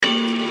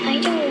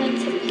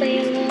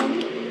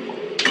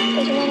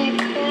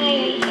I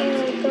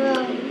hear a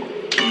groan.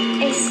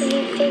 I see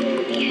a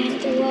figure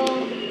behind the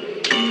wall.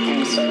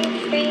 I'm so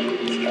afraid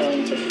it's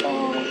going to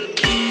fall.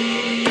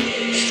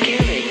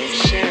 Scaring is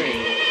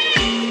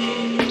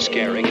sharing.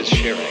 Scaring is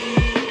sharing.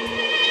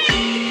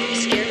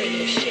 Scaring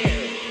is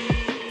sharing.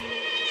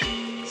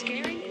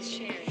 Scaring is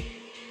sharing.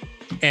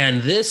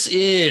 And this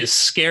is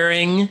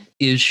Scaring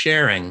is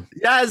Sharing.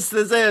 Yes,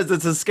 this is.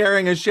 It's a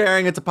Scaring is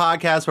Sharing. It's a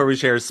podcast where we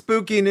share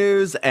spooky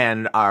news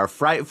and our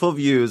frightful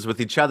views with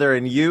each other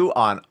and you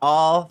on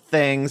all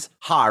things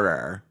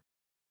horror.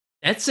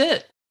 That's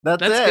it.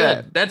 That's it,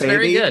 good. That's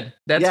very baby. good.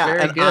 That's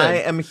very and good. I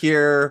am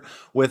here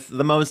with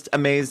the most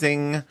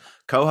amazing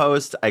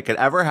co-host I could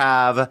ever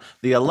have,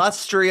 the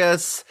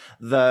illustrious,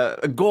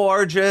 the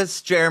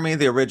gorgeous Jeremy,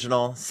 the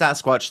original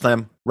Sasquatch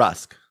Slim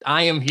Rusk.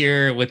 I am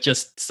here with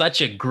just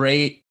such a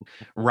great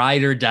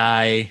ride or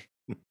die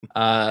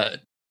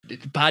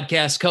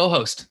podcast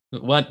co-host.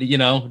 What,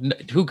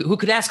 who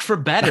could ask for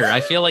better? I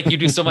feel like you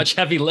do so much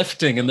heavy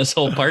lifting in this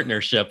whole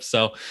partnership.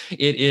 So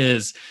it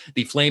is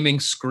the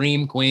flaming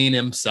scream queen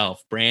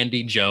himself,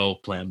 Brandy Jo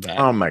Plambeck.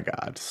 Oh my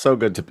God. So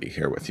good to be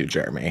here with you,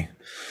 Jeremy.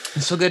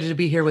 It's so good to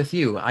be here with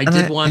you. I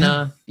did want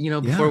to,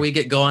 before we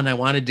get going, I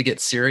wanted to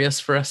get serious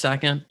for a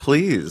second.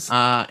 Please.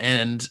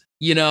 And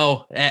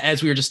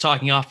as we were just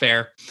talking off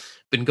air,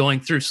 been going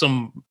through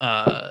some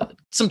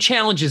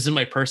challenges in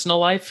my personal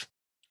life.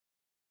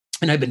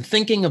 And I've been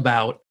thinking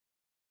about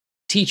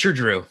Teacher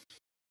Drew,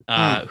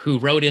 who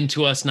wrote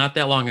into us not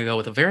that long ago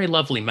with a very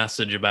lovely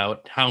message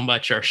about how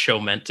much our show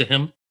meant to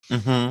him.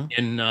 Mm-hmm.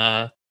 And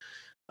I'm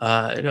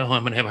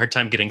going to have a hard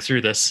time getting through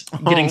this,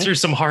 getting through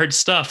some hard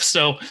stuff.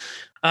 So,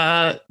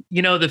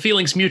 the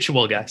feeling's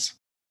mutual, guys.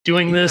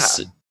 Doing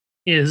this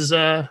is,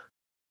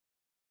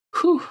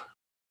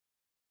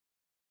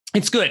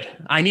 it's good.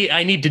 I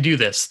need to do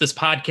this. This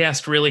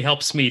podcast really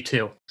helps me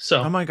too.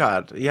 So, oh my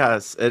God.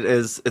 Yes, it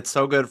is. It's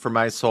so good for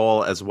my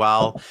soul as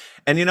well.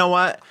 And you know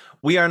what?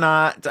 We are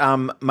not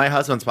my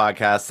husband's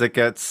podcast that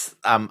gets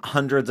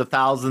hundreds of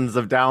thousands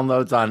of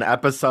downloads on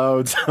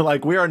episodes.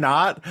 Like we are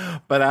not.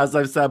 But as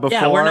I've said before,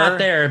 yeah, we're not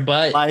there.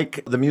 But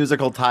like the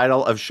musical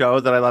title of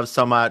show that I love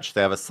so much,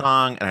 they have a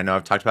song, and I know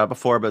I've talked about it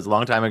before, but it's a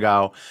long time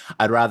ago.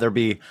 I'd rather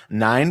be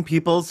 9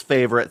 people's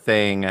favorite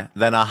thing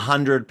than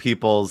 100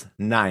 people's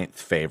 9th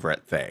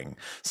favorite thing.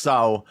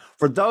 So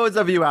for those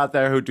of you out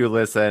there who do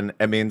listen,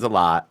 it means a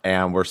lot,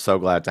 and we're so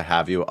glad to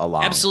have you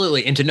along.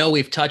 Absolutely, and to know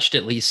we've touched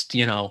at least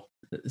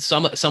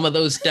some of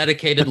those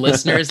dedicated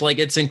listeners, like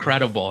it's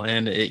incredible,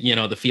 and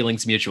the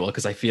feeling's mutual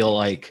because I feel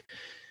like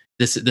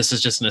this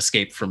is just an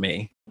escape for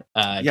me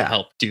to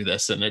help do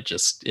this, and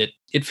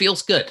it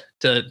feels good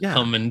to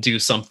come and do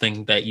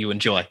something that you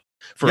enjoy.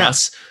 For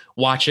us,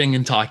 watching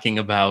and talking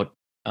about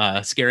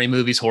scary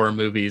movies, horror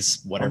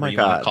movies, whatever you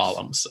want to call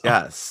them. So.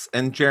 Yes,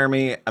 and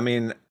Jeremy,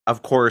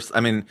 of course,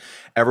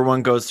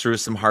 everyone goes through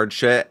some hard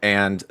shit,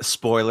 and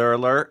spoiler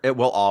alert, it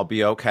will all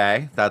be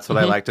okay. That's what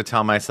I like to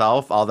tell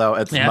myself, although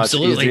it's much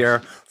easier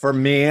for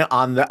me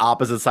on the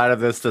opposite side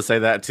of this to say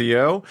that to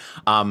you.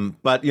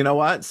 But you know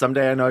what?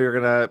 Someday I know you're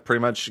going to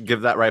pretty much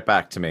give that right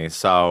back to me.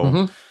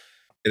 So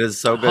it is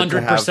so good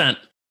 100%. To have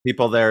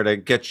people there to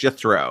get you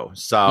through.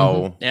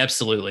 So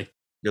absolutely.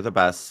 You're the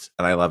best,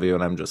 and I love you,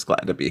 and I'm just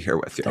glad to be here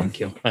with you. Thank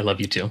you. I love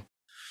you too.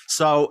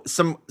 So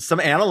some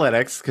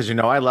analytics, because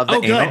I love the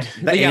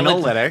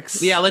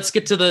analytics. Let's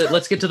get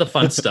to the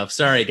fun stuff.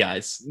 Sorry,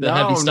 guys, the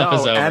heavy stuff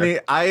is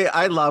over.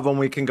 I love when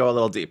we can go a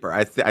little deeper.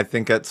 I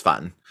think it's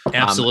fun.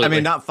 Absolutely.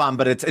 Not fun,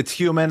 but it's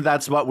human.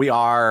 That's what we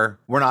are.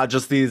 We're not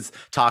just these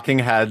talking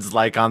heads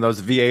like on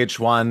those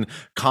VH1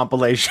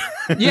 compilations.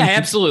 Yeah,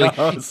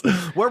 absolutely.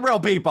 We're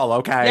real people,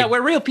 okay? Yeah,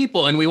 we're real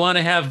people, and we want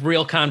to have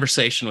real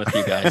conversation with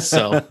you guys.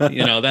 So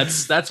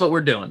that's what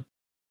we're doing.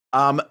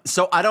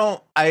 So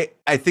I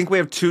think we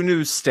have 2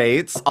 new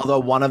states, although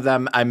one of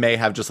them I may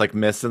have just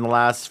missed in the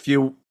last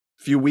few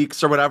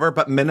weeks or whatever,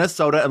 but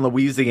Minnesota and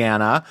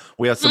Louisiana,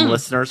 we have some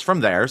listeners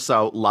from there.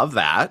 So love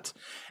that.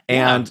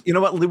 And you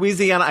know what,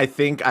 Louisiana, I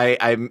think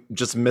I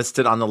just missed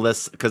it on the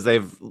list because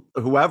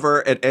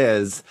whoever it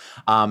is,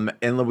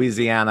 in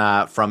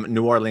Louisiana from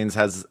New Orleans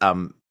has,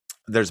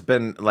 there's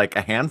been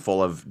a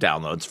handful of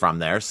downloads from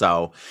there.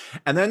 So,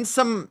 and then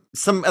some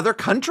other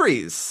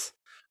countries.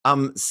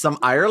 Some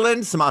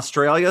Ireland, some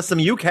Australia, some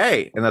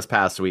UK in this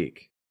past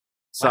week.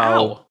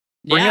 So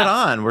bring it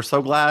on. We're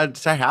so glad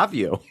to have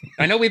you.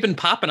 I know we've been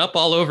popping up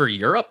all over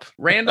Europe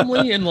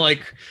randomly in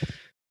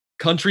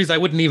countries I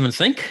wouldn't even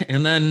think.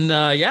 And then,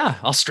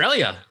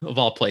 Australia of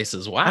all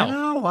places. Wow. I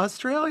know,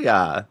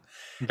 Australia.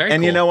 Very cool.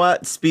 And you know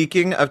what?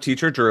 Speaking of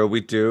Teacher Drew, we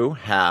do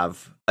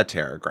have a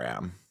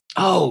Telegram.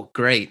 Oh,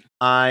 great.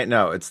 I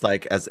know. It's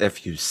as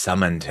if you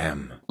summoned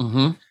him.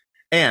 Mm-hmm.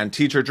 And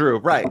Teacher Drew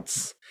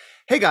writes,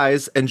 "Hey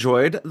guys,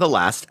 enjoyed the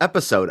last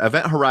episode.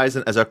 Event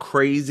Horizon is a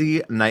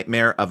crazy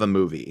nightmare of a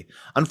movie.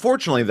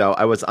 Unfortunately, though,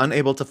 I was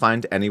unable to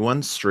find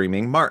anyone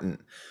streaming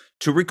Martin.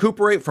 To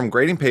recuperate from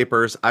grading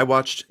papers, I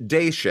watched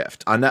Day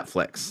Shift on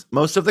Netflix.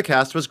 Most of the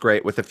cast was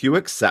great with a few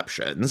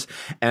exceptions,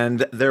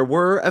 and there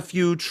were a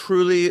few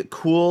truly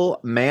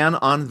cool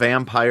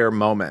man-on-vampire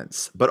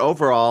moments. But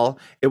overall,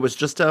 it was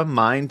just a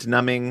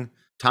mind-numbing,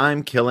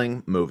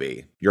 time-killing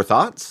movie. Your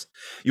thoughts?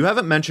 You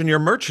haven't mentioned your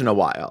merch in a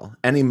while.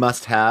 Any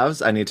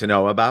must-haves I need to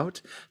know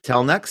about?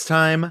 Till next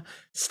time,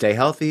 stay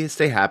healthy,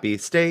 stay happy,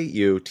 stay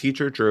you,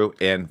 Teacher Drew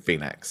in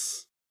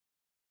Phoenix.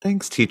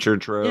 Thanks, Teacher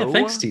Drew. Yeah,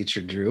 thanks, Teacher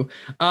Drew.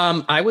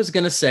 I was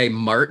gonna say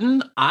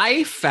Martin.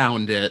 I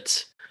found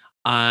it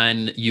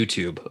on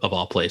YouTube of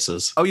all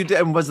places. Oh, you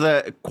did? Was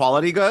the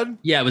quality good?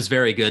 Yeah, it was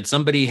very good.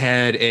 Somebody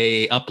had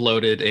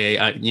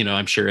uploaded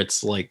I'm sure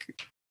it's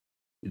like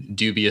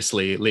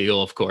dubiously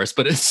legal, of course,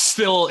 but it's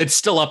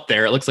still up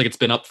there. It looks like it's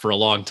been up for a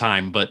long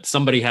time, but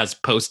somebody has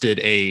posted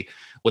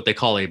what they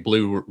call a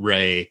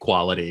Blu-ray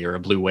quality or a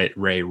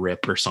Blu-ray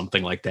rip or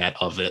something like that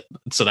of it.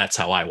 So that's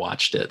how I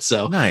watched it.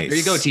 So nice. There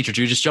you go, Teacher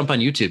Drew. Just jump on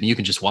YouTube and you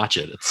can just watch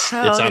it. It's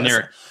on yes.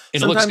 there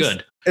and it looks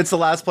good. It's the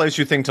last place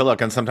you think to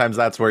look, and sometimes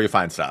that's where you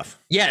find stuff.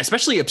 Yeah,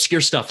 especially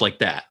obscure stuff like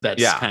that.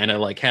 That's kind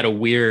of like had a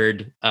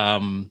weird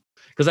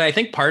because I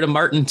think part of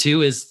Martin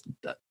too is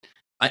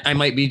I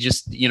might be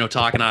just,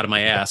 talking out of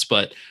my ass,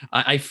 but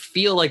I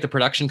feel like the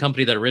production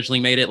company that originally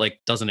made it like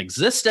doesn't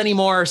exist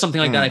anymore or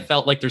something like that. I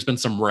felt like there's been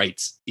some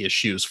rights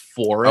issues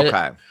for it.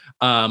 Okay.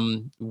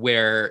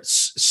 Where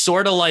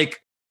sort of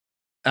like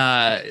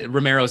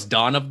Romero's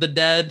Dawn of the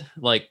Dead,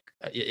 like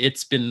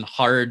it's been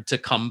hard to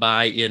come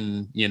by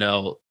in,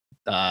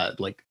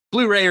 like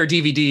Blu-ray or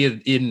DVD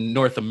in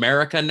North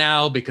America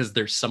now because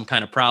there's some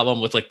kind of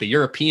problem with like the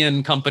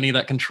European company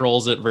that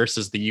controls it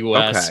versus the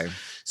US. Okay.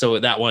 So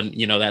that one,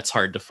 that's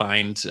hard to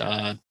find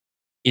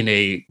in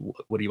a,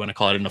 what do you want to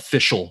call it, an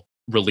official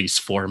release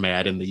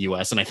format in the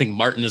US. And I think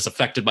Martin is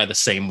affected by the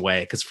same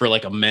way because for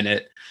like a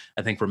minute,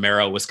 I think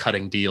Romero was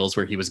cutting deals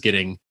where he was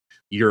getting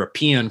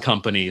European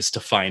companies to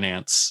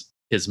finance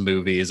his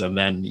movies. And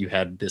then you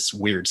had this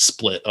weird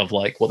split of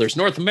like, well, there's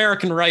North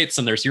American rights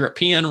and there's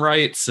European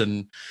rights,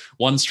 and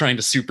one's trying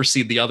to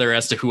supersede the other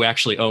as to who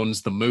actually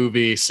owns the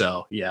movie.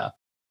 So, yeah.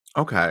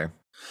 Okay.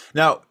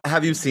 Now,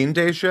 have you seen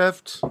Day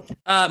Shift?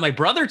 My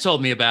brother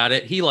told me about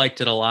it. He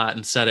liked it a lot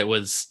and said it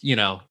was,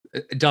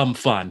 dumb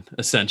fun,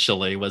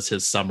 essentially, was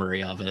his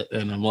summary of it.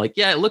 And I'm like,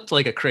 yeah, it looked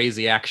like a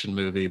crazy action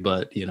movie,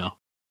 but,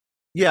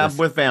 Yeah,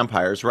 with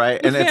vampires,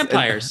 right? With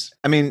vampires.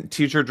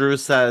 Teacher Drew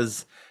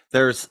says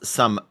there's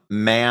some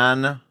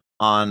man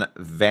on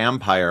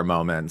vampire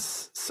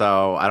moments.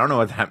 So I don't know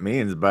what that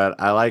means, but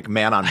I like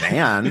man on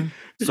man.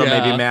 So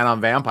maybe man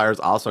on vampire is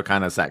also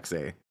kind of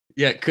sexy.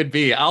 Yeah, it could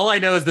be. All I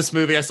know is this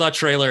movie, I saw a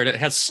trailer and it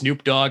has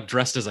Snoop Dogg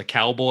dressed as a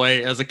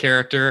cowboy as a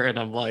character. And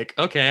I'm like,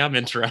 okay, I'm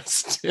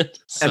interested.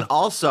 So. And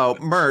also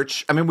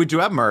merch. We do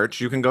have merch.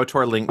 You can go to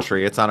our link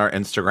tree. It's on our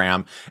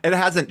Instagram. It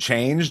hasn't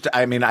changed.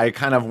 I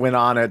kind of went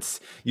on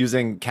it's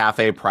using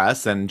Cafe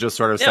Press and just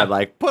sort of said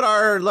like, put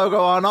our logo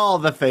on all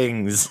the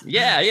things.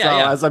 Yeah.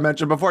 So as I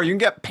mentioned before, you can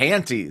get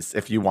panties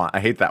if you want.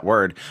 I hate that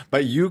word.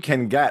 But you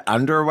can get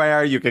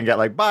underwear. You can get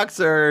like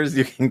boxers.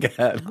 You can get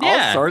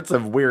all sorts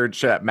of weird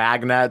shit.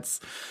 Magnets.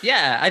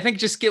 Yeah, I think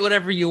just get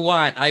whatever you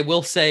want. I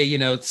will say,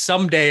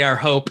 someday our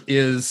hope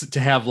is to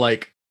have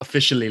like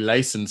officially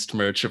licensed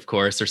merch, of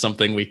course, or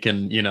something we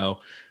can,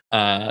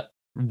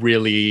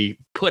 really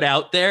put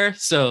out there.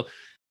 So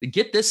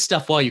get this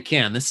stuff while you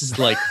can. This is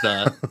like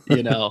the,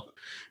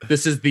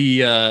 this is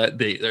the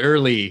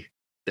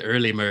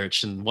early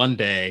merch, and one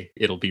day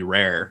it'll be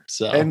rare.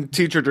 So, and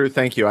Teacher Drew,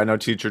 thank you. I know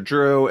Teacher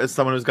Drew is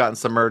someone who's gotten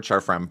some merch.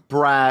 Our friend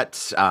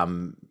Brett,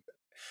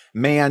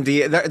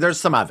 Mandy,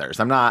 there's some others.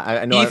 I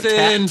know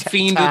Ethan,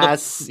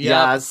 Tess,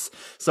 yes.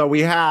 So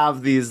we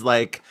have these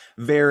like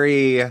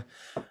very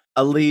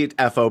elite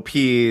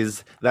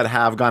FOPs that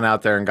have gone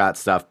out there and got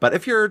stuff. But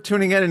if you're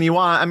tuning in and you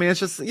want,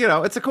 it's just,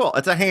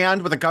 it's a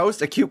hand with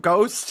a cute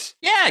ghost.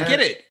 Yeah, get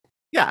it.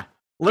 Yeah.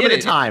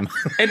 Limited time.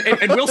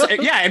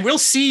 and we'll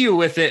see you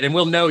with it and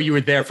we'll know you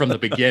were there from the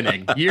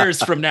beginning.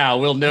 Years from now,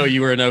 we'll know you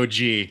were an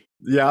OG.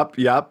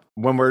 Yep.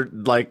 When we're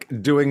like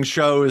doing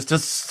shows to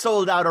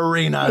sold out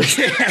arenas,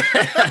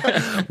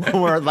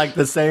 when we're like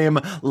the same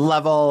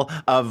level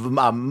of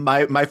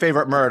my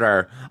favorite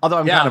murder. Although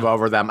I'm kind of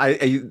over them.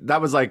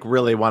 That was like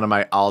really one of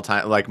my all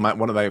time, like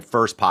one of my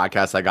first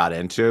podcasts I got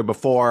into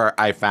before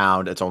I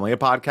found It's Only a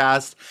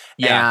Podcast.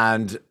 Yeah.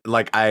 And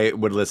like I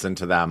would listen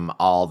to them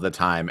all the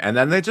time, and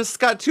then they just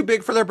got too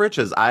big for their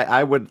britches.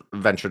 I would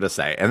venture to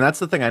say, and that's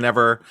the thing. I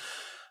never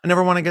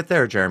want to get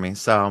there, Jeremy.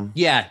 So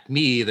yeah,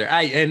 me either.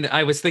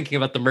 I was thinking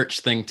about the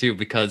merch thing too,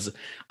 because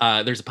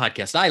there's a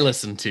podcast I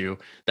listen to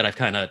that I've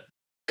kind of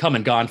come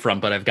and gone from,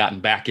 but I've gotten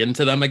back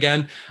into them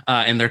again.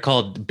 And they're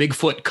called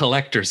Bigfoot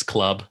Collectors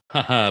Club.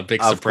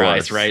 Big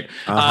surprise, right?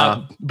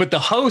 Uh-huh. But the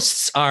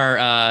hosts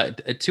are,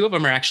 two of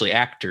them are actually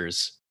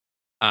actors,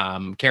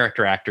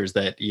 character actors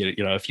that,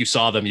 if you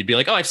saw them, you'd be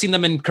like, oh, I've seen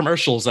them in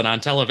commercials and on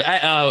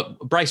television.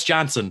 Bryce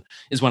Johnson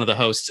is one of the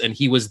hosts, and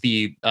he was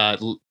the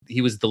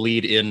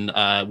lead in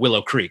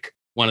Willow Creek,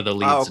 one of the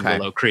leads okay. in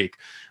Willow Creek.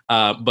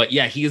 But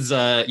yeah, he's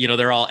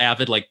they're all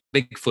avid like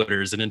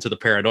Bigfooters and into the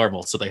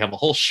paranormal, so they have a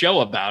whole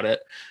show about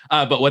it.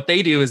 But what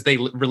they do is they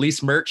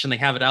release merch and they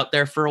have it out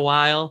there for a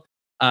while,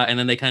 and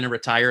then they kind of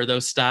retire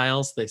those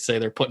styles. They say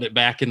they're putting it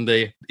back in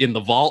the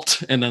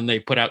vault, and then they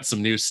put out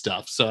some new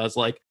stuff. So I was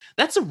like,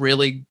 that's a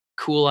really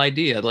cool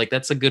idea. Like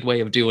that's a good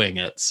way of doing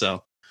it.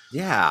 So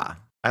Yeah,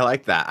 I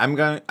like that. I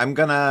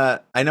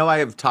know I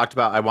have talked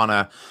about, I want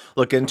to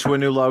look into a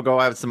new logo.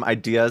 I have some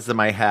ideas in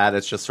my head.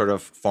 It's just sort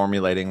of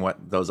formulating what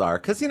those are.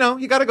 Because, you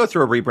got to go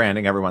through a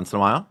rebranding every once in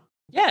a while.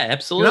 yeah,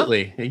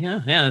 absolutely.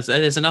 Yeah.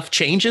 There's enough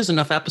changes,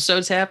 enough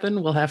episodes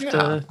happen. We'll have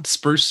to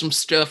spruce some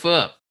stuff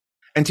up.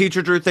 And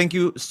Teacher Drew, thank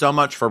you so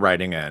much for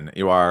writing in.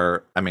 You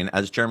are,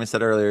 as Jeremy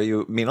said earlier,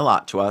 you mean a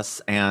lot to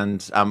us.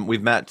 And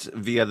we've met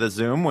via the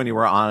Zoom when you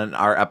were on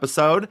our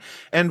episode.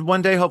 And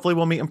one day, hopefully,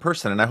 we'll meet in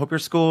person. And I hope your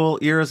school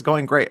year is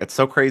going great. It's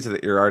so crazy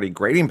that you're already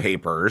grading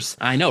papers.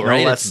 I know,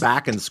 right? It's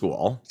back in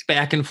school. It's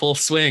back in full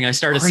swing. I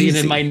started seeing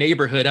in my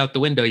neighborhood out the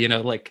window,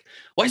 like,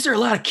 why is there a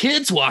lot of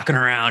kids walking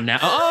around now?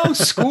 Oh,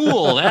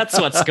 school. That's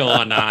what's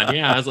going on.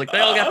 Yeah, I was like,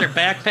 they all got their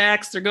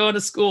backpacks. They're going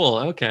to school.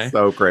 Okay.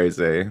 So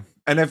crazy.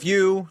 And if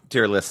you,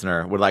 dear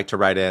listener, would like to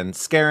write in,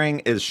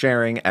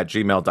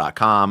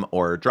 scaringisSharing@gmail.com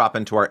or drop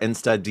into our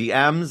Insta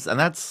DMs, and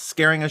that's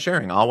Scaring is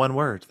Sharing, all one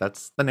word.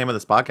 That's the name of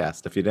this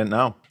podcast, if you didn't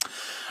know.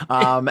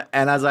 And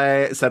as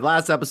I said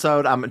last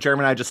episode, Jeremy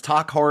and I just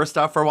talk horror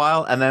stuff for a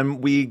while, and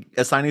then we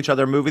assign each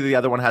other a movie the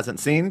other one hasn't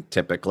seen,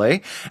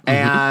 typically.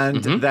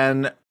 And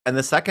then in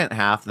the second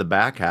half, the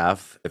back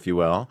half, if you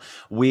will,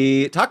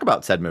 we talk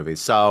about said movies.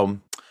 So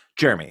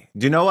Jeremy,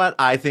 do you know what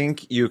I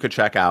think you could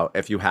check out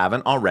if you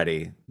haven't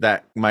already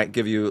that might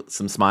give you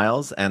some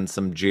smiles and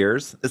some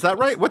jeers? Is that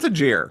right? What's a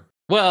jeer?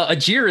 Well, a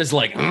jeer is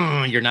like,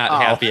 you're not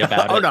happy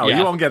about it. Oh, no,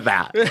 you won't get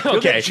that. You'll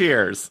get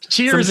cheers.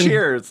 Cheers some and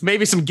cheers.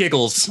 Maybe some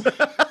giggles.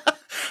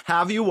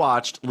 Have you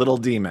watched Little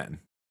Demon?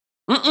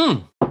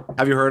 Mm-mm.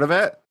 Have you heard of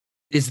it?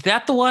 Is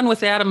that the one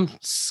with Adam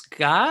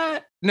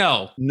Scott?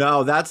 No,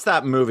 that's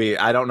that movie.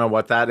 I don't know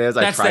what that is.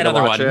 That's I tried that to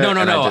other watch one. it, No,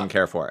 and I didn't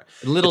care for it.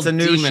 It's a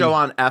new show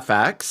on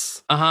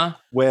FX.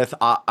 With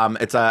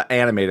it's an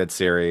animated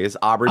series.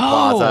 Aubrey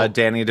Plaza,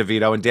 Danny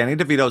DeVito, and Danny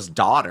DeVito's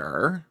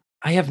daughter.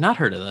 I have not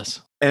heard of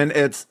this. And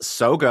it's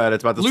so good.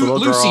 It's about this little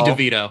girl. Lucy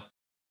DeVito.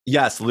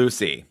 Yes,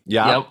 Lucy.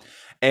 Yep.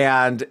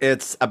 And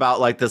it's about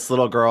like this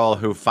little girl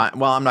who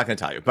I'm not going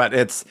to tell you, but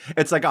it's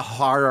like a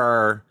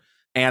horror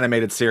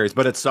animated series,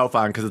 but it's so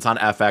fun because it's on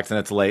FX and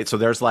it's late. So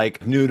there's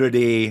like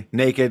nudity,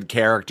 naked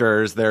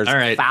characters, there's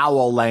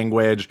foul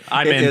language.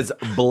 It is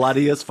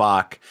bloody as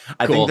fuck.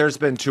 I think there's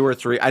been 2 or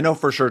 3. I know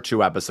for sure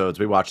 2 episodes.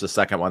 We watched the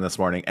second one this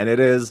morning and it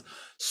is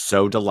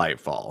so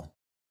delightful.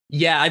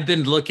 Yeah, I've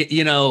been looking,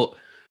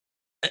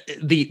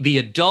 the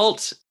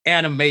adult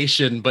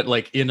animation, but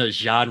like in a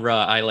genre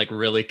I like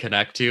really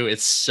connect to.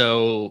 It's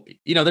so,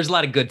 there's a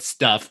lot of good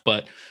stuff,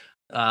 but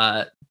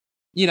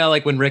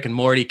like when Rick and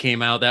Morty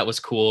came out, that was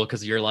cool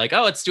because you're like,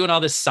 oh, it's doing all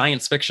this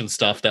science fiction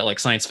stuff that like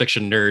science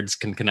fiction nerds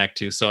can connect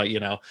to. So,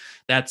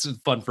 that's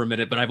fun for a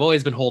minute. But I've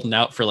always been holding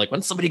out for like,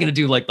 when's somebody going to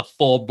do like the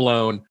full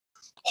blown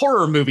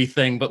horror movie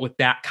thing, but with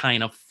that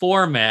kind of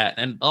format?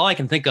 And all I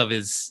can think of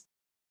is,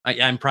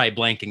 I'm probably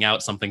blanking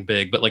out something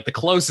big, but like the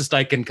closest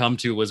I can come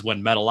to was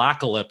when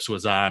Metalocalypse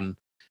was on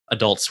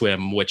Adult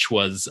Swim, which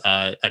was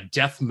a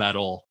death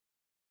metal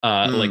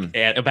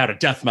about a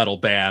death metal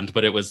band,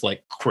 but it was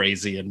like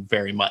crazy and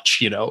very much,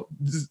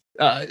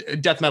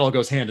 death metal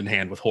goes hand in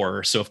hand with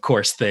horror. So of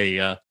course they,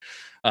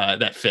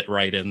 that fit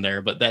right in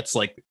there, but that's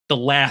like the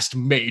last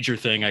major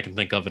thing I can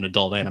think of in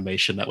adult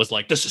animation that was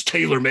like, this is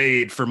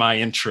tailor-made for my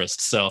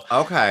interest. So,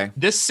 okay.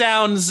 This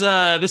sounds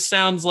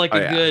like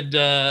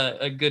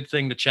a good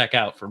thing to check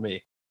out for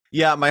me.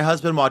 Yeah, my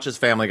husband watches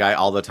Family Guy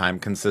all the time,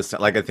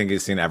 consistent. Like I think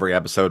he's seen every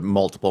episode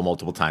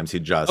multiple times. He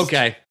just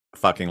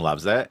fucking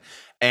loves it.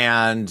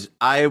 And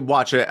I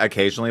watch it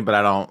occasionally, but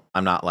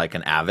I'm not like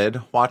an avid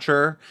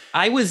watcher.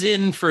 I was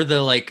in for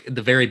the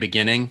very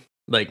beginning.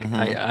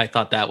 I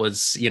thought that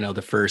was,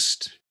 the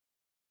first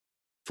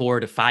 4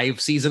 to 5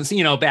 seasons,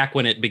 back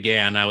when it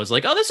began. I was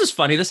like, oh, this is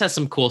funny. This has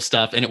some cool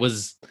stuff. And it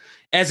was,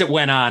 as it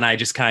went on, I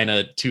just kind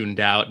of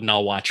tuned out and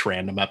I'll watch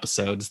random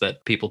episodes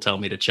that people tell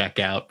me to check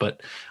out,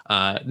 but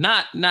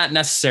not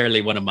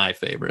necessarily one of my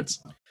favorites.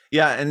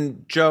 Yeah,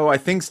 and Joe, I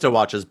think, still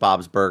watches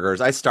Bob's Burgers.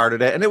 I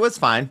started it, and it was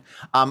fine.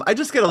 I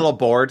just get a little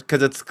bored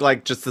because it's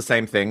like just the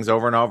same things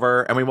over and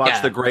over. And we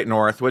watch The Great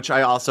North, which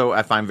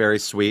I find very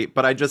sweet.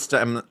 But I just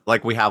am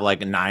like, we have like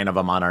 9 of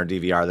them on our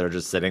DVR that are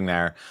just sitting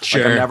there.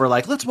 Sure. Like, I'm never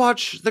like, let's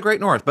watch The Great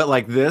North. But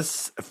like,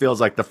 this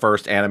feels like the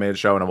first animated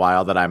show in a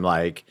while that I'm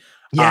like,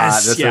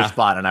 this is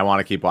fun, and I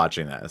want to keep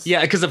watching this.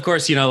 Yeah, because of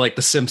course, like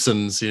The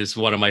Simpsons is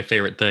one of my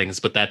favorite things,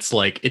 but that's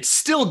like, it's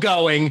still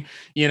going.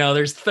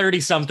 There's 30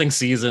 something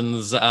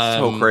seasons.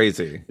 So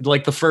crazy.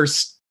 Like the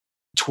first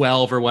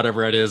 12 or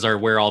whatever it is are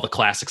where all the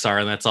classics are,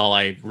 and that's all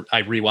I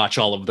rewatch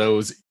all of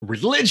those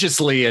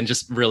religiously and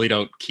just really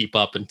don't keep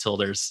up until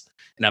there's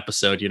an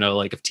episode,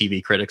 like if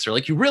TV critics are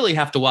like, you really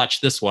have to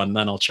watch this one,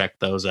 then I'll check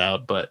those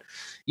out. But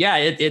yeah,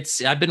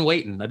 it's I've been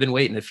waiting.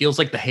 It feels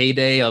like the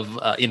heyday of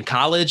in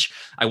college.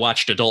 I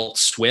watched Adult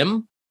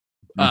Swim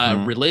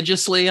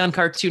religiously on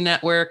Cartoon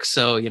Network,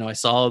 so I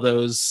saw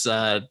those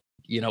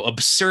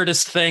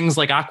absurdist things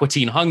like Aqua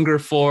Teen Hunger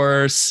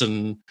Force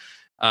and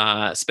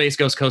Space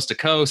Ghost Coast to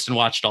Coast, and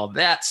watched all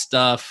that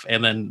stuff,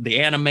 and then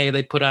the anime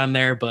they put on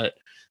there. But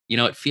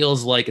it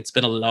feels like it's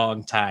been a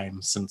long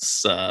time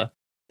since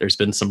there's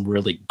been some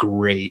really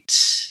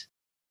great,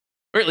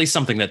 or at least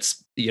something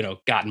that's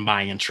gotten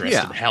my interest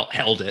and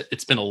held it.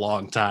 It's been a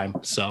long time.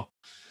 So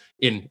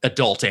in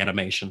adult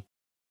animation,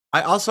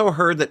 I also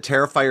heard that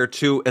Terrifier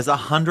 2 is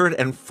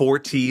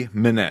 140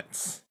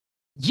 minutes.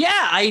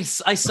 Yeah, I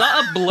saw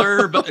a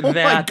blurb Oh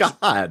that. my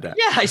God.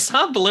 Yeah, I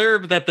saw a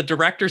blurb that the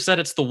director said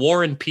it's the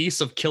War and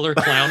Peace of killer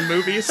clown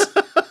movies.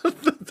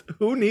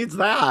 Who needs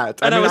that?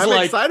 And I'm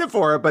like, excited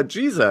for it, but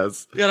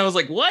Jesus. And I was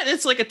like, what?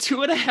 It's like a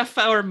 2.5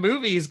 hour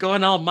movie. He's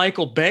going all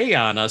Michael Bay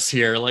on us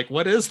here. Like,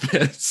 what is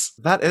this?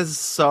 That is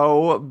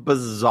so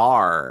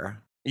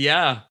bizarre.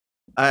 Yeah.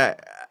 I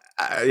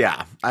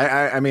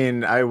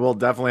mean, I will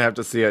definitely have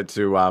to see it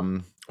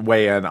to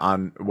weigh in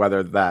on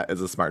whether that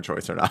is a smart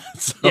choice or not.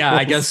 So yeah,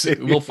 I guess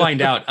we'll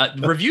find out.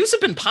 Reviews have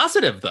been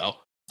positive, though.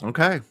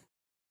 Okay.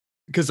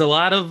 Because a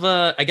lot of,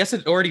 I guess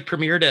it already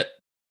premiered at,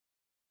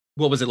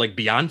 what was it, like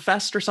Beyond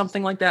Fest or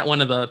something like that? One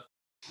of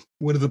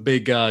the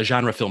big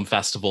genre film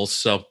festivals.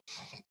 So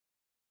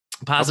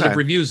positive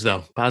reviews,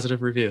 though.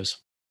 Positive reviews.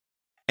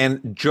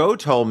 And Joe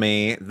told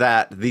me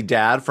that the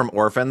dad from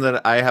Orphan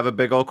that I have a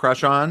big old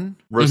crush on,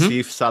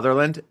 Rossif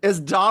Sutherland, is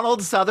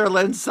Donald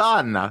Sutherland's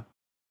son.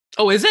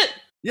 Oh, is it?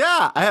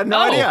 Yeah, I had no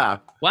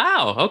idea.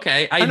 Wow.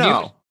 Okay. I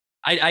know.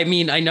 I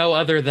mean, I know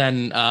other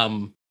than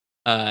now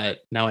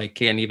I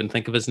can't even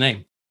think of his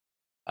name.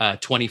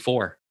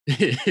 24.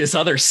 His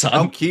other son.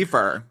 Oh,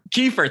 Kiefer.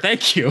 Kiefer,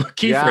 thank you.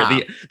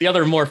 Kiefer, the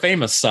other more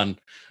famous son.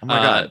 Oh my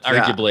God,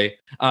 arguably.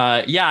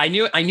 I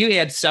knew he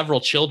had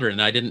several children.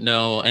 I didn't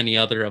know any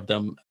of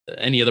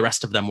the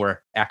rest of them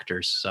were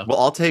actors. So well,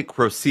 I'll take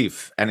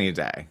Rossif any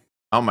day.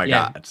 Oh my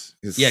God.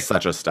 He's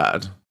such a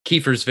stud.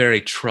 Kiefer's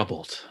very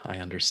troubled, I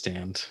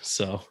understand.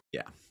 So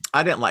yeah.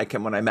 I didn't like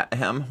him when I met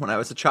him when I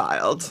was a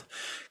child.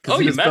 Oh,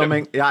 you met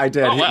him? Yeah, I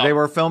did. Oh, wow. They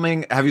were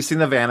filming. Have you seen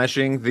The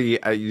Vanishing, the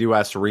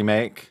US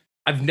remake?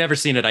 I've never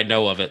seen it. I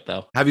know of it,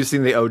 though. Have you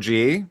seen the OG?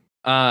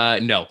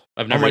 No,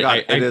 I've never. Oh my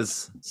God, it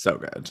is so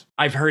good.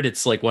 I've heard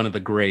it's like one of the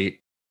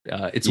great.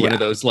 It's one of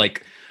those,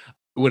 like,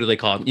 what do they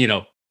call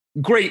them?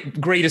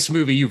 Greatest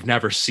movie you've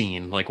never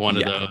seen. Like one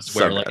of those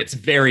where like it's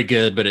very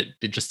good, but it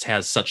just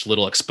has such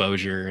little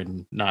exposure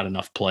and not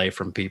enough play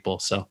from people.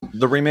 So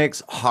the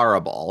remake's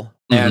horrible.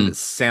 And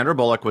Sandra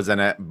Bullock was in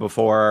it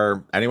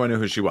before anyone knew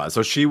who she was.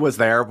 So she was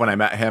there when I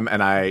met him,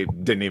 and I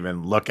didn't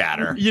even look at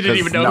her. You didn't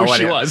even know who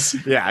she was.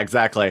 Yeah,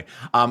 exactly.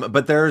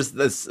 But there's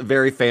this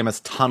very famous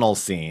tunnel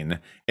scene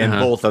in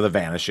both of the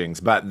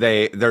Vanishings. But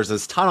there's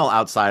this tunnel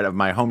outside of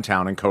my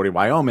hometown in Cody,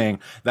 Wyoming,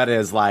 that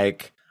is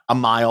like a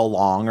mile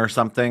long or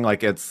something.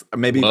 Like it's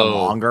maybe even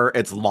longer.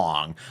 It's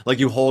long. Like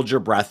you hold your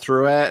breath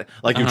through it.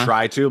 Like you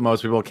try to.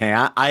 Most people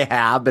can't. I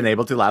have been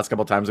able to the last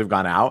couple of times we've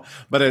gone out,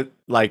 but it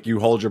like you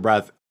hold your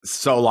breath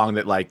so long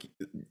that like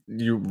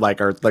you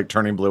like are like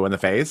turning blue in the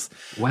face.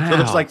 Wow. So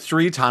there's like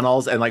 3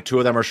 tunnels, and like 2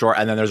 of them are short,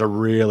 and then there's a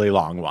really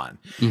long one.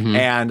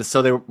 And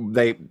so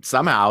they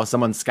somehow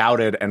someone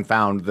scouted and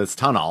found this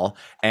tunnel,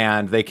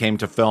 and they came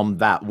to film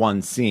that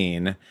one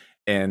scene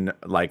in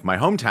like my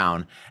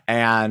hometown,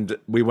 and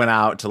we went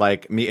out to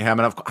like meet him.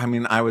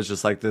 And I was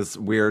just like this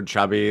weird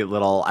chubby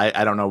little,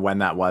 I don't know when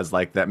that was,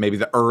 like that maybe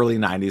the early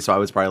 90s. So I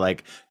was probably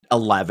like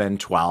 11,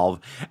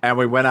 12, and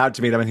we went out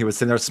to meet him, and he was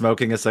sitting there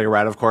smoking a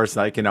cigarette, of course,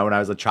 like, when I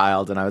was a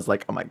child, and I was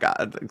like, oh my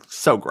God,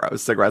 so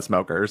gross, cigarette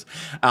smokers.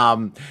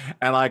 And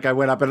like I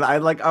went up, and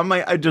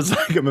I just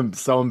like I'm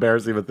so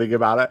embarrassed even thinking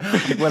about it.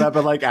 I went up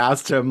and like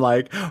asked him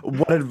like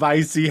what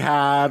advice he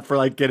had for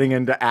like getting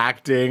into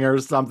acting or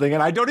something,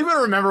 and I don't even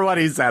remember what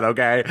he said.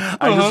 Okay,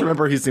 I just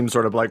remember he seemed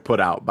sort of like put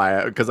out by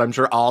it, because I'm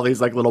sure all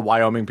these like little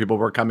Wyoming people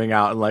were coming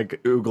out and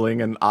like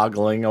oogling and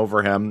ogling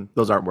over him.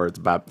 Those aren't words,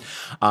 but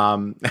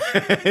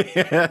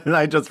and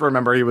I just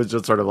remember he was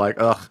just sort of like,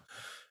 ugh.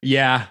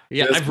 Yeah.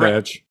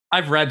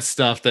 I've read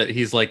stuff that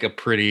he's like a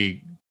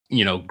pretty,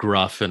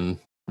 gruff and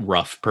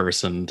rough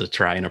person to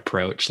try and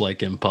approach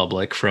like in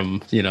public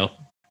from,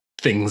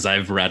 things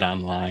I've read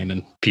online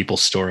and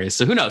people's stories.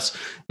 So who knows?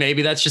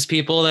 Maybe that's just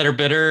people that are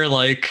bitter,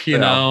 like,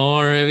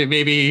 or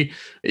maybe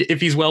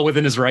if he's well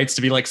within his rights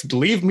to be like,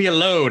 leave me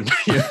alone.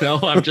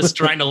 I'm just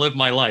trying to live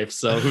my life.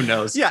 So who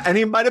knows? Yeah. And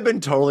he might've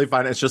been totally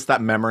fine. It's just that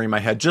memory in my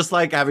head. Just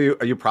like,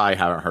 you probably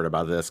haven't heard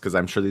about this, because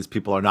I'm sure these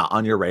people are not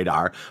on your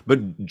radar,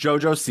 but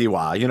JoJo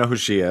Siwa, you know who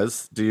she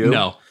is? Do you?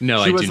 No,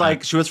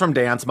 she was from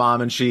Dance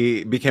Mom, and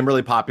she became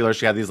really popular.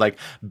 She had these like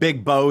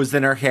big bows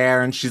in her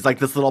hair, and she's like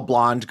this little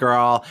blonde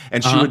girl,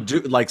 and she would do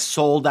like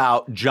sold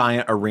out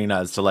giant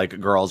arenas to like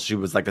girls. She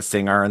was like a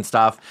singer and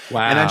stuff.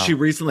 Wow. And then she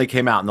recently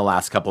came out in the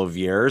last couple of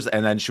years.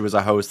 And then she was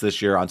a host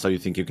this year on So You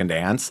Think You Can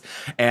Dance.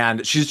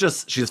 And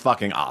she's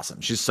fucking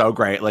awesome. She's so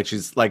great. Like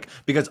she's like,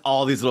 because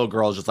all these little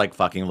girls just like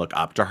fucking look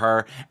up to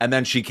her. And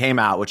then she came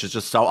out, which is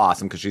just so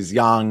awesome because she's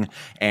young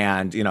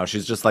and, you know,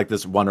 she's just like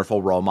this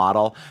wonderful role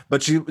model.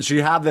 But she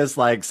had this,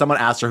 like, someone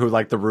asked her who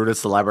like the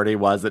rudest celebrity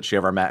was that she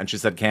ever met. And she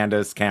said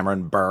Candace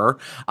Cameron Bure.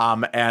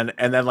 And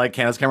then like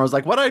Candace Cameron was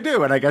like, what'd I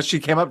do? And I guess she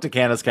came up to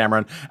Candace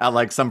Cameron at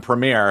like some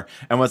premiere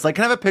and was like,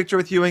 can I have a picture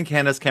with you? And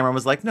Candace Cameron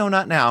was like, no,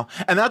 not now.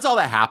 And that's all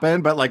that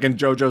happened. But like in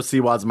JoJo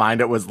Siwa's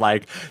mind, it was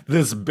like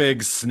this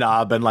big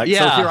snub. And like,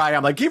 so here I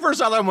am, like, Kiefer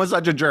Sutherland was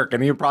such a jerk.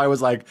 And he probably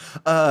was like,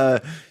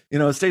 you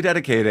know, stay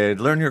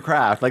dedicated, learn your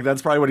craft. Like,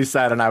 that's probably what he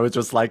said. And I was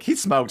just like, he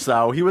smoked,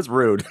 so he was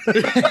rude.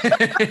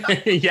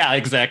 Yeah,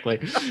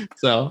 exactly.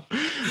 So,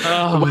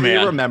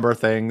 you remember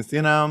things,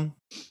 you know?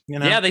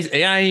 Yeah,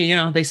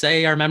 they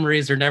say our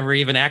memories are never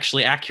even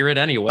actually accurate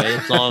anyway.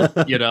 It's all,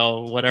 you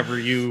know,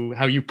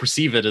 how you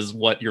perceive it is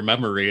what your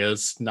memory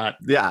is, not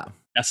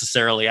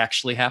necessarily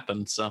actually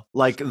happened. So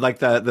like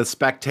the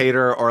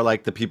spectator or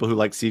like the people who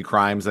like see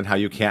crimes and how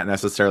you can't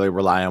necessarily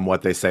rely on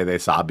what they say they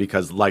saw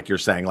because like you're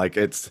saying, like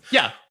it's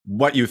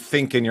what you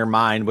think in your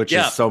mind, which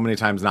is so many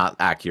times not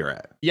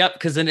accurate. Yep,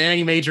 because in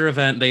any major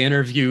event, they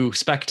interview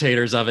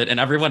spectators of it,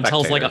 and everyone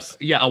tells like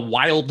a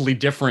wildly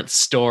different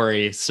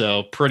story.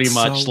 So pretty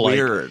much like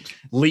weird.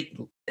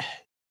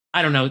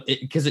 I don't know,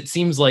 because it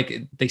seems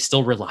like they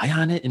still rely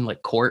on it in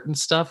like court and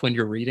stuff when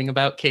you're reading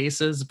about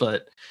cases,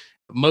 but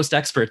most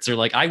experts are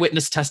like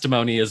eyewitness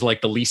testimony is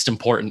like the least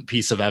important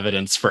piece of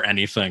evidence for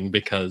anything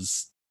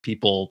because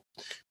people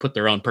put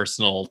their own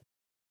personal,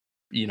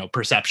 you know,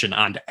 perception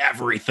onto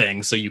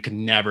everything. So you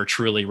can never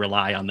truly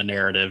rely on the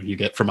narrative you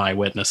get from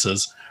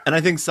eyewitnesses. And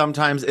I think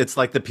sometimes it's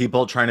like the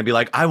people trying to be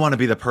like, I want to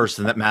be the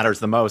person that matters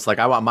the most. Like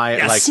I want my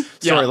like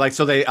story. Like,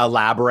 so they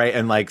elaborate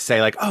and like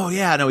say like, oh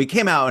yeah, no, he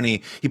came out and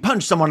he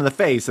punched someone in the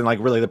face. And like,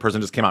 really the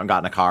person just came out and got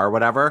in a car or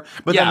whatever.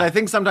 But then I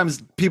think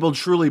sometimes people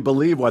truly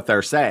believe what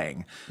they're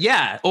saying.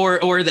 Yeah.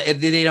 Or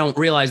they don't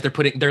realize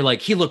they're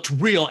like, he looked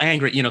real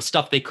angry, you know,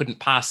 stuff they couldn't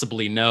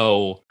possibly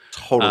know.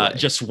 Totally.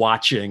 Just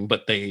watching,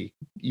 but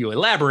you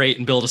elaborate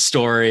and build a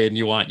story and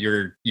you want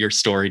your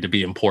story to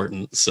be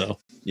important. So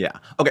yeah.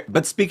 Okay.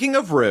 But speaking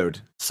of rude,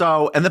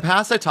 so in the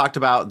past I talked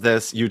about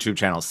this YouTube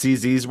channel,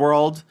 CZ's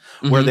World,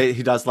 where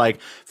he does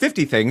like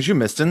 50 things you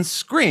missed in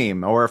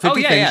Scream or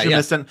 50 things you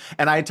missed in,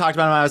 and I talked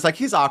about him. I was like,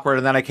 he's awkward.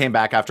 And then I came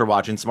back after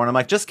watching some more. And I'm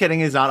like, just kidding.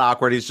 He's not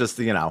awkward. He's just,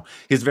 you know,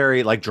 he's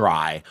very like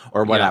dry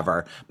or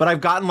whatever. Yeah. But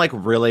I've gotten like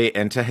really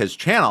into his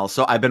channel.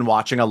 So I've been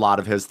watching a lot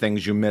of his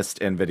things you missed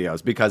in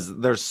videos because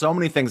there's so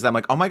many things that I'm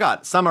like, oh my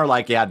God. Some are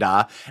like, yeah,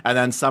 duh. And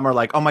then some are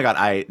like, oh my God,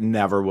 I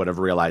never would have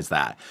realized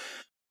that.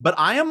 But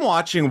I am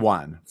watching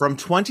one from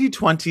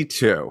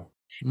 2022,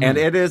 and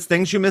it is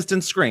Things You Missed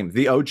in Scream,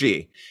 the OG.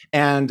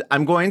 And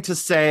I'm going to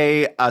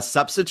say a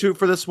substitute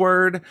for this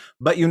word,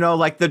 but you know,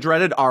 like the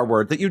dreaded R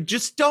word that you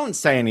just don't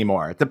say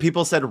anymore, that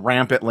people said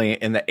rampantly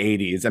in the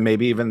 80s and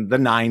maybe even the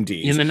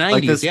 90s. In the 90s,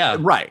 like this, yeah.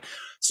 Right.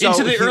 So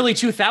into the early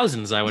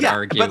 2000s, I would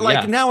argue. But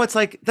like now it's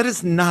like, that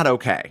is not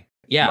okay.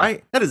 Yeah.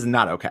 Right? That is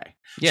not okay.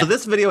 Yeah. So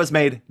this video is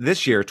made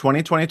this year,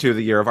 2022,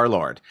 the year of our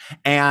Lord.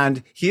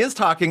 And he is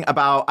talking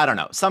about, I don't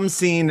know, some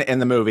scene in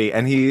the movie.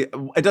 And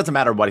it doesn't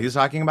matter what he's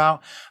talking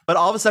about. But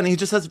all of a sudden, he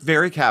just says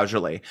very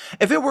casually,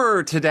 if it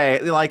were today,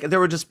 like there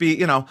would just be,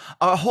 you know,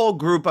 a whole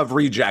group of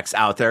rejects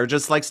out there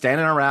just like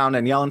standing around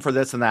and yelling for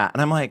this and that.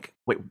 And I'm like,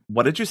 wait,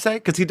 what did you say?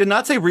 Because he did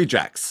not say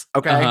rejects.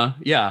 Okay.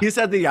 Yeah. He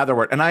said the other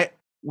word. And I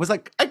was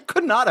like, I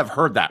could not have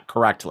heard that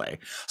correctly.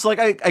 So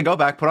like I go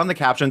back, put on the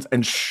captions,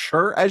 and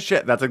sure as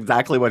shit, that's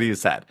exactly what he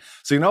said.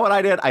 So you know what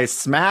I did? I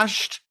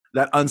smashed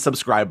that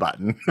unsubscribe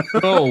button.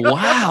 Oh,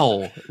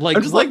 wow. Like,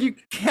 I'm just like, you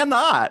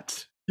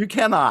cannot. You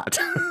cannot.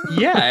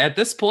 Yeah, at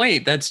this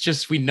point, that's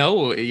just, we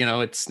know, you know,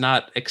 it's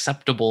not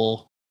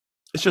acceptable.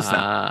 It's just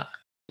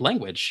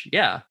language.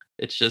 Yeah.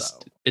 It's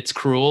just, it's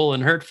cruel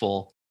and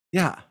hurtful.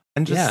 Yeah.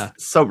 And just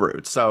so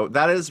rude. So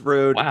that is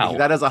rude. Wow.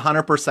 That is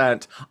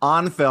 100%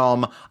 on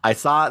film. I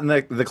saw it in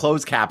the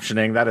closed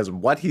captioning. That is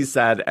what he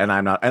said. And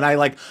I'm not. And I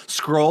like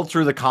scrolled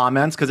through the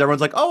comments because everyone's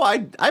like, oh,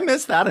 I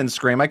missed that in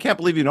Scream. I can't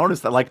believe you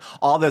noticed that. Like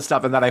all this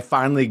stuff. And then I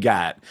finally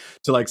get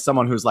to like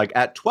someone who's like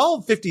at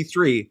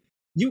 12:53.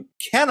 You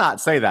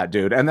cannot say that,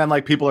 dude. And then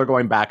like people are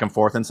going back and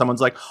forth and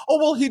someone's like, oh,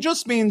 well, he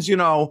just means, you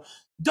know,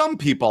 dumb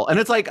people. And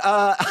it's like,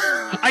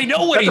 I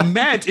know what he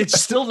meant. It's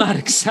still not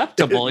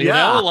acceptable, you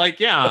know? Like,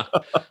 yeah.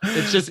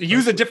 It's just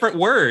use a different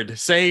word.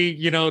 Say,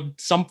 you know,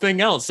 something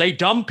else. Say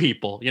dumb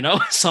people, you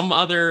know, some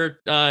other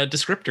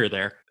descriptor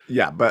there.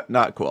 Yeah, but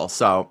not cool.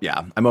 So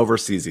yeah, I'm over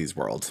CZ's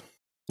World.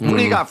 What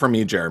do you got for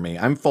me, Jeremy?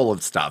 I'm full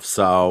of stuff.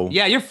 So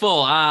yeah, you're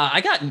full.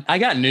 I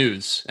got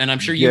news, and I'm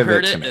sure you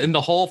heard it, and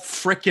the whole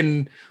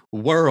frickin'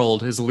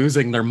 world is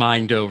losing their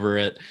mind over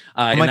it.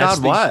 Oh my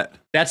God, what?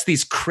 That's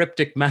these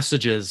cryptic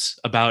messages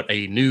about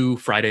a new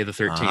Friday the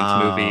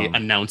 13th movie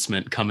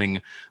announcement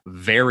coming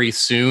very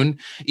soon.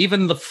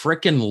 Even the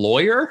frickin'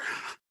 lawyer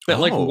that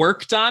like Oh.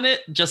 worked on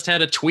it just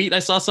had a tweet I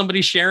saw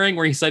somebody sharing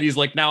where he said he's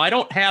like, now I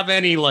don't have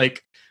any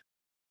like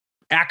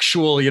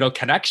actual,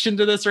 connection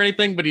to this or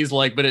anything, but he's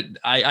like, but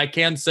I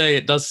can say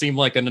it does seem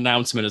like an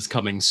announcement is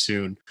coming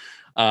soon.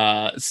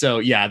 So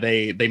yeah,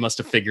 they must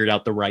have figured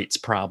out the rights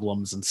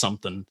problems and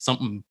something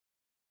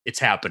it's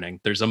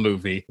happening. There's a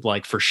movie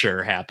like for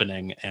sure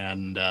happening,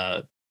 and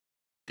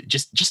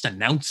just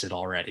announce it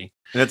already.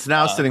 And it's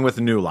now sitting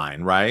with New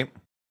Line, right?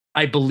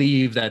 I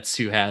believe that's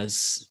who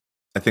has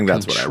I think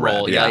that's control. what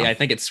I read. Yeah, Yeah. I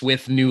think it's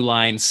with New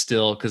Line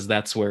still, because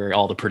that's where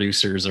all the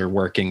producers are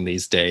working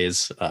these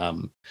days.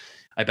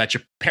 I bet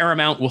you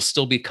Paramount will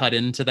still be cut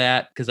into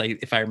that, because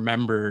if I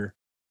remember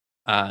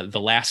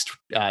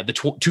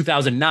the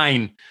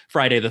 2009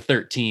 Friday the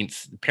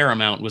 13th,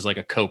 Paramount was like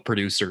a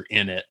co-producer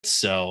in it.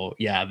 So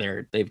yeah,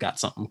 they've got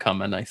something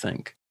coming, I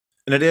think.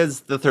 And it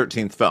is the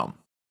 13th film.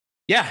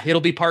 Yeah,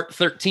 it'll be part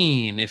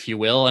 13, if you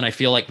will. And I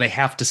feel like they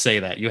have to say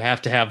that. You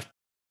have to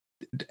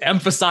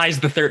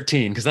emphasize the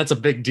 13, because that's a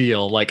big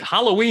deal. Like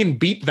Halloween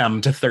beat them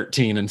to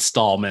 13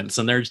 installments,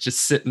 and they're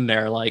just sitting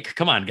there like,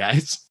 come on,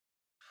 guys.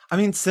 I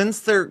mean,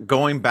 since they're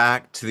going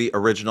back to the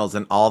originals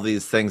and all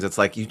these things, it's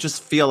like you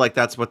just feel like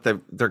that's what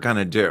they're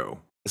gonna do.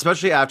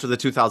 Especially after the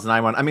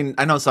 2009 one. I mean,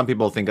 I know some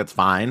people think it's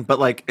fine, but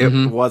like it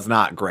was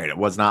not great. It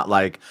was not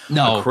like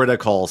a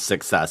critical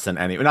success in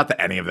any. Not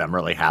that any of them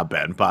really have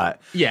been,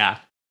 but yeah.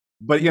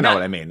 But you know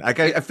what I mean. Like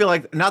I feel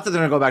like not that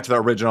they're gonna go back to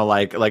the original,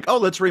 like oh,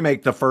 let's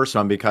remake the first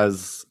one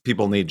because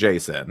people need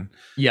Jason.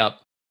 Yep.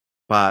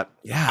 But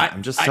yeah,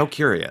 I'm just so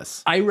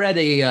curious. I read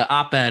a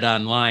op-ed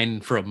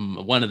online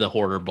from one of the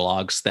horror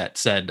blogs that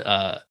said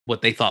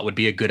what they thought would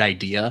be a good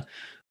idea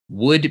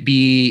would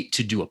be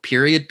to do a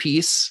period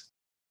piece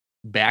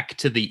back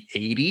to the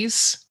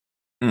 80s.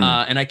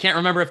 And I can't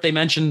remember if they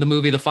mentioned the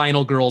movie The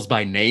Final Girls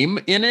by name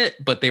in it,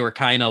 but they were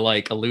kind of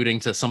like alluding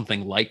to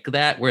something like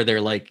that, where they're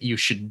like,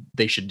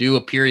 they should do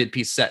a period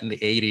piece set in the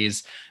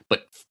 80s,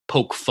 but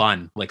poke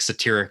fun, like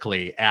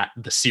satirically at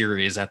the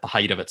series at the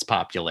height of its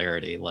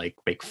popularity, like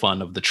make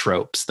fun of the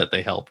tropes that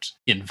they helped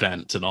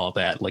invent and all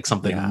that, like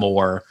something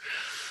more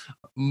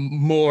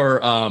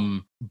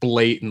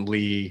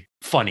blatantly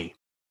funny,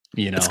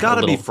 It's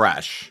gotta be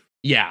fresh.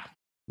 Yeah.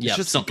 It's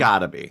just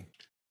gotta be.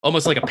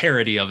 Almost like a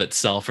parody of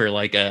itself, or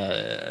like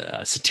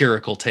a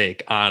satirical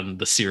take on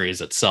the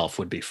series itself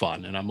would be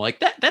fun. And I'm like,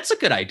 that's a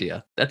good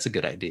idea. That's a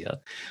good idea.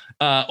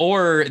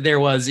 Or there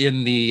was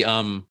in the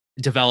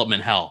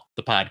Development Hell,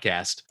 the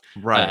podcast,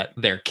 right?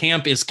 Their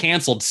Camp is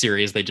Canceled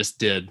series they just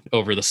did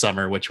over the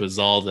summer, which was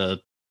all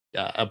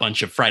a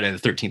bunch of Friday the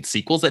 13th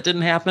sequels that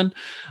didn't happen.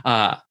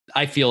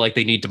 I feel like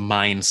they need to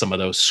mine some of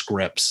those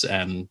scripts.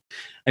 And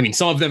I mean,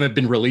 some of them have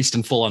been released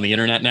in full on the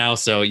internet now.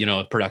 So,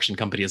 a production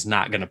company is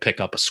not going to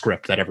pick up a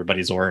script that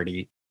everybody's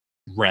already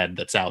read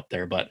that's out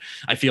there. But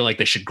I feel like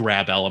they should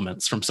grab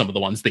elements from some of the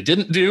ones they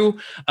didn't do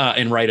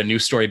and write a new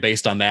story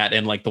based on that.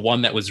 And like the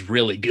one that was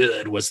really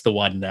good was the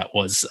one that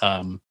was,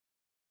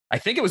 I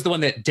think it was the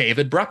one that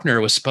David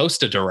Bruckner was supposed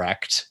to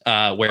direct,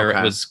 where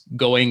it was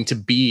going to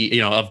be,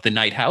 of the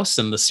Night House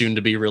and the soon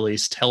to be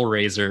released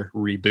Hellraiser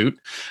reboot.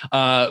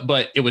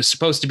 But it was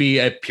supposed to be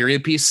a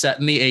period piece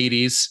set in the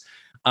 80s.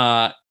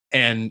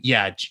 And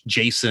yeah,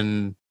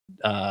 Jason,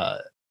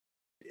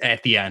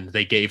 at the end,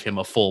 they gave him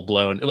a full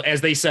blown,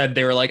 as they said,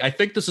 they were like, I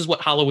think this is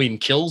what Halloween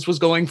Kills was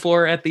going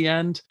for at the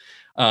end,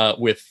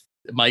 with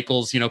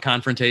Michael's,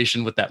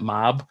 confrontation with that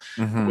mob,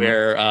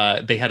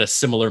 where they had a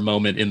similar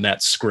moment in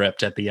that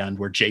script at the end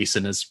where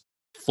Jason is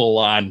full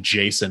on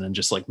Jason and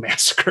just like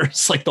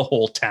massacres like the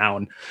whole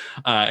town.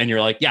 And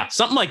you're like, yeah,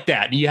 something like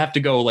that. And you have to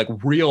go like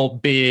real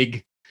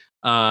big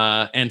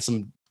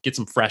and get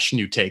some fresh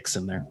new takes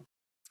in there.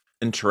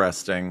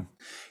 Interesting.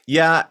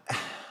 Yeah.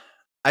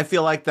 I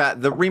feel like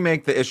that the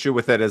remake, the issue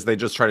with it is they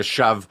just try to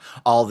shove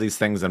all these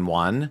things in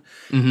one.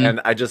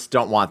 And I just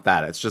don't want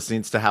that. It just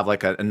needs to have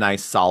like a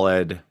nice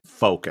solid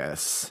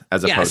focus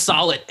as opposed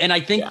solid. And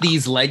I think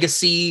these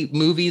legacy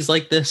movies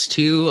like this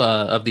too,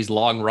 of these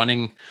long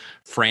running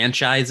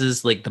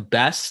franchises, like the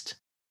best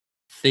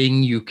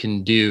thing you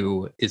can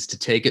do is to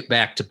take it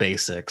back to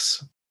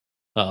basics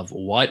of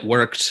what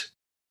worked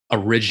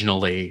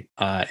originally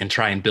and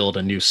try and build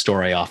a new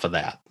story off of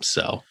that.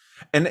 So.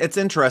 And it's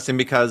interesting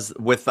because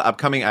with the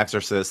upcoming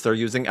Exorcist, they're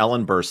using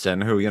Ellen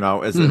Burstyn, who,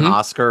 is an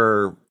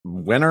Oscar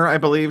winner, I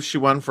believe. She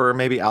won for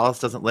maybe Alice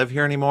Doesn't Live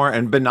Here Anymore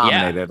and been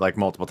nominated like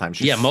multiple times.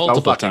 She's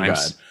multiple so fucking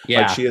times. good.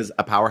 Yeah. Like she is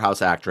a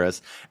powerhouse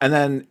actress. And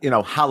then,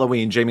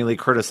 Halloween, Jamie Lee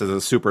Curtis is a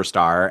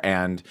superstar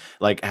and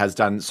like has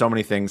done so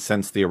many things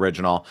since the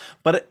original.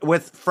 But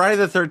with Friday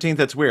the 13th,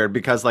 it's weird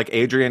because like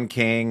Adrienne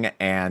King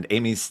and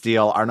Amy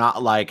Steele are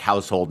not like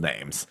household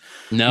names.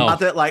 No. Not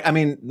that like, I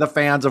mean, the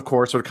fans, of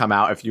course, would come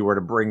out if you were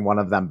to bring one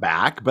of them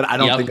back, but I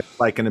don't think it's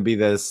like going to be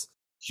this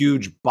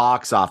huge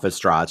box office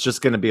draw. It's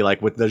just going to be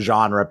like with the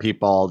genre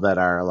people that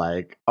are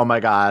like, oh my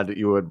God,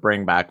 you would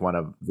bring back one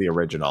of the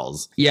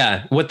originals.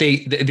 Yeah.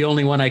 The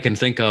only one I can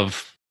think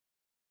of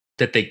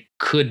that they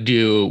could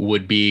do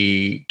would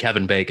be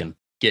Kevin Bacon.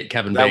 get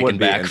Kevin That would Bacon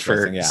be back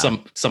for interesting, yeah.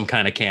 some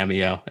kind of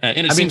cameo.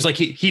 And it I seems mean- like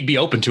he'd be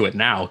open to it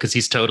now because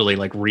he's totally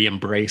like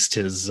re-embraced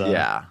his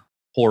Yeah.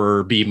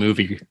 horror B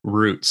movie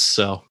roots.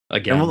 So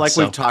again, And like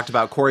so- we've talked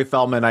about, Corey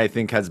Feldman, I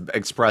think, has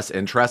expressed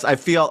interest. I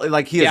feel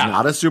like he is Yeah.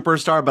 not a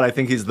superstar, but I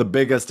think he's the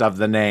biggest of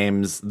the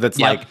names that's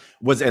Yep. like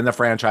was in the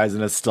franchise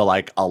and is still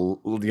like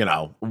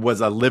was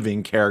a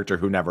living character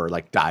who never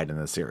like died in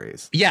the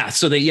series. yeah,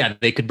 so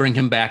they could bring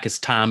him back as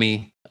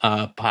Tommy,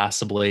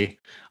 possibly.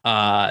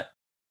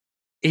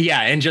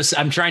 Yeah, and just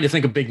I'm trying to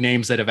think of big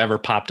names that have ever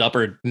popped up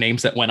or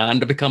names that went on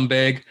to become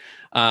big.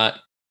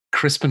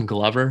 Crispin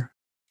Glover,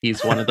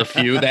 he's one of the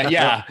few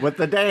that with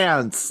the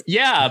dance.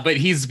 yeah, but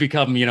he's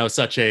become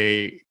such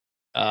a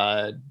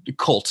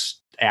cult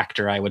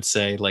actor, I would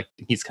say. Like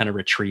he's kind of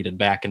retreated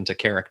back into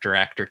character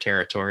actor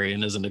territory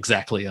and isn't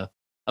exactly a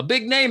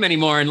big name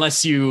anymore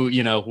unless you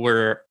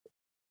were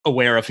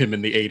aware of him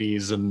in the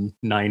 80s and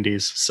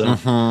 90s. So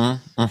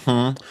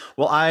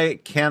Well, I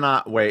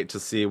cannot wait to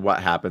see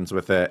what happens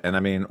with it. And I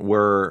mean,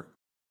 we're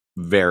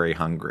very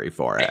hungry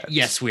for it.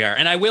 yes, we are.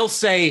 And I will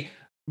say,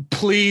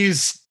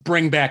 please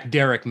bring back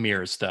Derek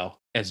Mears though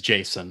as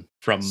Jason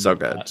from So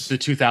good. the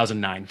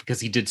 2009 because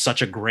he did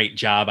such a great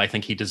job. I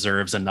think he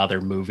deserves another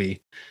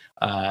movie.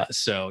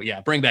 So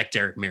yeah, bring back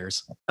Derek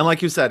Mears. And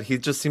like you said, he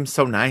just seems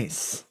so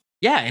nice.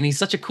 Yeah, and he's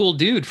such a cool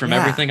dude from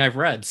Yeah. everything I've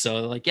read.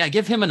 So like, yeah,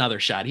 give him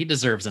another shot. He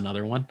deserves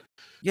another one.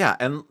 Yeah,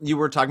 and you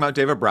were talking about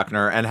David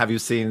Bruckner, and have you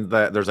seen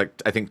there's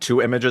like I think 2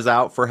 images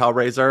out for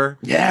Hellraiser?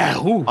 Yeah.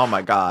 Ooh, Oh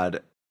my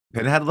god.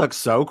 Pinhead looks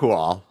so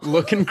cool.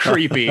 looking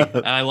creepy.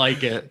 I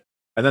like it.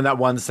 And then that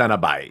one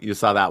Cenobite. You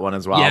saw that one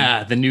as well.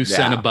 Yeah, the new yeah.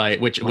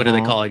 Cenobite, which what are they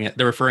Mhm. calling it?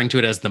 They're referring to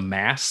it as the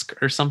Mask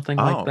or something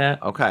Oh, like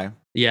that. okay.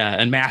 Yeah,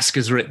 and Mask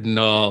is written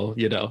all,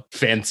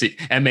 fancy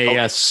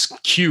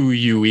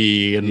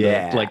MASQUE and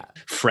Yeah. the, like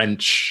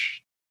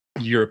French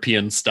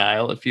European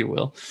style, if you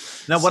will.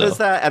 Now, what is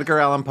So- that Edgar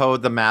Allan Poe,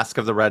 The Mask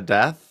of the Red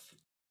Death?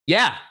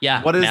 Yeah.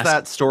 What is Mask-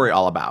 that story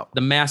all about?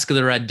 The Mask of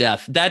the Red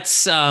Death.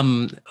 That's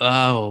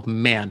oh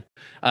man.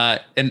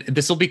 And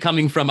this will be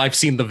coming from I've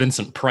seen the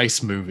Vincent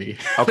Price movie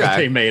that Okay.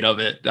 they made of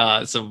it.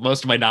 So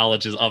most of my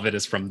knowledge of it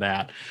is from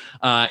that.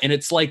 And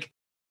it's like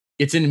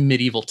it's in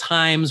medieval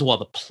times while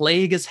the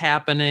plague is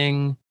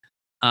happening.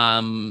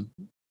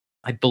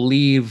 I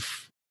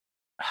believe,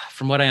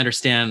 from what I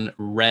understand,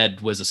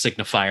 red was a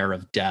signifier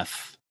of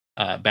death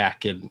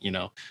back in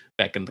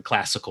the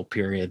classical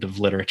period of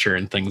literature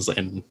and things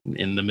in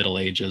the Middle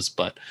Ages.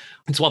 But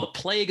it's while the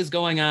plague is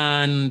going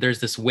on, there's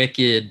this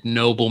wicked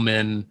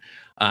nobleman,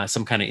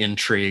 some kind of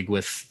intrigue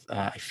with,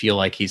 I feel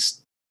like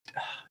he's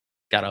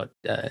got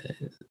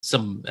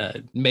some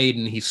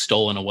maiden he's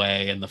stolen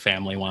away and the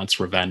family wants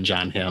revenge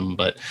on him.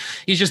 But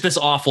he's just this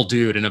awful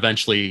dude. And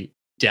eventually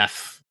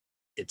death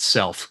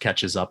itself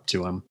catches up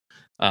to him.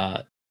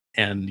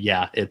 And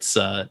yeah, it's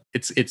a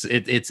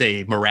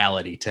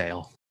morality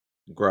tale.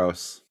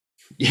 Gross.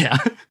 Yeah.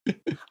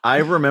 I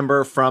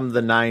remember from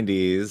the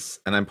 90s,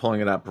 and I'm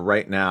pulling it up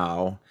right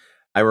now.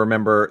 I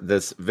remember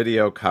this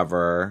video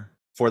cover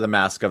for The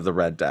Mask of the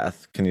Red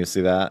Death. Can you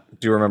see that?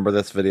 Do you remember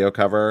this video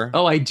cover?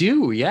 Oh, I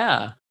do.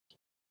 Yeah.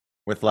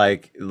 With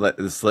like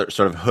this sort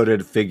of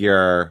hooded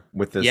figure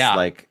with this Yeah.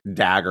 like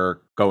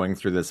dagger going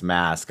through this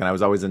mask. And I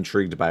was always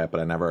intrigued by it, but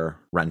I never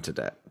rented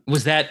it.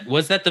 Was that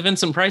the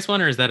Vincent Price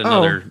one, or is that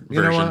another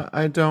you version? know what?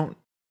 I don't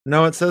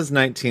know. It says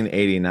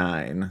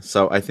 1989.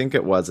 So I think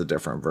it was a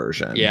different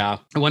version. Yeah.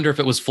 I wonder if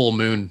it was Full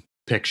Moon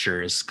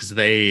Pictures because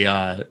they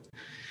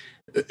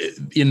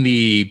in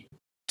the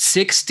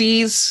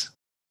 60s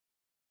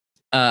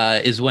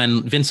is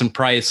when Vincent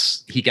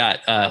Price he got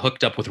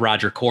hooked up with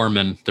Roger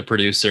Corman, the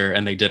producer,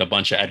 and they did a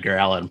bunch of Edgar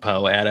Allan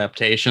Poe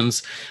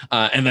adaptations.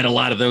 And then a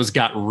lot of those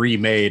got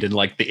remade in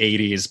like the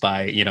 80s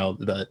by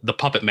the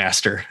Puppet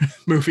Master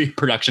movie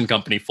production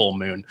company Full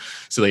Moon.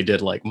 So they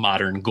did like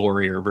modern,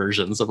 gorier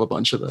versions of a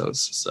bunch of those.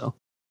 So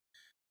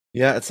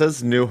Yeah, it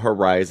says New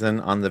Horizon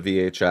on the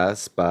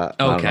VHS, but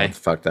I don't know Okay. what the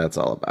fuck that's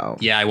all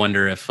about. yeah, I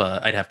wonder if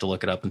I'd have to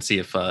look it up and see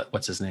if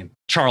what's his name,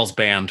 Charles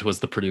Band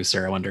was the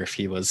producer. I wonder if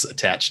he was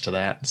attached to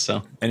that.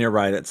 So And you're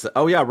right. It's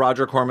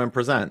Roger Corman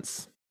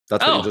Presents.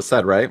 That's what Oh. you just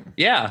said, right?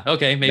 yeah,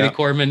 okay, maybe Yeah.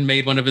 Corman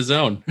made one of his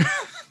own.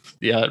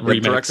 Yeah, Like,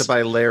 remix. directed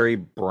by Larry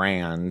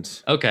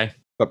Brand, Okay,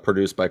 but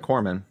produced by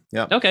Corman.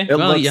 Yeah. okay. It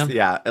Well, looks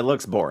yeah, it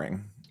looks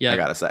boring. yeah. I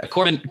gotta say.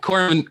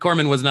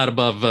 Corman was not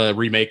above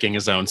remaking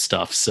his own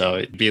stuff. So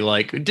it'd be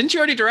like, didn't you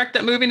already direct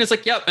that movie? And it's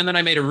like, yep. And then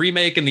I made a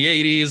remake in the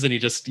 80s, and he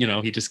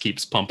just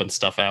keeps pumping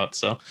stuff out.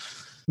 So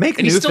Make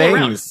And new he's still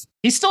around. things.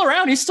 he's still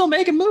around. He's still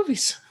making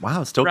movies.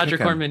 Wow, still Roger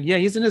kicking. Corman. Yeah,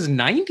 he's in his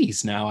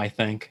 90s now, I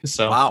think.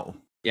 So Wow.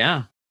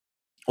 yeah.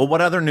 Well,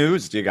 what other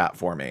news do you got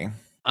for me?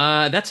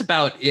 That's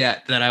about it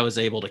that I was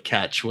able to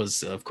catch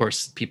was, of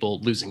course, people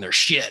losing their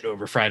shit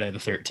over Friday the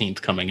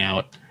 13th coming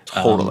out.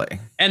 Totally.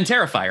 And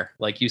Terrifier,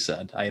 like you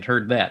said. I had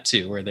heard that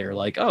too, where they were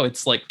like, oh,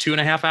 it's like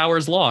 2.5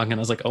 hours long. And I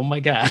was like, oh my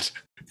God.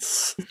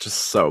 It's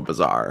just so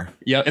bizarre.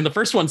 Yeah. And the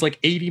first one's like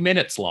 80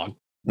 minutes long.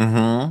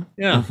 Mm-hmm.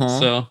 Yeah. Mhm.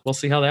 So we'll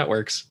see how that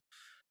works.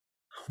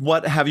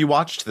 What have you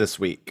watched this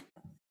week?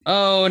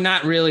 Oh,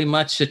 not really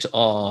much at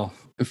all.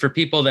 for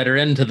people that are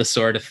into the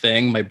sort of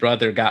thing, my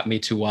brother got me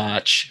to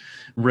watch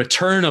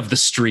Return of the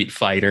Street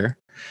Fighter.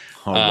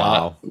 Oh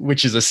wow.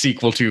 Which is a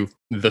sequel to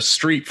The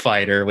Street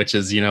Fighter, which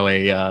is,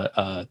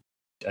 a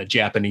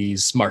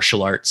Japanese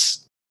martial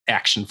arts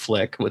action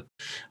flick with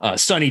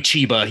Sonny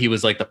Chiba. He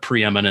was like the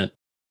preeminent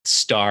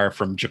star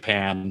from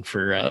Japan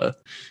for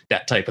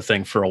that type of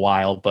thing for a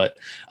while, but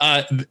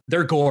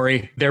they're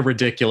gory, they're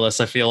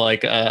ridiculous. I feel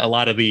like a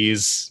lot of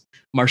these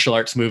martial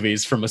arts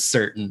movies from a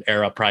certain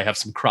era probably have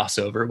some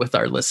crossover with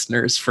our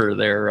listeners for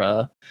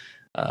their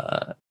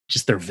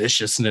just their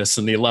viciousness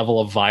and the level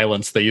of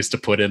violence they used to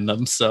put in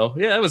them. So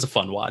yeah, it was a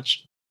fun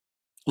watch.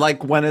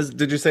 Like,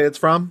 did you say it's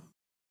from?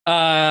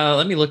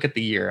 Let me look at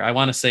the year. I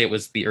want to say it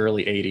was the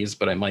early 80s,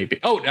 but I might be.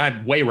 Oh,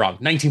 I'm way wrong.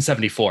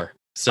 1974.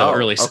 So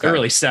early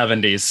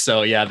 70s.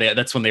 So yeah,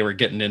 that's when they were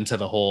getting into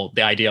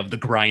the idea of the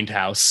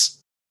grindhouse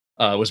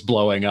was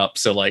blowing up.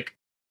 So like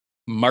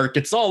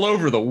markets all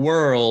over the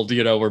world,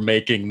 were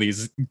making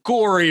these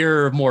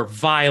gorier, more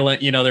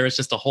violent, there was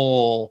just a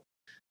whole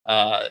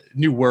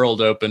new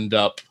world opened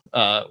up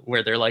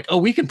where they're like, oh,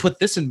 we can put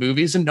this in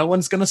movies and no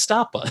one's going to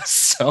stop us.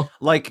 So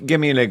like, give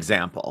me an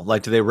example.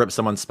 Like, do they rip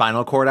someone's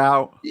spinal cord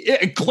out?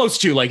 Yeah, close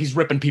to, like, he's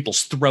ripping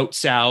people's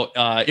throats out.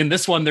 In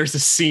this one,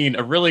 there's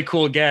a really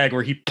cool gag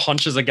where he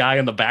punches a guy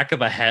in the back of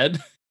the head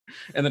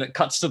and then it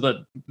cuts to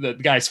the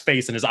guy's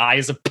face and his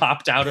eyes have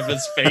popped out of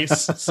his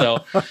face.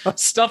 So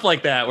stuff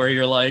like that, where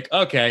you're like,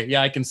 okay,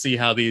 yeah, I can see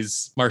how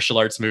these martial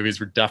arts movies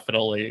were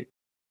definitely,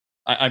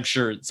 I'm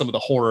sure some of the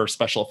horror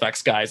special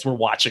effects guys were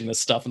watching this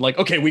stuff and like,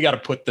 okay, we got to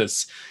put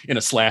this in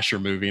a slasher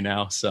movie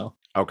now. So,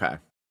 okay.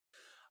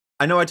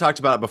 I know I talked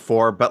about it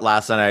before, but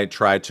last night I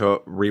tried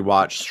to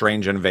rewatch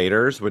Strange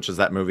Invaders, which is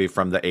that movie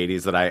from the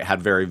 80s that I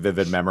had very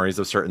vivid memories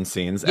of certain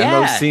scenes. Yeah.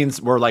 And those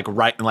scenes were like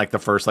right in like the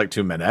first like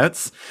 2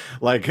 minutes.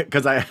 Like,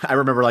 because I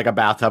remember like a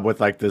bathtub with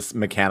like this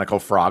mechanical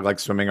frog like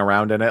swimming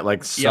around in it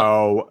like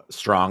so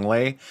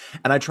strongly.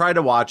 And I tried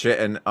to watch it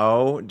and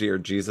oh dear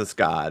Jesus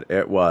God,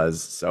 it was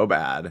so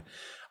bad.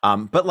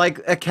 But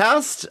like a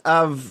cast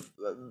of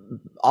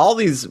all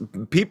these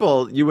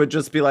people, you would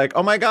just be like,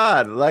 oh my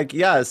God, like,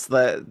 yes,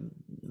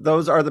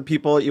 those are the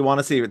people you want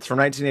to see. It's from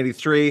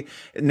 1983.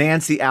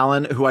 Nancy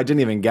Allen, who I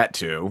didn't even get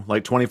to,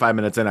 like 25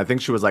 minutes in. I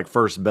think she was like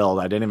first billed.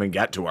 I didn't even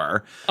get to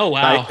her. Oh,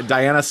 wow.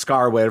 Diana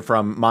Scarwood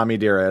from Mommy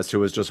Dearest, who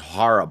was just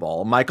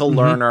horrible. Michael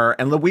Lerner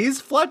and Louise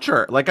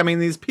Fletcher. Like, I mean,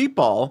 these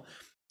people.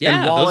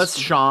 Yeah. And Wallace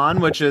Shawn,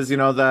 which is,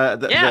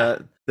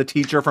 the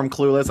teacher from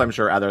Clueless. I'm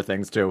sure other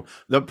things too.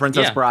 The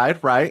Princess Bride,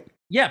 right?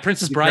 Yeah,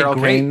 Princess Bride. Carol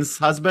Kane's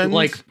husband.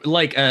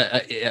 Like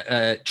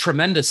a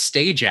tremendous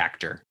stage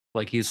actor.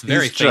 Like he's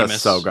very famous,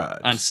 just so good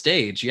on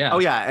stage. Yeah. Oh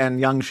yeah,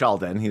 and Young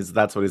Sheldon.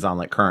 That's what he's on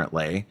like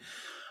currently.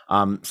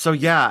 So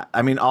yeah,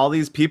 I mean, all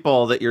these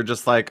people that you're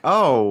just like,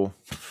 oh,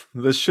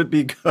 this should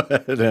be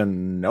good,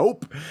 and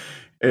nope,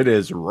 it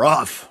is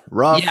rough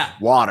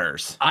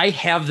waters. I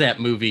have that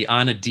movie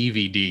on a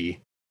DVD.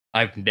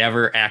 I've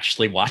never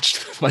actually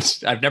watched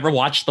much. I've never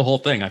watched the whole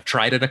thing. I've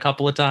tried it a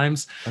couple of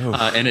times,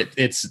 and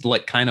it's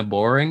like kind of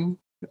boring.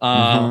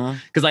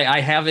 Because I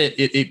have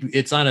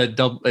it's on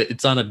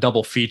a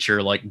double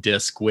feature like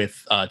disc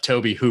with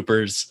Tobe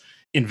Hooper's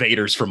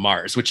Invaders from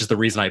Mars, which is the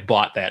reason I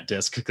bought that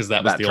disc, because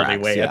that was the only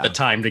way at the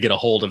time to get a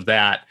hold of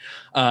that.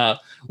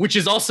 Which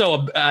is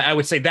also I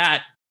would say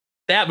that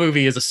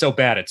movie is a so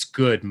bad it's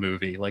good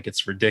movie. Like,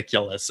 it's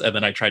ridiculous. And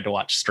then I tried to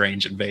watch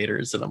Strange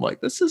Invaders and I'm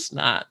like, this is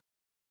not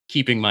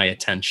keeping my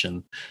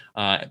attention.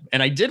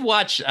 And I did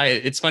watch,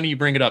 it's funny you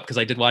bring it up, because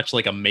I did watch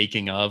like a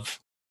making of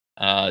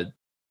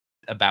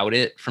about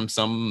it from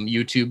some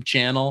YouTube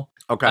channel.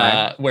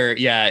 Okay. Where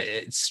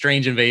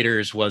Strange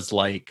Invaders was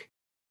like,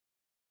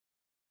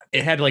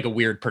 it had like a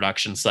weird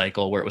production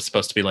cycle where it was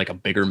supposed to be like a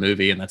bigger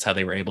movie, and that's how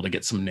they were able to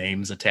get some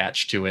names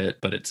attached to it,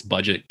 but its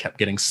budget kept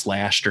getting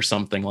slashed or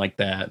something like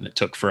that, and it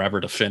took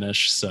forever to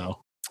finish. So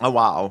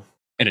wow.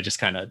 And it just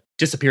kind of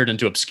disappeared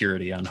into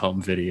obscurity on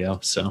home video.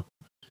 So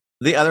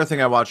the other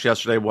thing I watched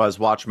yesterday was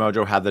Watch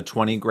Mojo had the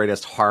 20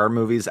 greatest horror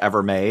movies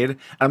ever made.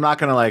 I'm not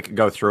going to like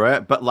go through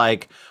it, but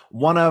like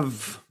one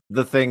of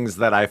the things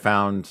that I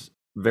found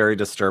very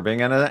disturbing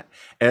in it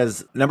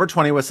is number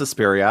 20 was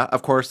Suspiria.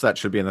 Of course, that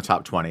should be in the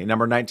top 20.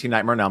 Number 19,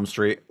 Nightmare on Elm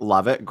Street.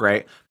 Love it.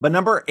 Great. But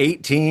number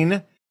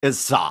 18 is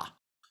Saw.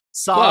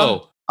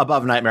 Saw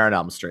above Nightmare on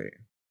Elm Street.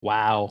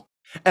 Wow.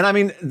 And I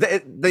mean,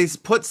 they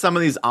put some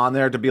of these on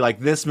there to be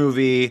like, this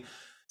movie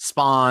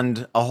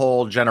spawned a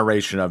whole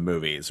generation of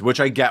movies,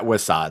 which I get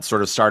with Saw. It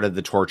sort of started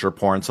the torture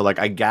porn. So like,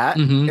 I get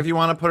if you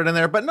want to put it in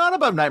there, but not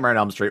above Nightmare on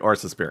Elm Street or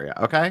Suspiria.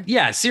 Okay.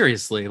 Yeah,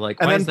 seriously. Like,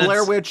 and then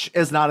Blair Witch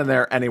is not in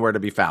there anywhere to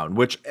be found,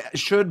 which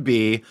should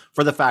be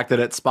for the fact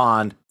that it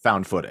spawned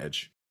found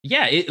footage.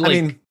 Yeah. I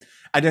mean,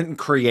 I didn't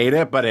create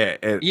it, but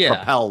it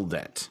propelled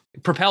it.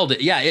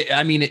 Yeah.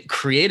 It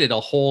created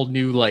a whole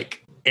new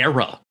like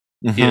era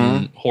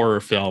in horror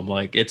film,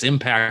 like its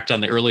impact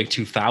on the early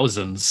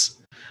 2000s.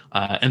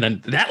 And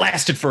then that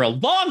lasted for a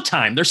long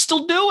time. They're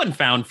still doing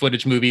found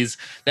footage movies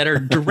that are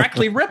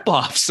directly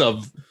ripoffs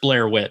of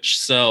Blair Witch.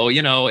 So,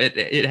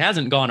 it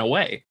hasn't gone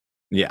away.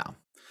 Yeah.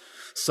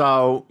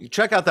 So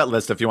check out that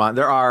list if you want.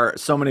 There are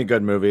so many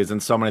good movies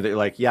and so many that you're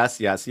like, yes,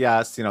 yes,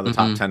 yes. You know, the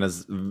top 10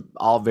 is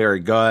all very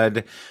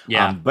good.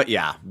 Yeah. But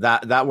yeah,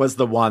 that was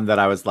the one that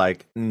I was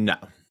like, no.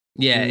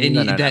 Yeah, and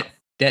No, no, no.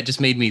 that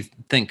just made me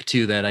think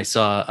too that I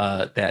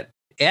saw that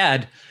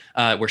ad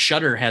where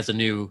Shudder has a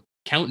new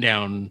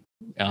countdown,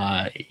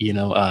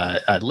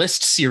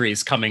 list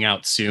series coming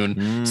out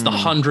soon. It's the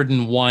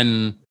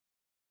 101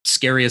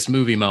 scariest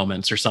movie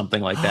moments or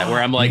something like that.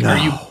 Where I'm like,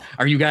 No.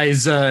 are you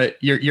guys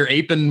you're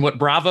aping what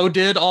Bravo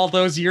did all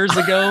those years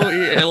ago?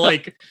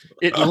 Like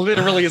it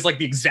literally is like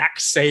the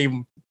exact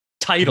same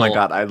title. Oh my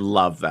God, I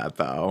love that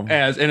though.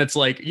 And it's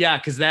like, yeah,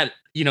 because that,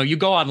 you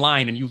go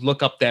online and you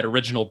look up that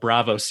original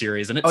Bravo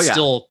series and it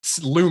still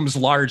looms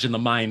large in the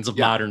minds of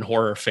modern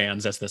horror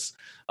fans as this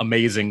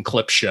amazing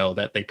clip show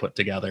that they put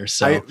together.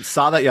 So I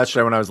saw that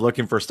yesterday when I was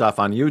looking for stuff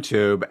on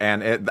YouTube,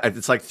 and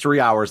it's like 3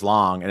 hours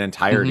long in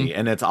entirety,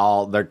 and it's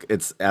all there.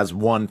 It's as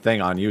one thing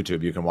on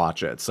YouTube. You can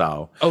watch it.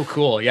 So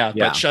cool, yeah.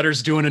 But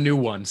Shudder's doing a new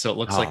one, so it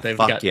looks like they've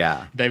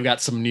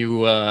got some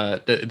new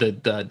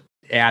the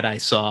ad I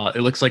saw.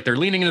 It looks like they're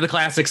leaning into the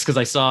classics because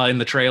I saw in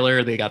the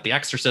trailer they got The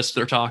Exorcist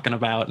they're talking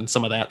about and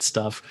some of that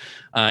stuff,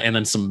 and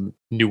then some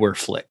newer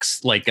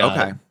flicks like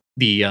the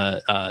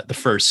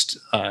first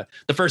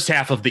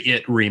half of the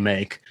It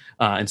remake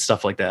and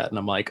stuff like that. And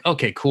I'm like,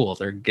 okay, cool.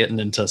 They're getting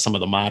into some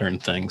of the modern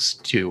things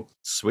too.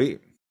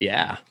 Sweet.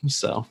 Yeah.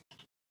 So,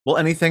 well,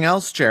 anything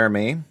else,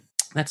 Jeremy?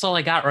 That's all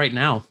I got right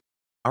now.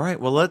 All right,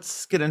 well,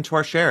 let's get into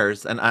our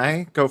shares. And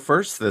I go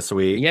first this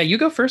week. Yeah, you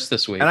go first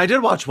this week. And I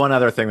did watch one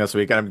other thing this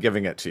week, and I'm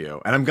giving it to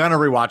you. And I'm going to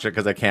rewatch it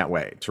because I can't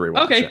wait to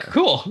rewatch it. Okay,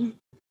 cool.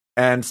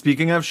 And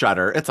speaking of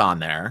Shudder, it's on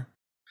there.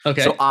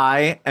 Okay. So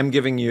I am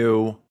giving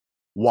you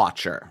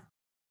Watcher.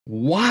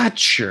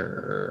 Watcher.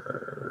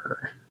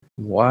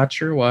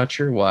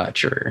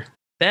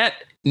 That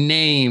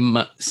name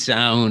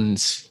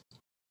sounds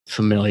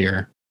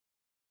familiar.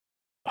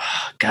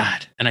 Oh,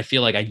 God. And I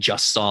feel like I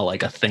just saw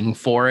like a thing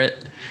for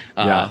it.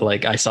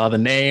 Like I saw the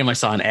name, I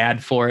saw an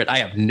ad for it. I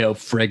have no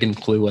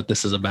friggin' clue what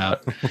this is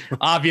about.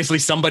 Obviously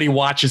somebody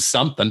watches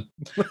something.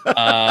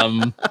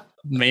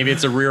 Maybe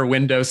it's a Rear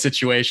Window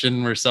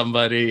situation where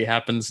somebody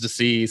happens to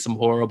see some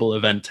horrible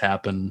event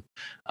happen,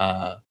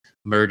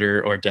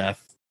 murder or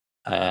death.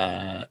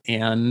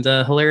 And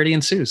hilarity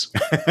ensues.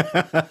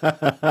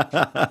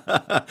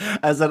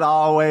 As it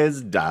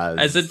always does.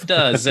 As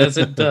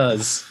it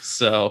does.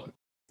 So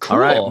cool. All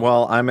right.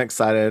 Well, I'm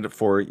excited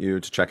for you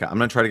to check out. I'm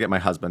going to try to get my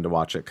husband to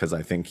watch it because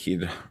I think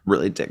he'd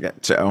really dig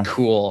it too.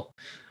 Cool.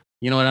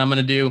 You know what I'm going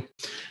to do?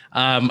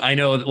 I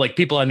know like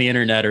people on the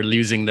internet are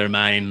losing their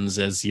minds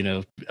as,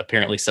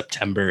 apparently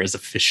September is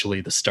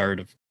officially the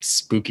start of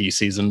spooky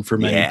season for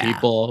many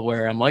people,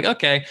 where I'm like,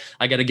 okay,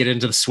 I got to get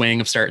into the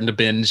swing of starting to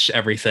binge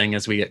everything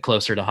as we get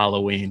closer to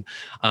Halloween.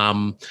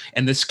 And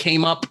this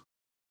came up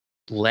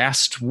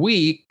last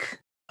week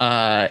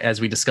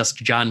as we discussed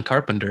John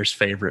Carpenter's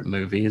favorite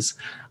movies.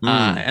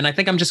 And I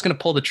think I'm just going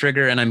to pull the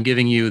trigger and I'm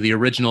giving you the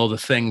original The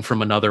Thing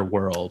from Another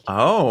World.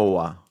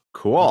 Oh,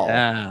 cool.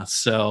 Yeah,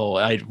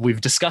 so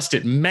we've discussed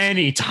it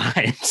many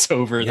times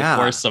over the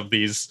course of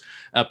these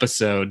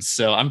episodes.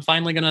 So I'm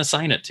finally going to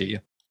assign it to you.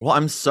 Well,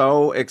 I'm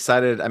so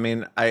excited. I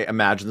mean, I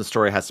imagine the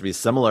story has to be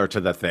similar to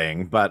The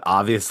Thing, but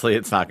obviously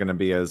it's not going to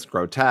be as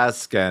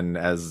grotesque and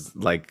as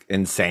like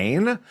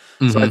insane.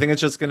 Mm-hmm. So I think it's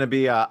just going to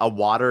be a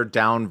watered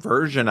down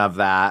version of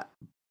that.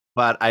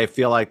 But I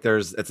feel like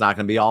it's not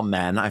going to be all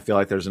men. I feel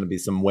like there's going to be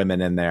some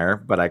women in there,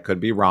 but I could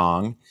be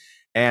wrong.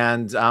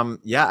 And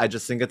I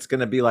just think it's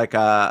going to be like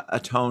a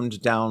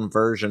toned down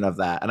version of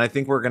that. And I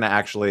think we're going to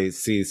actually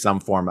see some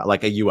form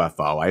like a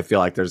UFO. I feel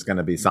like there's going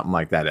to be something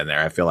like that in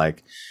there. I feel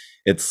like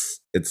it's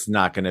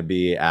not going to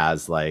be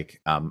as like,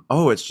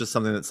 it's just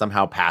something that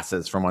somehow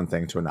passes from one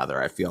thing to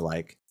another. I feel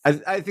like I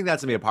think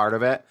that's going to be a part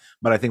of it,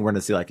 but I think we're going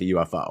to see like a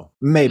UFO,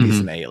 maybe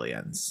some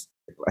aliens.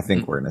 I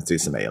think we're going to see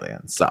some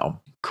aliens. So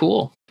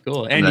cool.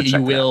 And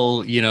you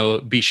will,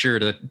 be sure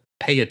to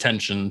pay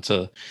attention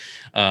to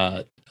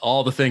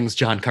all the things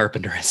John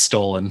Carpenter has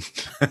stolen.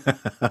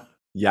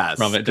 Yes.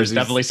 From it. There's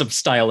definitely some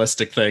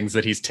stylistic things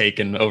that he's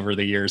taken over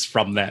the years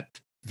from that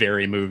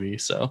very movie.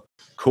 So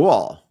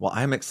cool. Well,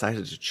 I'm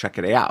excited to check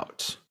it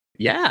out.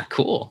 Yeah,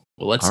 cool.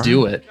 Well, let's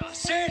do it.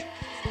 Sid,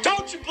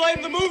 don't you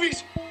blame the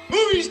movies.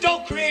 Movies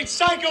don't create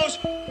psychos.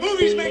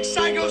 Movies make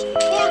psychos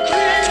more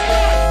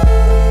creative.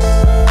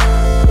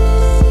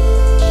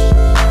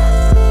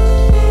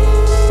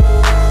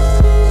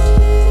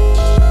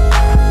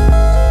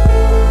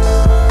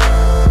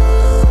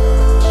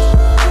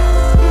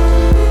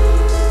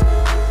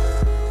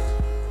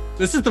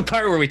 This is the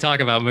part where we talk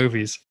about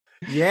movies.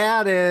 Yeah,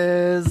 it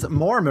is.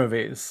 More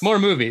movies.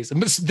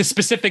 The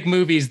specific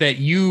movies that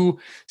you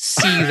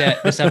see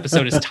that this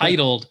episode is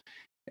titled,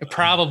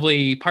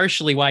 probably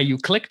partially why you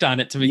clicked on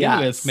it to begin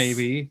with,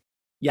 maybe.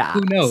 Yeah.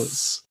 Who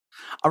knows?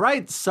 All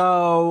right.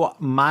 So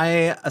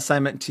my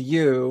assignment to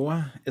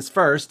you is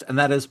first, and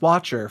that is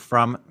Watcher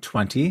from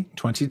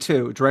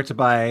 2022, directed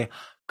by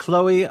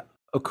Chloe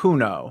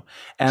Okuno.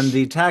 And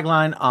the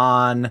tagline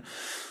on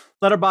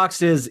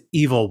Letterboxd is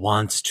 "Evil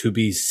wants to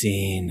be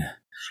seen.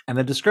 And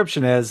the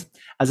description is,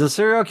 as a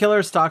serial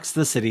killer stalks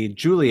the city,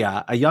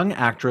 Julia, a young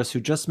actress who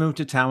just moved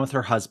to town with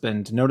her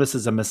husband,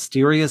 notices a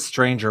mysterious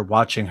stranger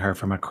watching her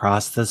from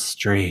across the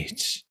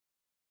street.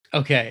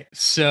 Okay,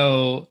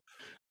 so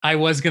I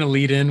was going to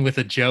lead in with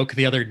a joke.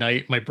 The other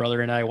night, my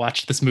brother and I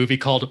watched this movie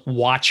called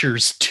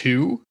Watchers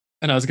 2.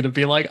 And I was going to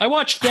be like, I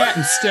watched that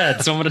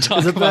instead. So I'm going to talk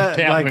Is it about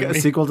that like movie.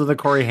 a sequel to the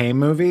Corey Haim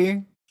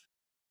movie?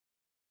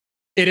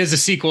 It is a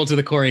sequel to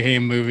the Corey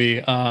Haim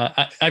movie.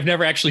 I've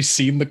never actually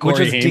seen the Corey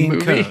Which is Haim Dean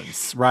movie.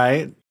 Koontz,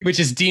 right?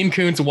 Which is Dean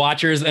Koontz,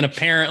 Watchers, and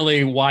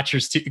apparently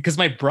Watchers 2. Because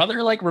my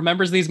brother like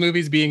remembers these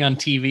movies being on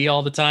TV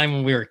all the time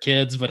when we were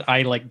kids, but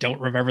I like don't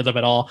remember them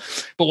at all.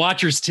 But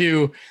Watchers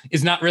 2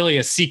 is not really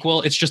a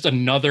sequel. It's just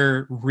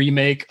another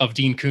remake of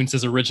Dean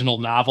Koontz's original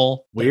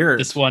novel. Weird.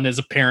 This one is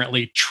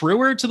apparently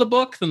truer to the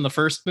book than the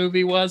first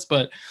movie was,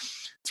 but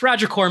it's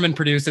Roger Corman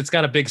produced. It's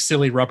got a big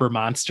silly rubber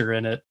monster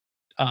in it.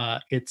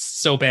 It's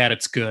so bad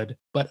it's good,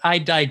 but I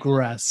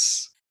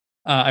digress.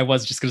 I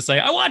was just going to say,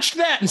 I watched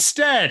that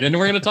instead, and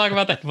we're going to talk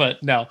about that,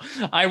 but no,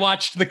 I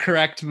watched the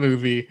correct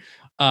movie.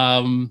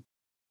 And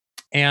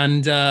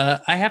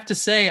I have to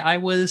say, I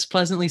was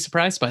pleasantly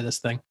surprised by this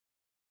thing.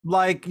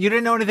 Like, you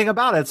didn't know anything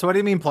about it, so what do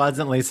you mean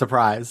pleasantly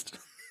surprised?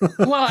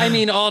 Well, I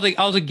mean, all Do you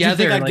together.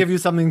 think I'd like, give you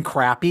something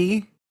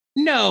crappy?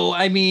 no,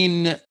 I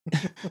mean,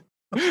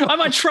 I'm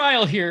on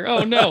trial here.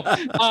 Oh no.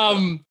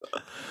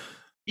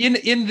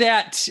 In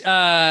that,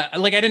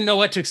 like, I didn't know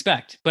what to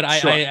expect, but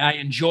Sure. I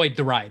enjoyed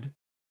the ride.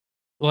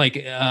 Like,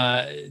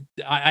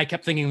 I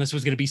kept thinking this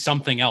was going to be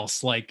something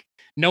else. Like,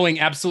 knowing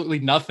absolutely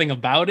nothing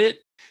about it,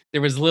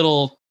 there was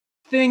little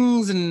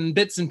things and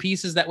bits and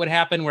pieces that would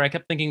happen where I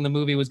kept thinking the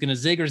movie was going to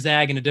zig or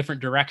zag in a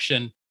different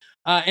direction,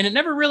 and it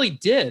never really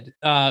did.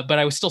 But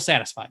I was still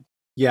satisfied.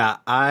 Yeah,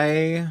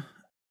 I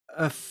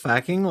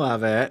fucking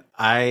love it.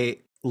 I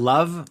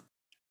love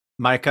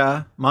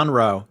Micah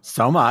Monroe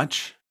so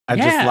much. I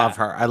just Yeah. love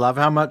her. I love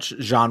how much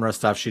genre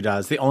stuff she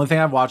does. The only thing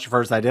I've watched of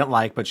hers that I didn't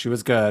like, but she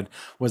was good,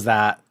 was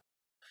that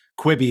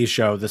Quibi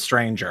show, The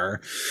Stranger,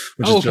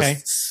 which is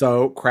just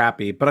so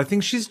crappy. But I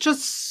think she's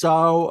just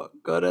so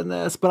good in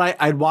this. But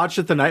I'd watched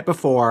it the night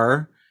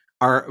before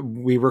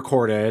we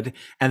recorded,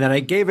 and then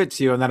I gave it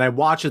to you, and then I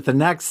watched it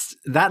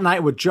that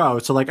night with Joe.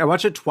 So like I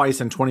watched it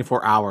twice in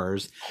 24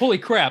 hours. Holy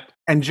crap.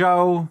 And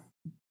Joe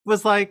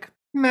was like,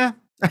 meh.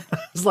 I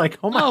was like,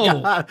 oh my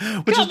God.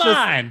 Come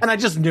on. And I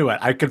just knew it.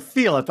 I could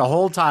feel it the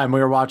whole time we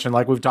were watching.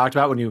 Like we've talked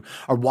about when you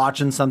are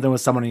watching something with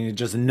someone and you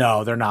just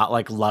know they're not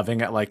like loving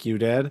it like you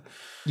did.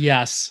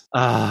 Yes.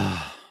 And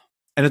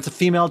it's a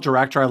female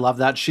director. I love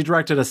that. She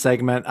directed a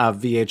segment of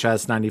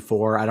VHS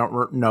 94. I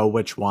don't know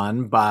which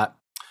one, but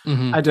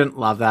Mhm. I didn't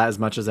love that as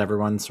much as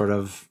everyone sort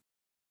of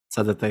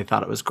said that they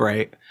thought it was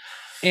great.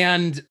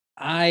 And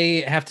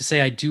I have to say,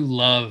 I do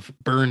love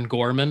Bern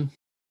Gorman,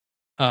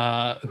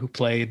 who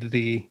played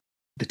the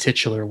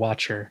titular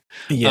Watcher.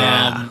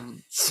 Yeah.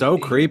 So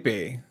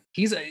creepy.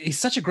 He's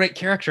such a great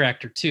character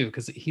actor too,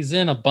 because he's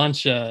in a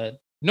bunch of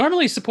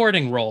normally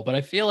supporting role, but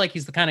I feel like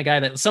he's the kind of guy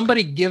that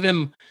somebody give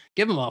him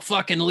a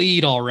fucking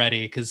lead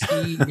already, because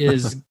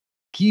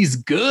he's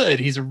good.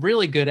 He's a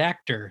really good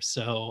actor.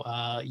 So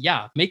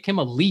yeah, make him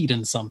a lead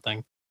in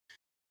something.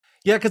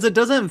 Yeah, because it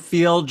doesn't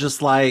feel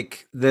just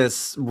like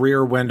this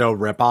Rear Window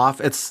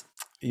ripoff. It's,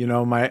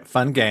 my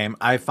fun game.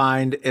 I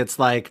find it's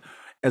like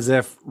as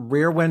if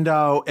Rear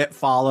Window, It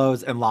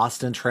Follows, and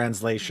Lost in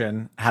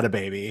Translation had a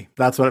baby.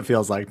 That's what it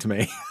feels like to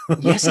me.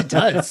 Yes, it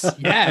does.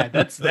 Yeah,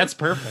 that's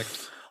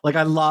perfect. Like,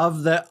 I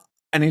love that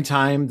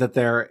anytime that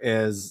there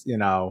is,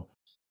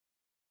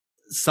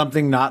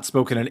 something not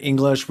spoken in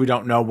English, we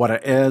don't know what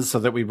it is, so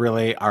that we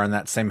really are in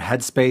that same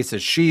headspace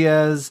as she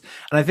is.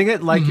 And I think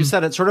it, like you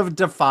said, it sort of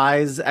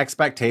defies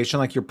expectation.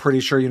 Like, you're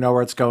pretty sure you know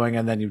where it's going,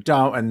 and then you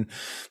don't. And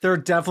there are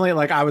definitely,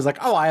 like, I was like,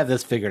 oh, I have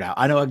this figured out.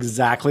 I know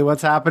exactly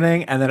what's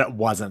happening. And then it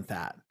wasn't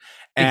that.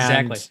 And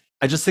Exactly.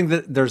 I just think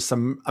that there's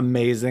some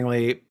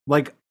amazingly,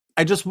 like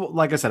I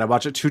said, I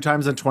watched it 2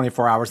 times in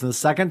 24 hours. And the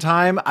second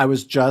time I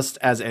was just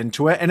as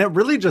into it. And it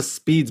really just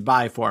speeds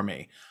by for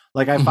me.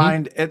 Like, I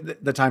find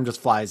the time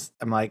just flies.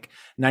 I'm like,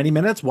 90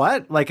 minutes?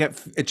 What? Like,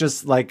 it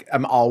just, like,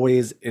 I'm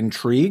always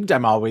intrigued.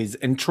 I'm always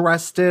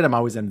interested. I'm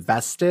always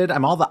invested.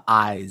 I'm all the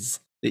eyes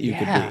that you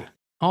could be.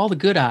 All the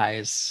good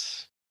eyes.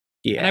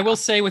 Yeah. And I will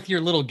say, with your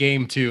little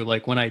game too,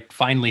 like when I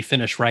finally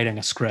finish writing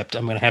a script,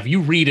 I'm going to have you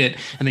read it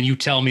and then you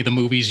tell me the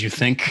movies you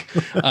think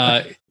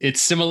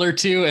it's similar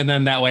to. And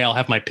then that way I'll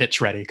have my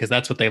pitch ready, because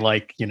that's what they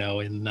like,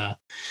 in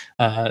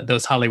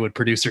those Hollywood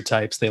producer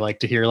types. They like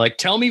to hear, like,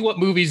 tell me what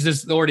movies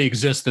this already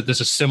exist that this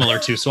is similar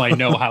to, so I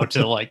know how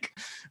to, like,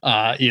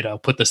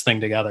 put this thing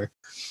together.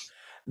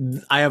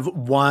 I have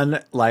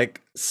one,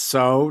 like,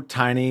 such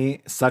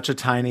a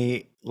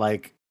tiny,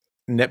 like,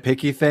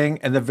 nitpicky thing.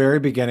 In the very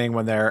beginning,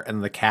 when they're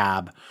in the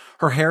cab,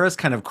 her hair is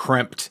kind of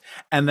crimped,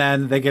 and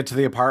then they get to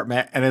the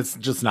apartment and it's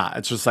just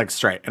like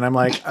straight. And I'm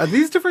like, are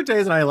these different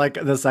days? And I, like,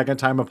 the second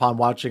time upon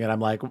watching it,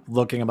 I'm like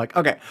looking, I'm like,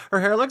 okay, her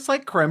hair looks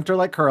like crimped or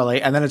like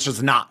curly, and then it's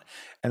just not.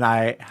 And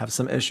I have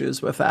some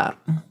issues with that.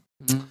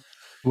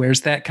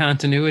 Where's that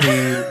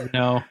continuity,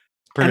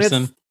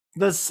 person?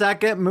 the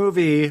second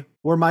movie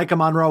where Micah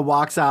Monroe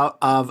walks out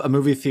of a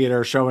movie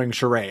theater showing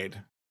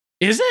Charade.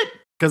 Is it?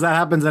 Because that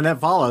happens in It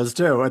Follows,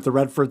 too, at the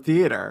Redford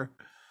Theater.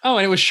 Oh,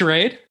 and it was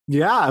Charade?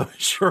 Yeah,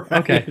 Charade.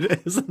 Okay.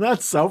 Isn't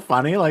that so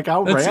funny? Like,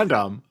 how That's-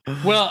 random.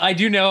 Well, I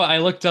do know, I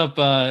looked up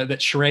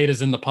that Charade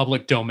is in the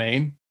public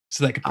domain,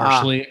 so that could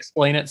partially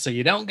explain it. So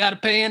you don't got to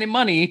pay any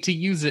money to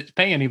use it,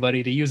 pay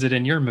anybody to use it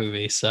in your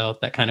movie. So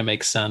that kind of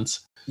makes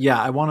sense.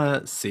 Yeah, I want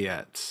to see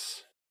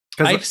it.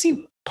 I've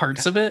seen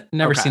parts of it,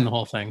 never Okay. seen the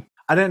whole thing.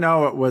 I didn't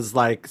know it was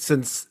like,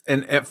 since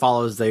in It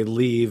Follows, they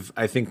leave,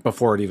 I think,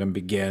 before it even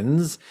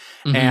begins.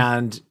 Mhm.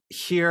 And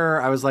here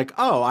I was like,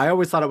 oh, I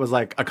always thought it was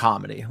like a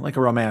comedy, like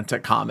a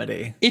romantic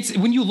comedy. It's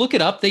when you look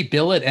it up, they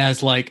bill it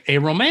as like a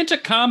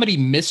romantic comedy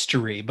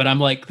mystery, but I'm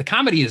like, the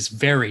comedy is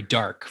very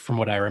dark from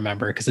what I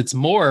remember because it's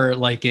more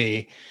like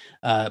a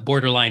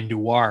borderline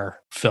noir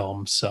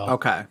film. So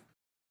Okay.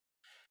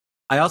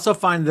 I also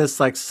find this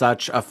like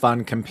such a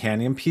fun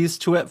companion piece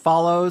to It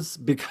Follows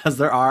because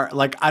there are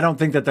like, I don't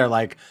think that they're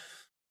like,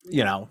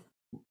 you know,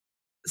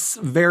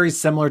 very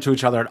similar to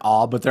each other at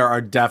all, but there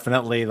are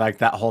definitely like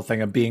that whole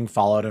thing of being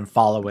followed and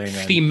following.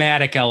 And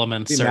thematic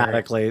elements.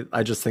 thematically,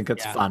 I just think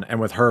it's Yeah. fun. And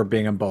with her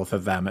being in both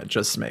of them, it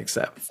just makes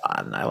it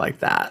fun. I like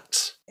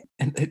that.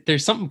 And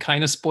there's something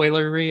kind of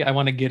spoilery I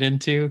want to get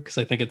into because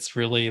I think it's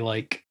really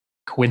like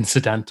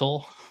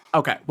coincidental.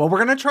 Okay. Well,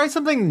 we're going to try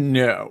something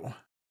new.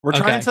 We're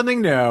trying Okay.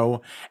 something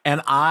new.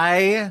 And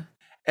I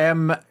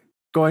am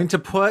going to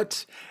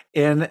put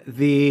in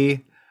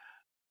the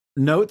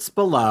notes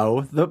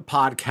below, the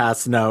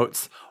podcast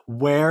notes,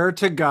 where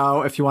to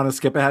go if you want to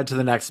skip ahead to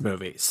the next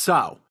movie.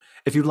 So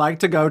if you'd like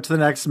to go to the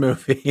next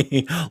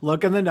movie,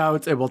 look in the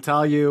notes. It will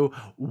tell you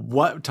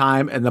what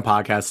time in the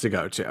podcast to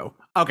go to.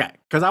 Okay,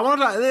 because I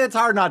want to. It's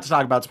hard not to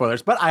talk about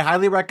spoilers, but I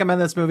highly recommend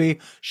this movie.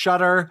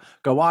 Shudder,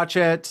 go watch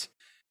it,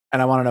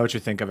 and I want to know what you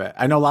think of it.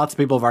 I know lots of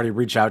people have already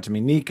reached out to me.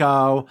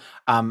 Nico,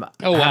 Oh,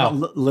 I wow.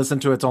 haven't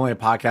listened to it. It's only a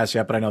podcast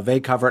yet, but I know they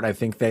cover it. I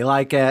think they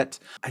like it.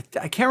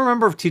 I can't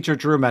remember if Teacher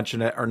Drew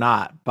mentioned it or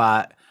not,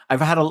 but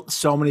I've had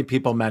so many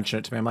people mention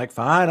it to me. I'm like,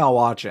 fine, I'll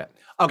watch it.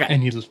 Okay,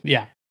 And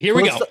here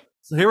we go.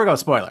 So here we go.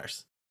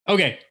 Spoilers.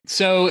 Okay,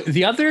 so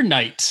the other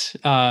night,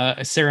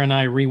 Sarah and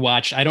I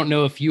rewatched. I don't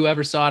know if you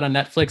ever saw it on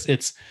Netflix.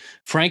 It's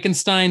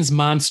Frankenstein's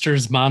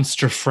Monsters,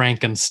 Monster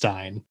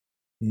Frankenstein,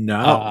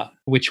 No.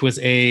 which was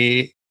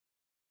I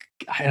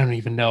don't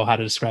even know how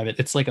to describe it.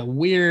 It's like a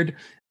weird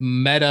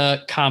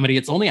meta comedy.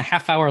 It's only a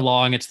half hour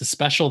long. It's the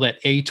special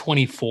that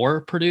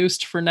A24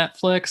 produced for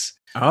Netflix,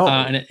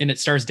 and it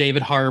stars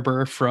David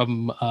Harbour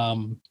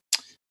from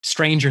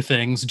Stranger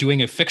Things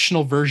doing a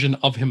fictional version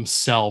of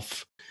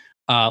himself,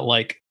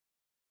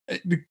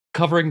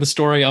 covering the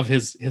story of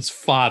his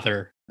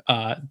father,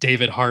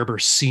 David Harbour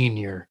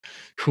Sr.,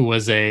 who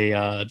was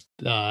David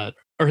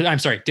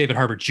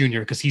Harbour Jr.,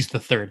 because he's the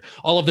third.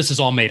 All of this is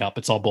all made up.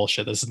 It's all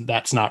bullshit.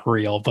 That's not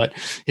real. But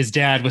his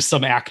dad was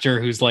some actor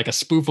who's like a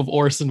spoof of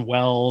Orson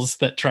Welles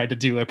that tried to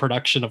do a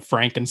production of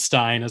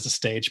Frankenstein as a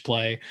stage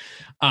play.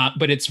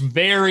 But it's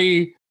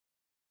very...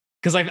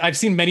 Because I've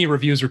seen many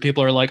reviews where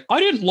people are like, I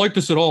didn't like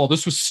this at all.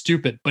 This was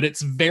stupid. But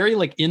it's very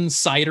like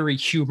insidery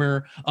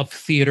humor of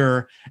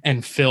theater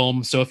and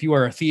film. So if you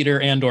are a theater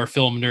and or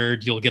film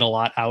nerd, you'll get a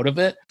lot out of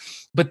it.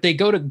 But they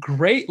go to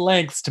great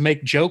lengths to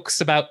make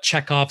jokes about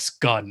Chekhov's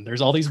gun.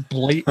 There's all these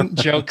blatant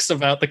jokes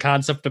about the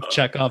concept of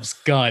Chekhov's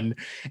gun.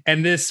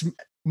 And this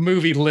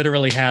movie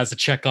literally has a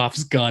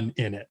Chekhov's gun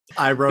in it.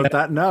 I wrote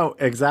that note.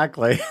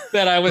 Exactly.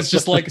 That I was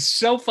just like,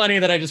 so funny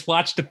that I just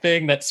watched a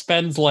thing that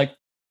spends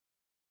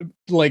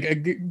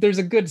there's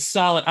a good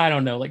solid, I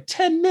don't know, like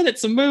 10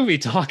 minutes of movie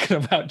talking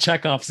about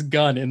Chekhov's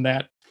gun in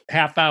that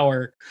half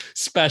hour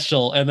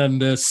special. And then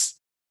this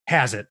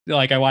has it.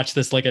 Like I watched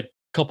this like a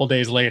couple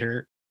days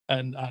later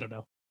and I don't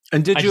know.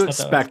 And did I you just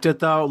thought expect it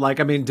though?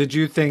 Like, I mean, did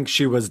you think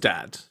she was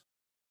dead?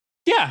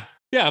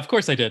 Yeah, of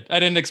course I did. I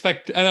didn't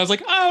expect, and I was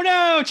like, oh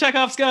no,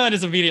 Chekhov's gun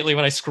is immediately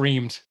when I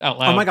screamed out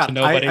loud. Oh my God. To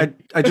nobody.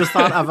 I just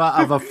thought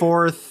of a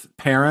fourth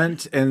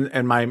parent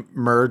in my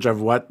merge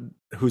of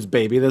whose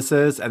baby this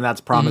is, and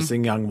that's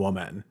Promising Young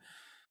Woman.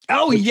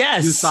 Oh,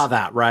 yes. You saw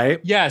that, right?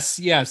 Yes,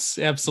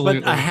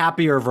 absolutely. But a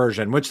happier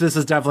version, which this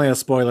is definitely a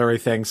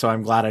spoilery thing, so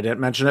I'm glad I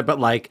didn't mention it. But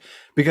like,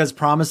 because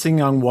Promising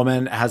Young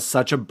Woman has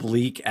such a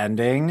bleak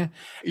ending.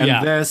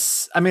 And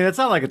this, I mean, it's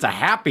not like it's a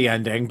happy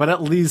ending, but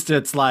at least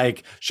it's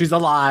like she's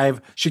alive,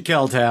 she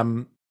killed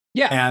him.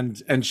 Yeah.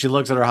 And she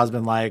looks at her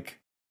husband like,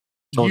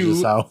 told you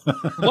so.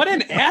 What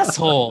an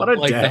asshole. What a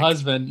like dick. the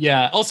husband.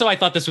 Yeah. Also, I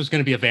thought this was going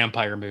to be a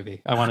vampire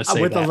movie. I want to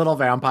say With that. a little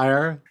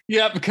vampire.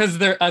 Yeah, because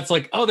it's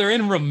like, oh, they're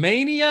in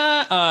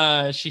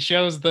Romania. She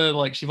shows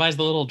she buys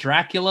the little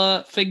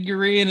Dracula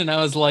figurine, and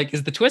I was like,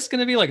 is the twist going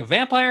to be like a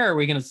vampire? Are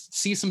we going to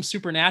see some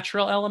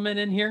supernatural element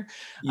in here?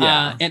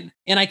 Yeah. And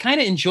I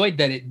kind of enjoyed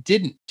that it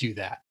didn't do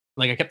that.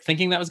 Like I kept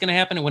thinking that was going to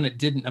happen, and when it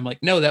didn't, I'm like,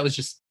 no, that was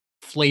just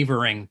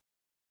flavoring,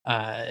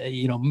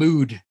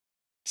 mood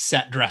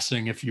set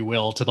dressing, if you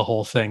will, to the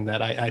whole thing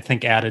that I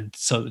think added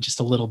just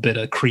a little bit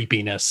of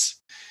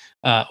creepiness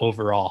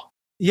overall.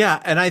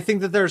 Yeah, and I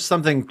think that there's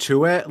something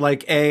to it.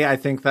 Like, I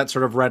think that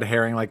sort of red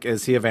herring, like,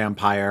 is he a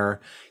vampire?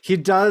 He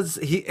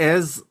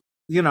is,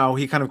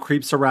 he kind of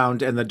creeps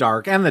around in the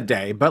dark and the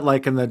day, but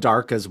like in the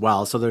dark as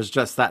well. So there's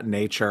just that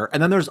nature.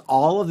 And then there's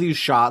all of these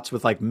shots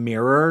with like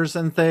mirrors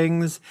and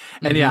things.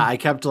 And yeah, I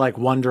kept like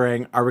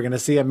wondering, are we going to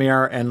see a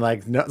mirror and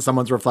like no,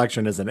 someone's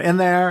reflection isn't in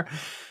there?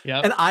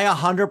 Yeah. And I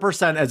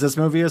 100%, as this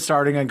movie is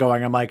starting and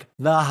going, I'm like,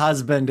 the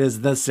husband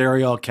is the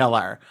serial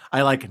killer.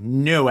 I like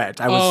knew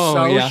it. I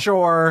was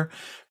sure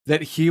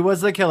that he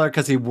was the killer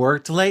because he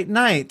worked late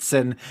nights,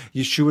 and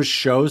she was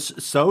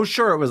so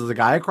sure it was the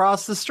guy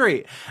across the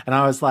street. And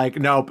I was like,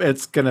 nope,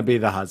 it's going to be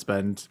the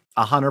husband.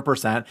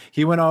 100%.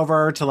 He went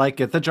over to like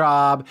get the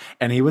job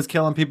and he was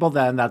killing people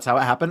then. That's how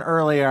it happened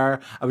earlier.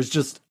 I was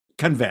just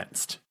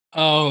convinced.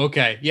 Oh,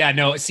 okay. Yeah,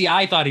 no, see,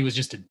 I thought he was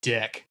just a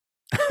dick.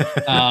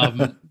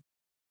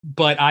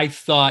 But I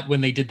thought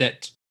when they did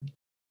that,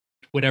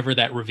 whatever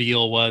that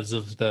reveal was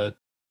of the,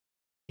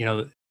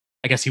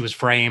 I guess he was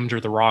framed or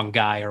the wrong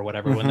guy or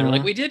whatever, when they're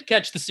like, we did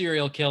catch the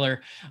serial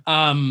killer.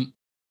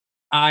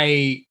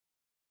 I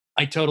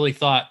totally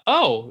thought,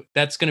 oh,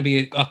 that's going to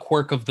be a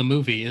quirk of the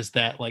movie, is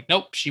that like,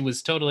 nope, she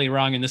was totally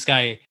wrong. And this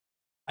guy,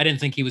 I didn't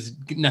think he was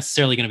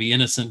necessarily going to be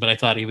innocent, but I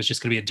thought he was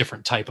just going to be a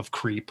different type of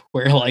creep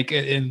where like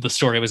in the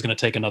story was going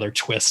to take another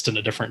twist in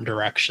a different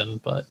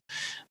direction. But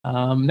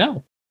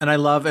no. And I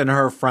love in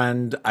her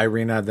friend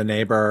Irina, the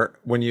neighbor,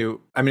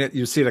 you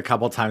see it a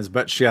couple times,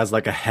 but she has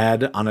like a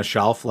head on a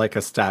shelf, like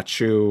a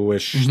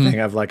statue-ish thing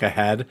of like a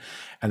head,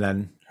 and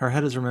then her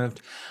head is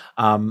removed.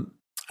 And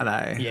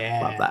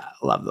I love that.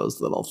 Love those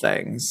little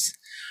things.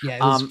 Yeah,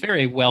 it was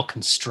very well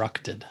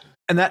constructed.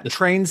 And that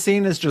train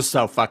scene is just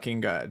so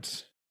fucking good.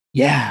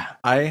 Yeah.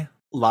 I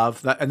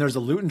love that. And there's a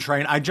Luton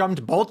train. I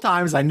jumped both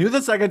times. I knew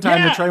the second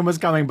time the train was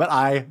coming, but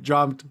I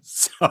jumped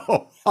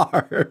so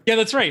hard. Yeah,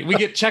 that's right. We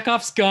get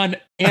Chekhov's gun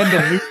and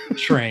a Luton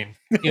train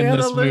in and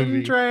this a Luton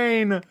movie.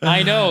 Train.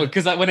 I know,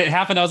 because when it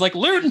happened, I was like,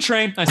 Luton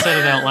train. I said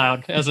it out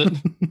loud as it.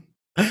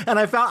 And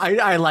I found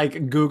I like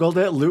Googled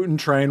it, Luton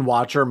train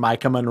watcher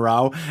Micah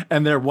Monroe,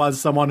 and there was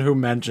someone who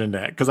mentioned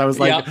it because I was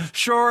like,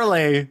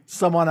 surely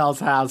someone else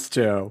has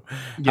to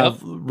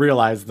have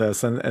realized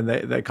this, and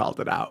they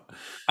called it out.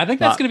 I think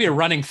that's going to be a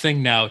running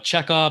thing now.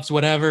 Chekhov's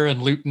whatever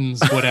and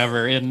Luton's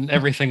whatever in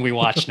everything we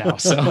watch now.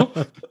 So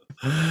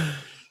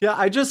yeah,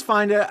 I just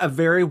find it a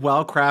very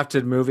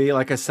well-crafted movie.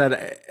 Like I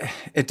said,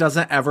 it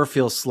doesn't ever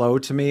feel slow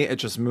to me. It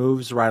just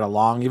moves right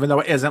along, even though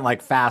it isn't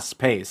like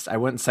fast-paced. I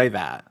wouldn't say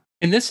that.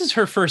 And this is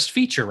her first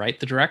feature, right?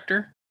 The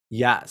director?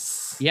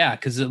 Yes. Yeah,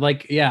 because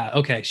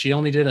okay. She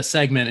only did a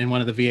segment in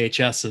one of the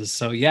VHSs.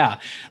 So yeah,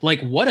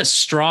 like what a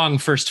strong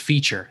first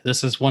feature.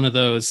 This is one of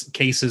those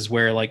cases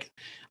where like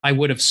I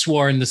would have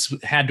sworn this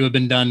had to have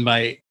been done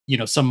by,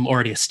 some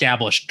already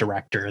established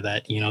director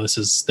that, this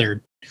is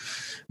their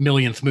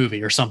millionth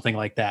movie or something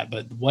like that.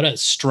 But what a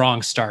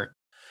strong start.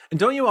 And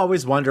don't you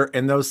always wonder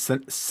in those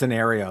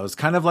scenarios,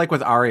 kind of like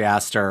with Ari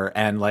Aster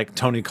and like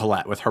Toni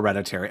Collette with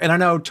Hereditary. And I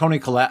know Toni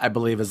Collette, I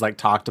believe, is like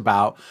talked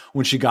about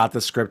when she got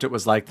the script. It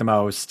was like the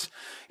most,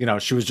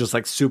 she was just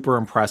like super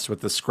impressed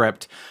with the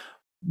script.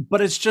 But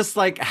it's just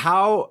like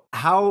how,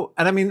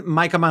 and I mean,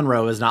 Micah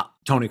Monroe is not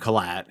Toni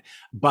Collette,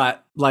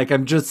 but like,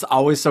 I'm just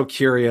always so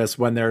curious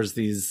when there's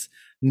these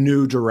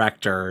new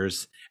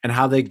directors and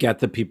how they get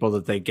the people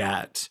that they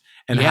get.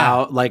 And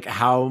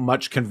how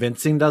much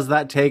convincing does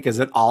that take? Is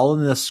it all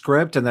in the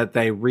script and that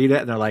they read it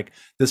and they're like,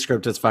 this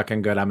script is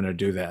fucking good, I'm going to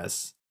do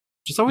this?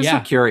 Just always so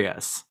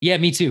curious. Yeah,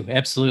 me too.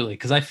 Absolutely.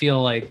 Because I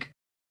feel like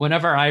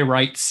whenever I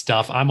write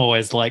stuff, I'm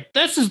always like,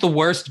 this is the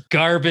worst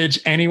garbage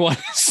anyone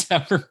has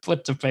ever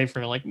put to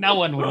paper. Like, no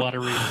one would want to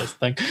read this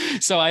thing.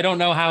 So I don't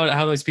know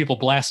how those people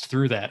blast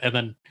through that and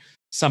then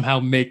somehow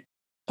make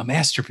a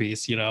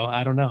masterpiece.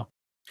 I don't know.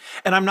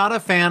 And I'm not a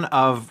fan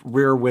of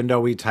Rear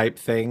Window-y type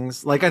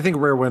things. Like, I think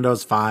Rear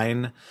Window's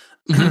fine.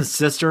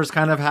 Sisters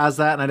kind of has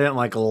that, and I didn't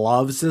like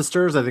love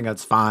Sisters. I think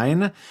that's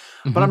fine.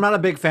 But I'm not a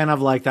big fan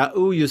of like that,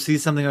 ooh, you see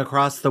something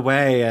across the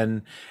way,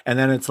 and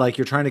then it's like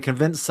you're trying to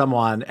convince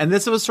someone. And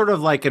this was sort of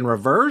like in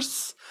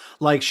reverse.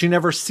 Like, she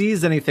never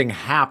sees anything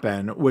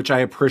happen, which I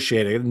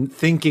appreciated,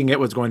 thinking it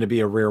was going to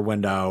be a Rear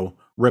Window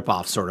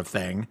ripoff sort of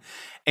thing.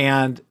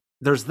 And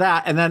there's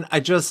that. And then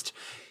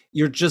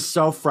you're just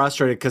so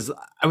frustrated because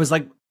I was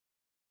like,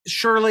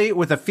 surely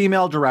with a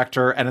female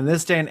director and in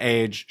this day and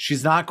age,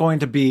 she's not going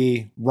to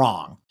be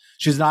wrong.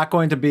 She's not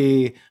going to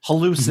be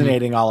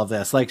hallucinating all of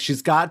this. Like,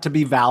 she's got to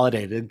be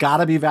validated. It got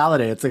to be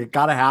validated. It's like, it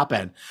got to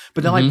happen.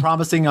 But then like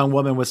Promising Young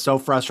Woman was so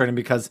frustrating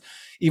because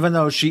even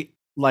though she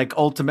like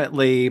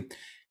ultimately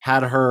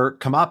had her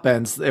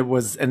comeuppance, it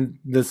was in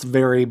this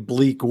very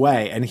bleak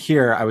way. And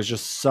here I was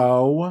just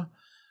so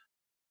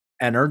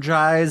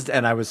energized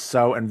and I was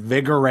so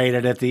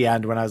invigorated at the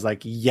end when I was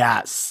like,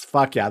 yes,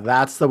 fuck yeah,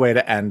 that's the way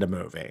to end a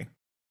movie.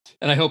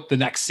 And I hope the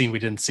next scene we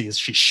didn't see is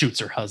she shoots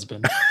her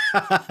husband.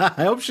 I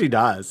hope she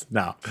does.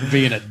 No.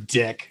 Being a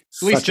dick.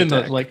 At least in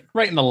the like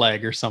right in the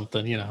leg or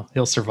something,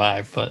 he'll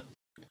survive, but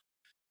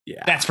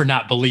yeah. That's for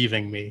not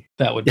believing me.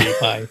 That would be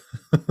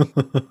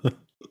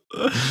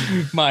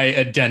my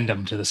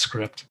addendum to the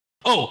script.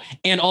 Oh,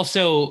 and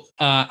also,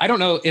 I don't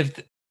know if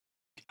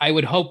I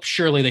would hope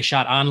surely they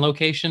shot on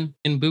location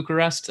in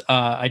Bucharest.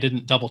 I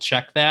didn't double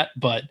check that,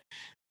 but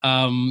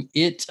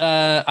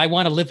I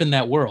want to live in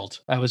that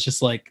world. I was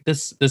just like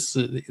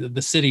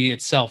the city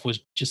itself was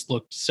just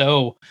looked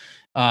so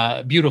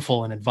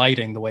beautiful and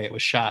inviting the way it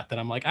was shot that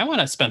I'm like, I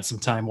want to spend some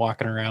time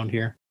walking around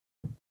here.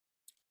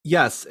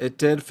 Yes, it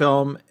did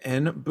film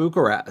in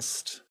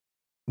Bucharest.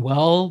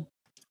 Well,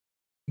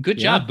 good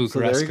job, So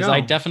Bucharest, there you because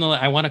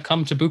I want to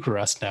come to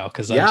Bucharest now,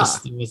 because I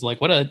just was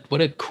like, what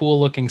a cool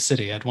looking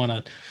city. I'd want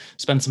to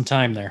spend some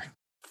time there.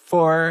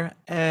 For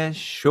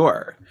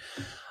sure.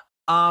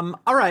 All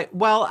right.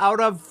 Well, out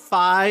of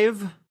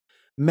 5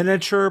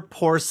 miniature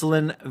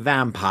porcelain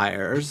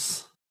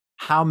vampires,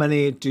 how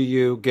many do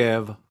you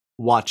give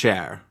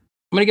Watcher?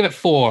 I'm gonna give it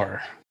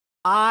 4.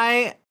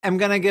 I am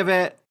gonna give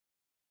it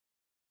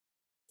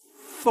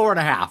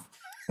 4.5.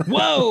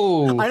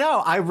 Whoa! I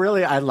know. I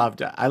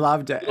loved it.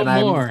 And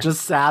I'm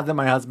just sad that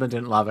my husband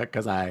didn't love it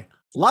because I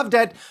loved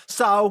it.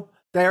 So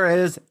there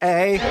is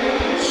a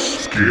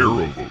scare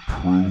of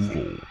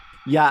approval.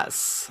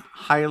 Yes,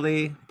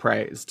 highly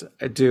praised.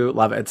 I do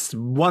love it. It's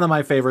one of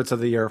my favorites of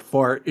the year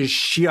for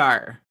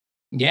sure.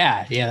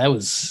 Yeah, that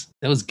was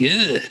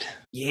good.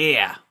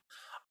 Yeah.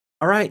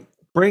 All right,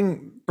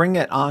 bring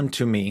it on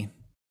to me.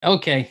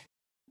 Okay.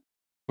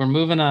 We're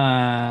moving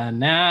on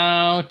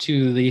now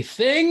to The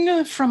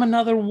Thing from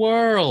Another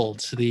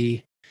World,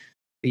 the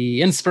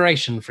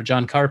inspiration for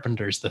John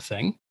Carpenter's The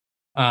Thing,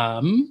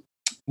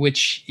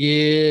 which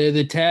is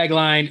the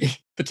tagline.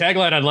 The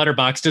tagline on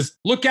Letterboxd is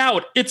 "Look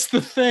out, it's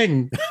the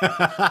Thing."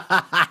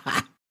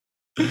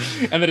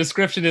 And the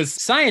description is: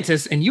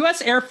 scientists and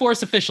U.S. Air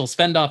Force officials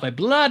fend off a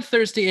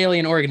bloodthirsty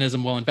alien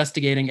organism while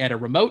investigating at a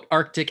remote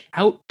Arctic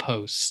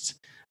outpost.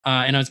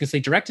 And I was going to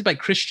say directed by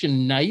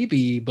Christian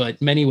Nyby,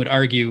 but many would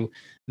argue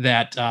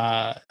that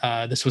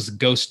this was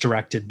ghost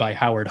directed by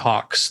Howard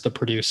Hawks, the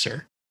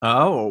producer.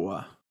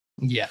 Oh.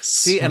 Yes.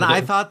 See, and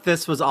I thought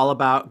this was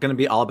going to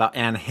be all about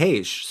Anne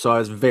Heche, so I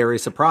was very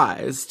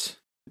surprised.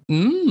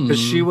 Because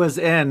she was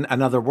in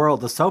Another World,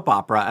 the soap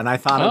opera, and I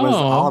thought it was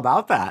all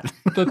about that.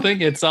 The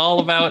Thing, it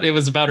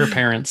was about her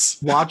parents.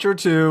 Watcher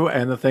 2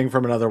 and The Thing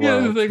from Another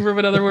World. Yeah, The Thing from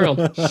Another World.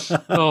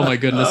 Oh my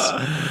goodness.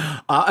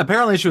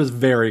 Apparently she was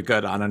very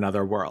good on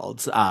Another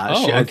World.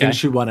 I think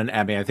she won an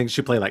Emmy. I think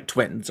she played like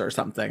twins or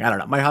something. I don't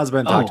know. My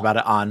husband talked about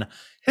it on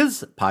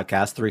his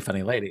podcast, Three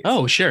Funny Ladies.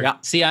 Oh, sure. Yeah.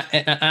 See,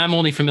 I'm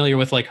only familiar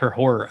with like her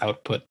horror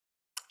output.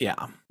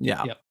 Yeah.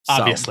 Yep.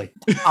 Obviously.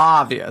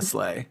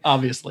 Obviously.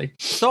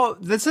 So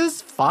this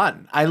is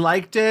fun. I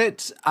liked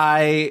it.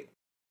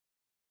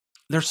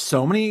 There's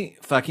so many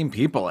fucking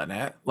people in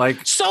it.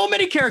 Like so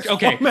many characters.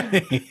 Okay.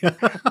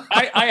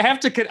 I have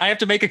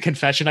to make a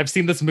confession. I've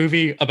seen this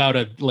movie about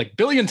a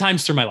billion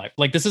times through my life.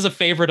 Like this is a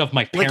favorite of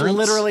my parents. Like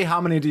literally, how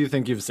many do you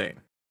think you've seen?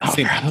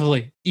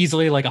 Probably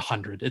easily like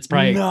 100. It's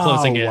probably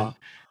closing in.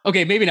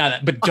 Okay, maybe not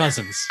that, but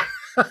dozens.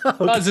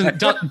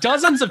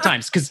 Dozens of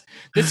times, because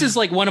this is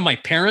like one of my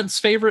parents'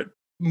 favorite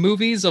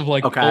movies of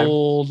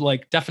old,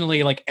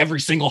 definitely like every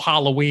single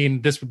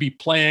Halloween this would be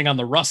playing on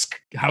the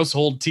Rusk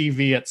household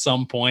TV at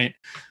some point.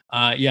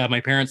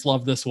 My parents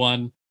loved this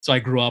one, so I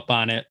grew up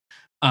on it.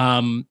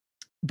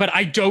 But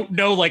I don't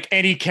know like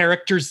any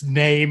character's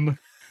name.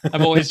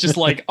 I'm always just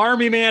like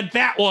Army Man,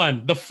 that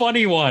one, the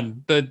funny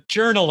one, the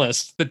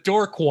journalist, the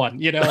dork one,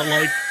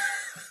 like.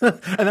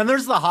 And then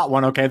there's the hot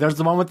one, okay? There's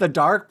the one with the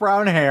dark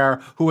brown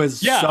hair who is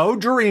so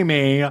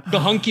dreamy. The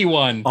hunky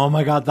one. Oh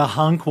my God, the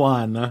hunk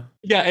one.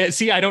 Yeah,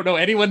 see, I don't know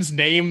anyone's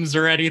names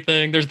or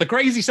anything. There's the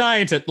crazy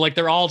scientist. Like,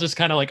 they're all just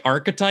kind of like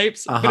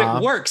archetypes. But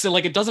it works.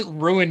 It doesn't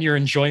ruin your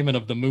enjoyment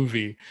of the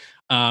movie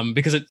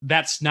because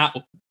that's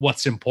not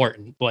what's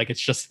important. Like, it's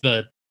just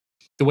the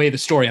way the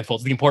story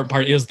unfolds. The important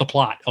part is the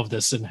plot of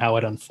this and how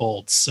it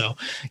unfolds. So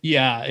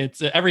yeah,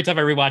 it's every time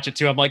I rewatch it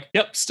too, I'm like,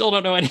 yep, still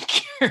don't know any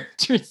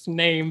characters'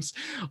 names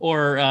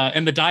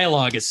and the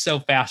dialogue is so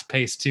fast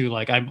paced too.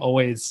 Like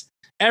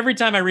every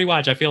time I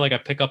rewatch, I feel like I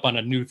pick up on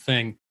a new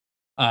thing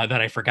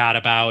that I forgot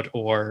about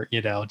or,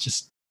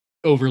 just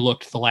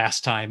overlooked the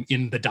last time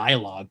in the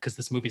dialogue because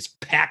this movie's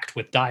packed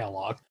with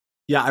dialogue.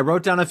 Yeah, I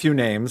wrote down a few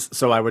names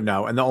so I would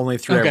know. And the only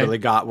 3 I really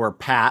got were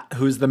Pat,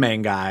 who's the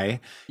main guy,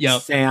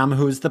 Sam,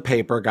 who's the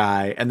paper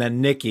guy, and then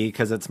Nikki,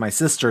 because it's my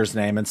sister's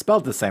name and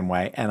spelled the same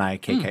way,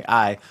 Nikki,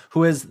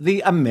 who is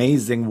the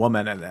amazing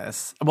woman in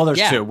this. Well,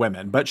 there's 2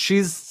 women, but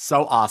she's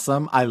so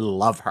awesome. I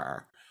love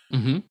her.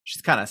 Mm-hmm.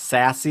 She's kind of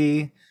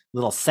sassy,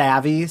 little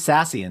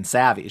sassy and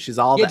savvy. She's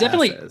all the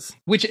definitely. S's.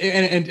 Which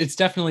and it's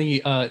definitely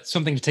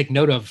something to take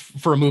note of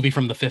for a movie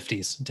from the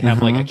 50s to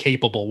have like a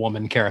capable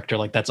woman character.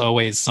 Like that's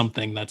always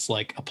something that's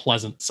like a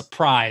pleasant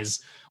surprise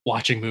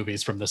watching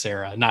movies from this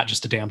era, not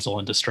just a damsel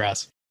in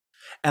distress.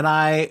 And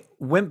I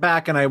went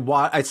back and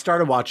I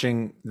started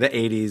watching the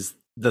 80s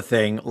The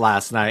Thing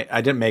last night.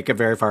 I didn't make it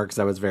very far because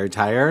I was very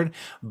tired,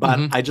 but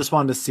I just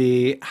wanted to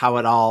see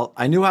how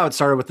I knew how it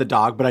started with the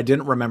dog, but I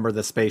didn't remember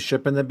the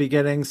spaceship in the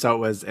beginning. So it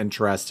was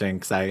interesting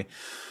because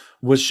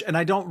and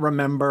I don't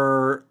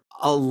remember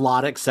a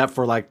lot except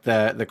for like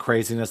the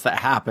craziness that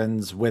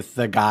happens with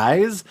the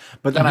guys.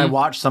 But then I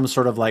watched some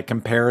sort of like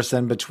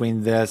comparison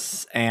between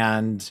this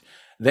and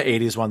the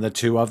 80s one, the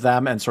two of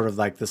them, and sort of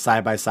like the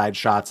side by side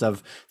shots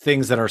of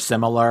things that are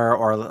similar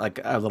or like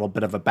a little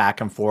bit of a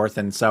back and forth.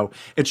 And so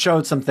it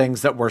showed some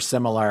things that were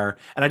similar.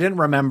 And I didn't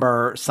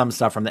remember some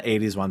stuff from the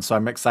 80s one. So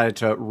I'm excited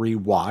to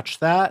rewatch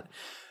that.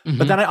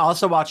 But then I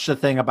also watched a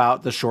thing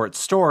about the short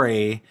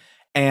story,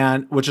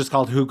 and which is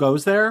called Who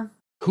Goes There?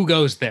 Who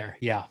Goes There?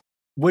 Yeah.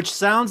 Which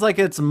sounds like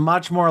it's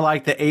much more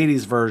like the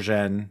 80s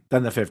version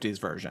than the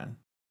 50s version.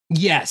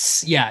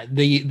 Yes. Yeah.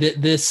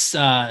 This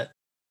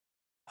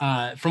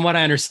from what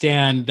I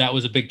understand, that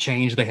was a big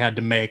change they had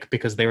to make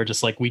because they were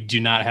just like, we do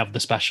not have the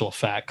special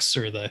effects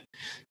or the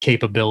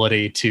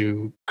capability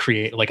to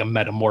create like a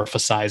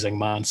metamorphosizing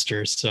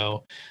monster.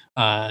 So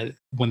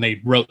when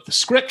they wrote the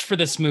script for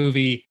this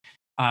movie,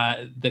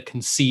 the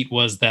conceit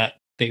was that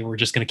they were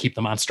just going to keep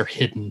the monster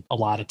hidden a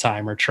lot of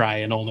time or try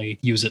and only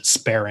use it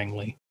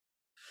sparingly.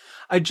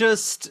 I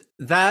just,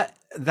 that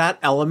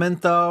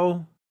element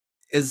though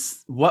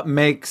is what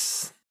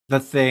makes the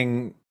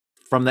thing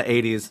from the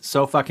 80s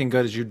so fucking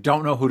good is you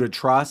don't know who to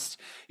trust.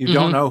 You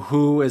don't know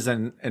who is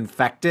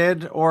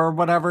infected or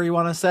whatever you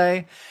want to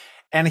say.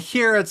 And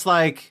here it's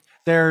like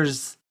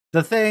there's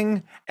the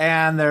thing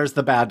and there's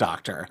the bad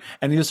doctor.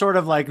 And you sort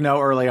of like know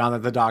early on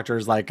that the doctor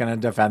is like going to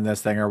defend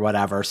this thing or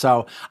whatever.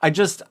 So I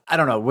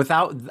don't know,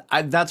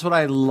 that's what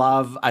I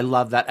love. I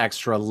love that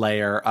extra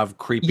layer of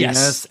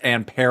creepiness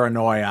and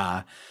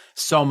paranoia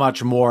so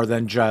much more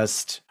than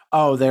just,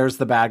 oh, there's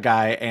the bad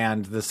guy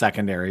and the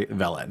secondary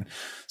villain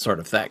sort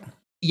of thing.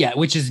 Yeah,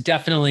 which is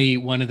definitely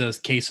one of those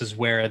cases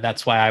where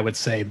that's why I would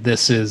say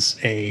this is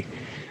a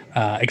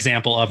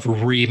example of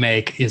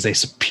remake is a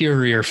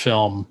superior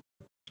film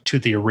to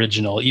the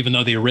original, even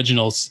though the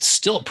original's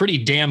still a pretty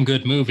damn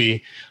good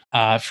movie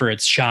for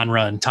its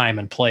genre and time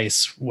and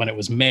place when it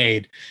was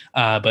made.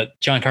 But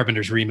John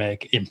Carpenter's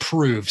remake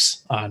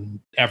improves on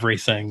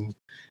everything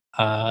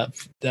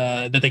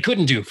that they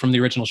couldn't do from the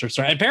original short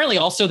story. Apparently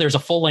also there's a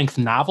full-length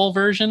novel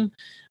version.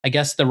 I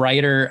guess the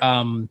writer,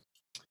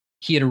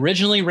 he had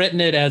originally written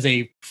it as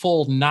a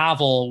full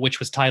novel, which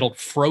was titled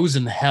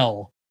Frozen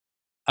Hell,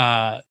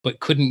 but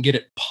couldn't get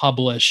it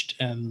published,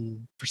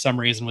 and for some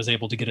reason was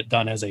able to get it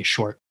done as a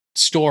short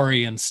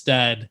story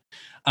instead.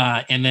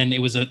 And then it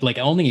was like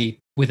only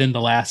within the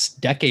last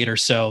decade or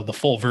so, the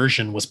full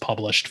version was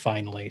published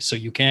finally. So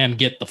you can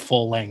get the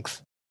full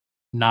length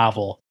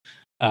novel,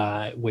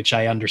 which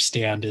I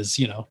understand is,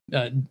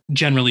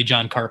 generally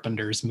John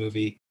Carpenter's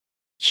movie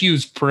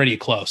hews pretty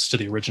close to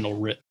the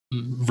original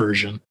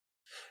version.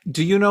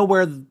 Do you know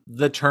where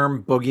the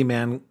term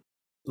boogeyman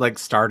like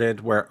started,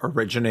 where it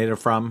originated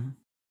from?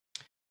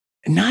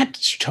 Not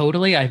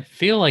totally. I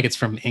feel like it's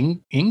from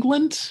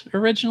England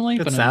originally,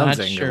 but I'm not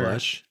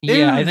English. Sure.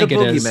 Yeah, I think the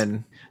it boogeyman.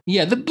 is.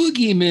 Yeah, the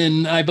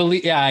boogeyman, I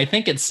believe. Yeah, I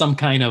think it's some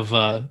kind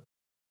of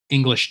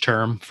English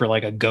term for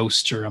like a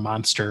ghost or a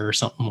monster or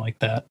something like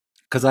that.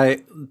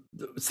 Because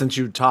since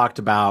you talked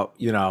about,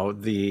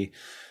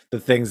 the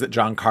things that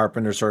John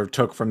Carpenter sort of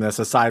took from this,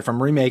 aside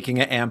from remaking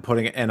it and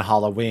putting it in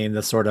Halloween,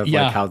 the sort of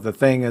like how the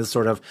thing is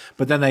sort of,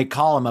 but then they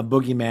call him a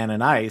boogeyman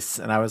in ice.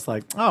 And I was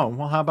like, oh,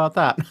 well, how about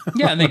that?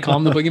 Yeah. And they call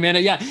him the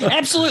boogeyman. Yeah,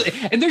 absolutely.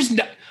 And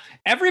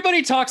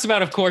everybody talks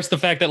about, of course, the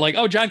fact that like,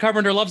 oh, John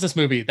Carpenter loves this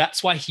movie.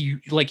 That's why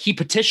he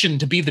petitioned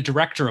to be the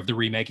director of the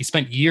remake. He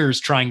spent years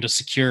trying to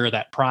secure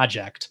that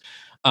project.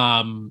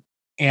 But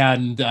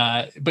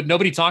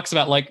nobody talks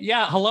about like,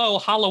 yeah, hello,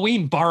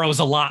 Halloween borrows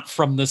a lot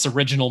from this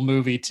original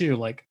movie too.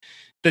 Like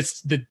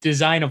the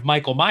design of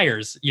Michael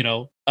Myers,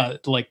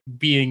 like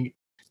being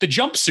the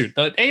jumpsuit,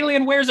 the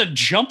alien wears a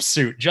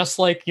jumpsuit, just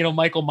like,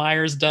 Michael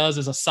Myers does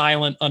as a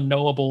silent,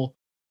 unknowable,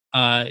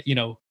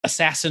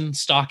 assassin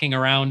stalking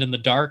around in the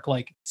dark.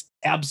 Like it's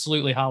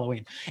absolutely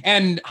Halloween,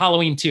 and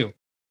Halloween too.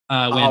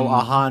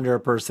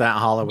 100%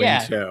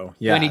 Halloween too.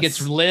 Yeah, when he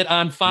gets lit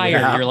on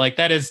fire, you're like,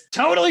 that is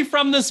totally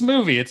from this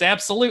movie. It's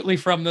absolutely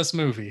from this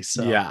movie.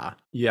 So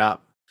yeah.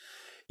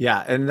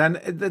 And then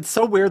it's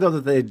so weird though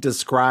that they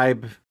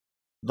describe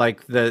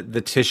like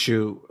the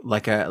tissue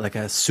like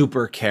a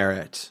super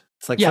carrot.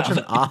 It's like such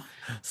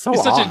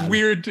a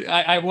weird.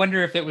 I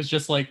wonder if it was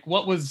just like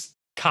what was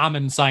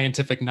common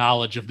scientific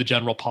knowledge of the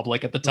general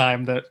public at the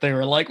time that they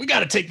were like, we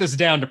got to take this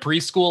down to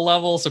preschool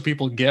level so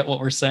people get what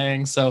we're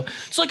saying. So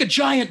it's like a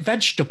giant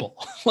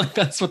vegetable. Like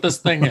that's what this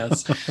thing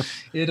is.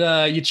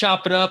 You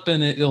chop it up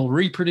and it'll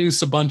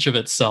reproduce a bunch of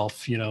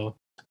itself,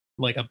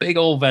 like a big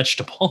old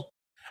vegetable.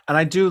 And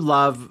I do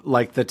love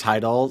like the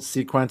title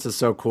sequence is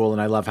so cool,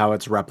 and I love how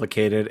it's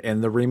replicated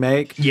in the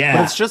remake. Yeah,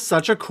 but it's just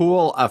such a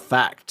cool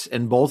effect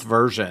in both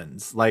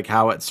versions, like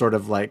how it sort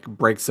of like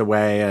breaks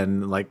away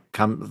and like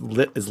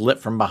is lit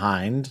from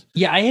behind.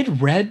 Yeah,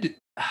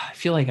 I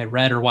feel like I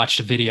read or watched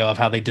a video of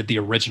how they did the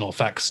original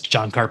effects.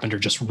 John Carpenter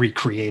just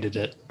recreated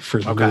it for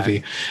the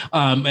movie,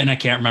 and I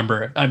can't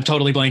remember. I'm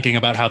totally blanking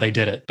about how they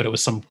did it, but it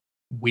was some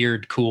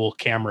weird, cool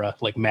camera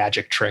like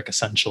magic trick,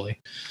 essentially.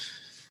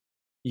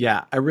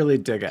 Yeah, I really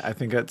dig it. I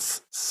think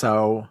it's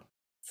so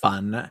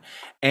fun.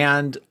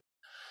 And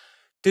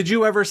Did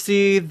you ever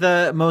see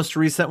the most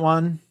recent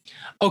one?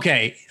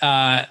 Okay,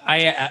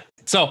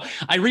 so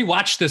I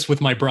rewatched this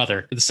with my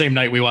brother the same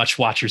night we watched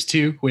Watchers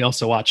 2. We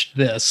also watched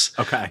this.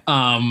 Okay.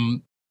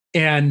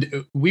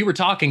 And we were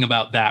talking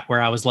about that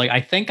where I was like, I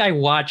think I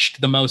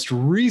watched the most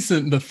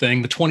recent The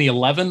Thing, the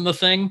 2011 The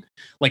Thing,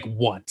 like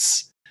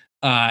once.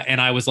 And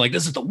I was like,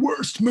 this is the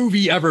worst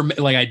movie ever.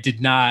 Like I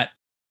did not,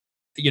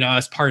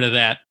 as part of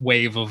that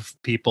wave of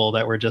people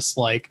that were just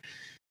like,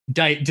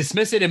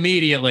 dismiss it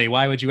immediately.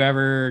 Why would you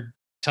ever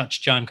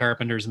touch John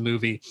Carpenter's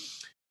movie?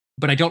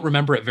 But I don't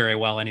remember it very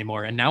well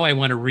anymore. And now I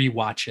want to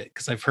rewatch it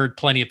because I've heard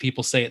plenty of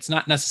people say it's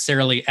not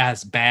necessarily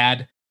as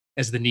bad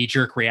as the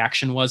knee-jerk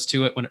reaction was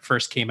to it when it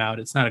first came out.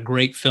 It's not a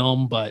great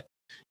film, but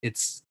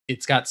it's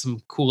got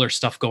some cooler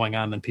stuff going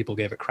on than people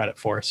gave it credit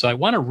for. So I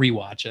want to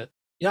rewatch it.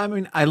 Yeah, I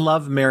mean, I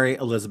love Mary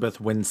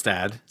Elizabeth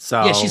Winstead.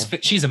 So yeah,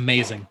 she's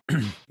amazing.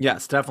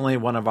 Yes, definitely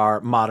one of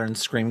our modern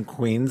scream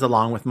queens,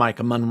 along with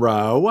Micah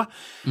Monroe.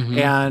 Mhm.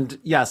 And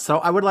yeah, so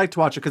I would like to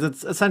watch it because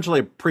it's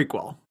essentially a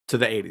prequel to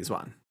the '80s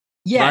one.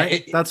 Yeah,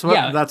 right? That's what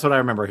I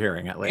remember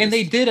hearing at least. And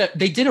they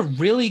did a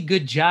really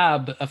good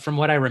job from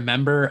what I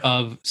remember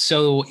of.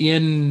 So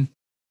in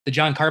the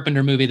John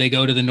Carpenter movie, they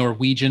go to the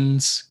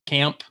Norwegians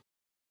camp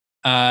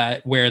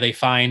where they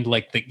find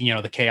like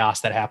the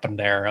chaos that happened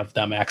there of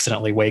them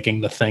accidentally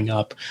waking the thing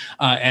up.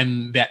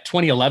 And that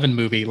 2011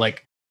 movie,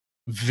 like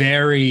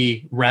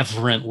very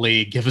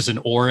reverently gives an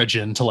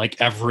origin to like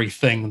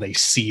everything they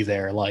see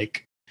there.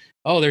 Like,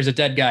 oh, there's a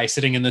dead guy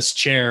sitting in this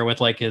chair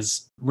with like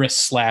his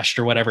wrist slashed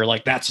or whatever.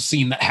 Like that's a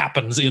scene that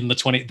happens in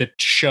that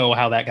show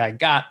how that guy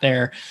got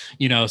there,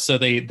 so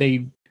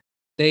they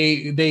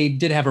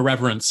did have a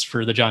reverence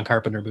for the John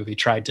Carpenter movie,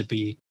 tried to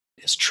be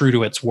as true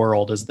to its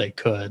world as they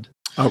could.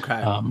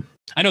 Okay.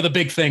 I know the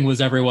big thing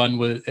was everyone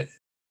was,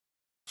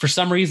 for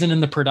some reason in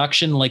the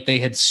production, like they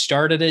had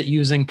started it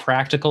using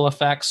practical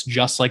effects,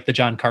 just like the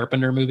John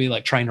Carpenter movie,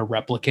 like trying to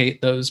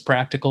replicate those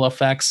practical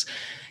effects.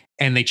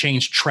 And they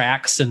changed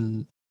tracks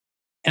and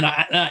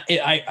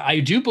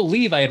I do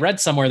believe I had read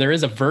somewhere there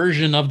is a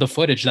version of the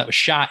footage that was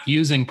shot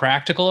using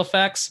practical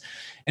effects,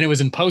 and it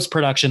was in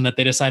post-production that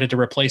they decided to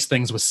replace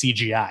things with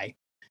CGI.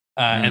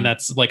 And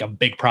that's like a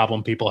big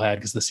problem people had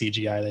because the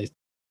CGI, they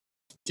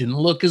didn't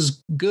look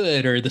as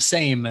good or the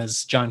same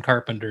as John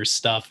Carpenter's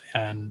stuff.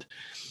 And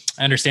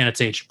I understand it's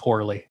aged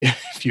poorly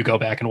if you go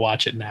back and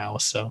watch it now.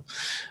 So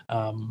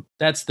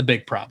that's the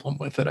big problem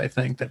with it, I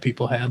think, that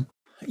people had.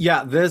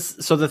 Yeah,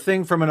 so The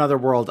Thing from Another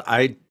World,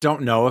 I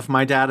don't know if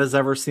my dad has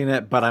ever seen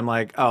it, but I'm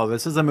like, oh,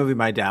 this is a movie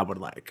my dad would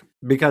like,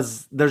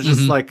 because there's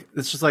just like,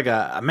 it's just like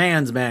a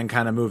man's man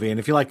kind of movie. And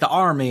if you like the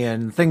army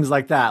and things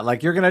like that,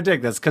 like you're going to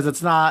dig this because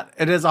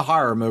it is a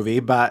horror movie,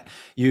 but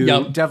you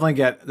definitely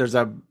there's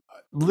at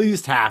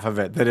least half of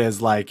it that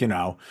is like,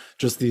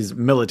 just these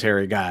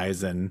military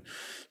guys and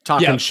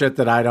talking shit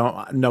that I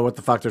don't know what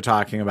the fuck they're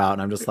talking about.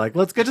 And I'm just like,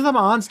 let's get to the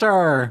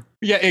monster.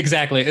 Yeah,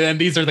 exactly. And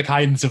these are the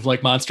kinds of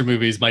like monster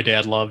movies my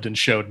dad loved and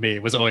showed me.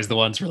 It was always the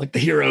ones where like the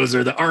heroes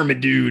are the army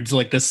dudes.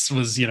 Like this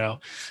was,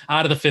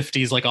 out of the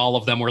 50s, like all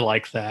of them were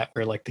like that,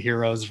 where like the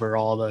heroes were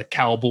all the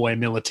cowboy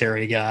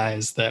military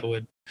guys that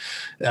would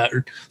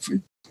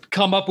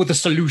come up with a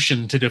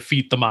solution to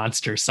defeat the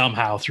monster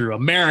somehow through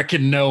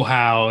American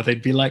know-how.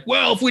 They'd be like,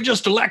 well, if we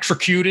just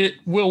electrocute it,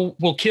 we'll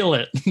kill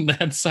it.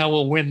 That's how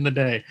we'll win the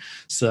day.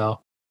 So,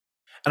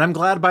 and I'm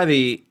glad by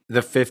the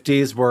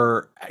 50s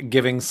we're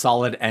giving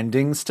solid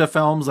endings to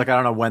films. Like I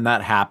don't know when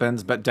that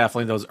happens, but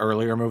definitely those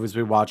earlier movies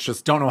we watch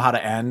just don't know how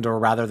to end, or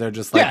rather they're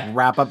just like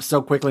wrap up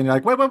so quickly and you're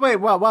like, wait,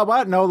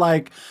 what? No,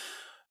 like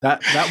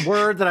that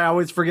word that I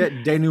always forget,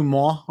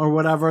 denouement or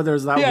whatever.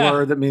 There's that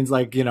word that means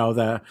like,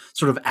 the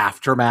sort of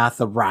aftermath,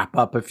 the wrap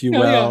up, if you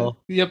will.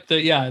 Yeah.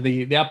 Yep.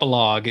 The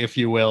epilogue, if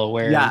you will,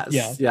 where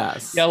yes. Yeah,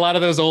 a lot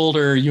of those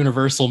older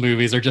Universal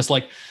movies are just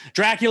like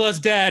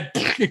Dracula's dead.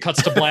 It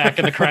cuts to black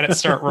and the credits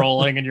start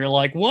rolling and you're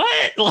like,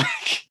 what?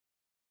 Like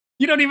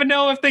you don't even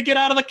know if they get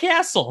out of the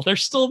castle. They're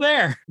still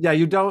there. Yeah,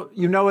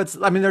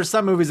 there's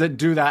some movies that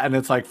do that and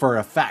it's like for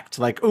effect,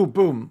 like, ooh,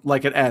 boom,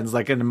 like it ends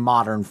like in a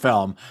modern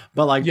film.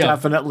 But like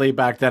definitely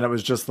back then it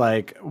was just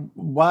like,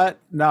 what?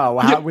 No,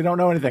 we don't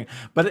know anything.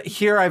 But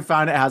here I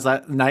found it has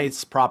a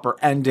nice proper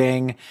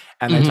ending.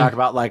 And they talk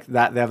about like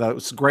that. They have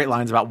those great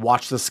lines about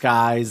watch the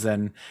skies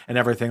and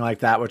everything like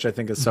that, which I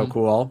think is so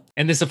cool.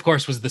 And this, of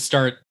course, was the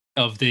start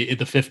of the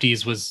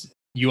 50s was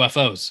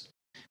UFOs.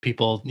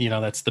 People,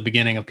 that's the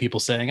beginning of people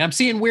saying, I'm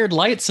seeing weird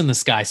lights in the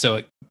sky. So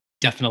it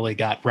definitely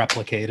got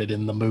replicated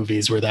in the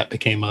movies where that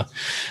became a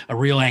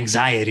real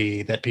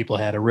anxiety that people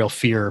had, a real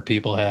fear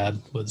people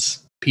had,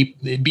 was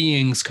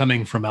beings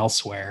coming from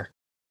elsewhere.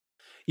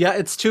 Yeah,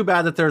 it's too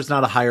bad that there's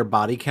not a higher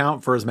body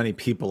count for as many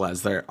people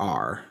as there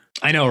are.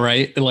 I know,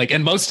 right? Like,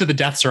 and most of the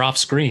deaths are off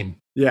screen.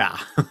 Yeah.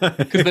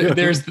 Because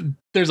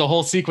there's a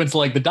whole sequence,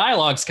 like the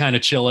dialogue's kind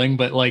of chilling,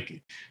 but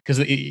like, because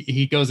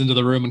he goes into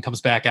the room and comes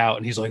back out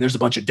and he's like, there's a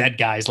bunch of dead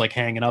guys like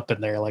hanging up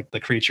in there. Like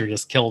the creature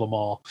just killed them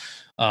all.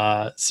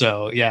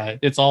 So yeah,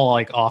 it's all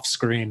like off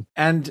screen.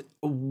 And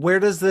where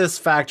does this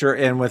factor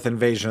in with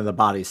Invasion of the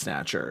Body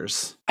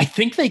Snatchers? I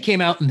think they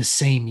came out in the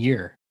same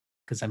year.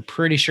 because I'm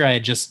pretty sure I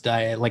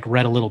like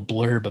read a little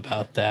blurb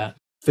about that.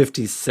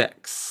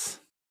 56.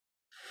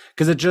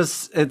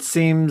 Because it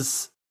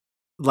seems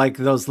like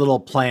those little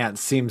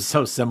plants seem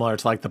so similar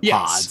to like the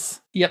pods.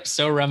 Yep,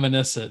 so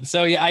reminiscent.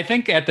 So yeah, I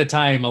think at the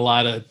time a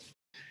lot of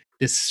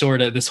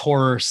this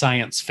horror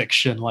science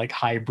fiction like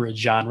hybrid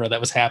genre that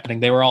was happening,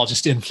 they were all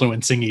just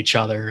influencing each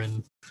other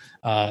and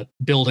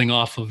building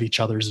off of each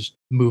other's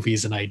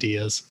movies and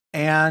ideas.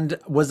 And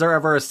was there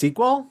ever a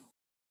sequel?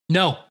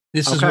 No,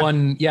 this is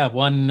one.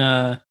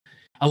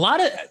 A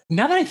lot of,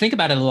 now that I think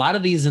about it, a lot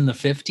of these in the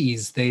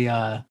 50s,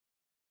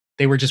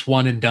 they were just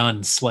one and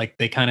dones. Like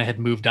they kind of had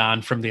moved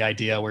on from the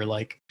idea where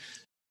like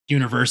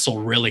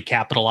Universal really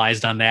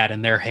capitalized on that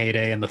in their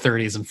heyday in the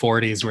 30s and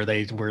 40s, where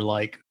they were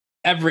like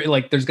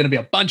there's going to be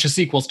a bunch of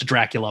sequels to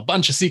Dracula, a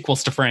bunch of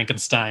sequels to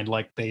Frankenstein.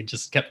 Like they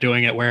just kept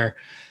doing it where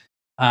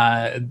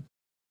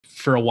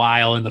for a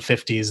while in the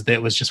 50s,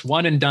 that was just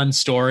one and done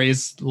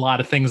stories, a lot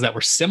of things that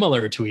were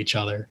similar to each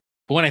other.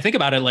 But when I think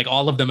about it, like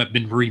all of them have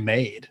been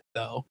remade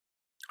though.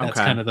 That's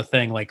kind of the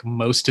thing. Like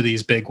most of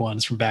these big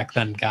ones from back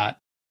then got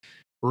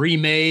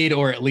remade,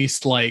 or at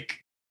least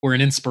like were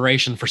an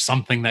inspiration for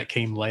something that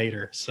came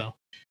later. So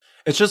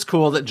it's just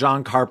cool that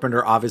John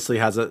Carpenter obviously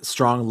has a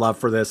strong love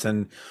for this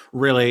and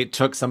really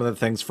took some of the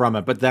things from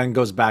it, but then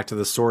goes back to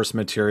the source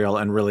material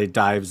and really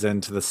dives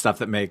into the stuff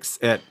that makes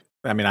it.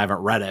 I mean, I haven't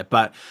read it,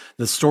 but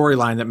the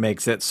storyline that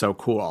makes it so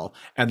cool.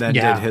 And then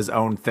did his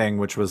own thing,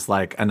 which was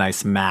like a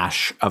nice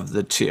mash of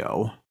the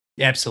two.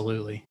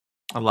 Absolutely.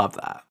 I love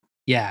that.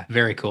 Yeah,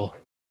 very cool.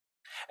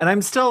 And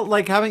I'm still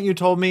like, haven't you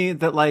told me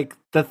that like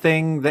the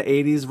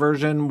 80s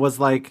version was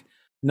like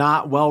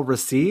not well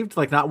received,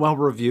 like not well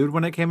reviewed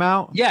when it came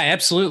out? Yeah,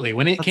 absolutely.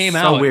 When it came so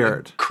out,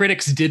 weird.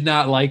 Critics did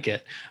not like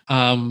it.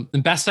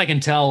 And best I can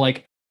tell,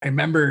 like I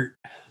remember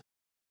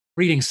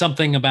reading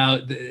something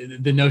about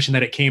the notion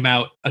that it came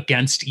out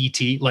against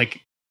E.T.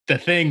 Like The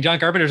Thing, John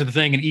Carpenter's The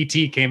Thing and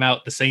E.T. came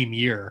out the same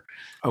year.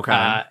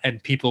 Okay.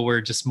 And people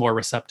were just more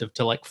receptive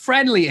to like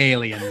friendly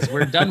aliens.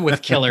 We're done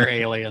with killer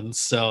aliens.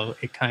 So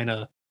it kind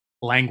of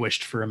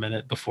languished for a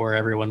minute before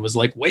everyone was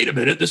like, wait a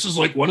minute, this is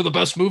like one of the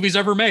best movies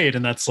ever made.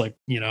 And that's like,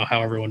 you know,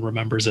 how everyone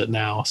remembers it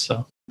now.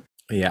 So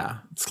yeah,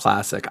 it's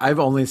classic. I've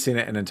only seen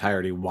it in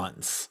entirety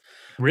once.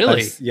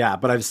 Really?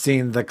 But I've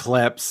seen the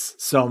clips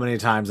so many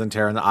times in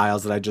Terror in the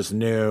Aisles that I just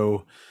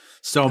knew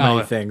so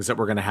many things that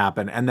were going to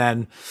happen. And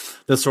then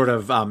the sort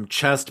of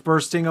chest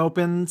bursting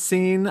open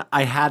scene,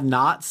 I had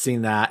not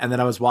seen that. And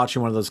then I was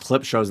watching one of those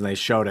clip shows and they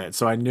showed it.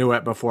 So I knew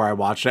it before I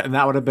watched it. And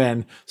that would have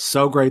been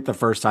so great the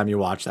first time you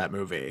watch that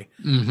movie.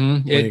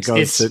 Mm-hmm.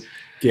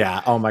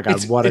 Oh my God.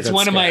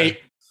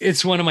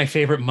 It's one of my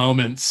favorite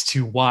moments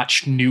to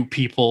watch new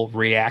people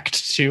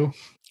react to.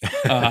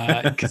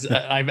 Because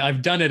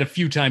I've done it a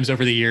few times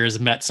over the years,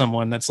 met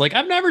someone that's like,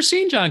 I've never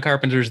seen John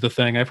Carpenter's The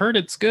Thing, I've heard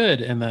it's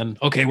good, and then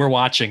okay, we're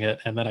watching it,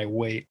 and then I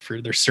wait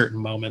for there's certain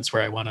moments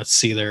where I want to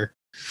see their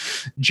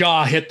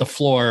jaw hit the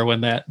floor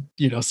when that,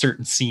 you know,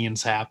 certain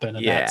scenes happen,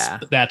 and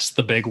that's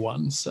the big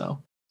one.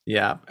 So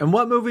yeah. And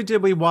what movie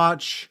did we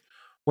watch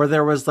where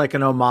there was like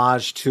an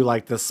homage to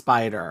like the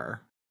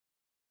spider,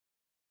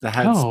 the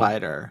head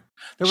spider?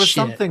 There was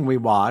something we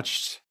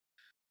watched.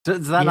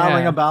 Does that not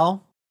ring a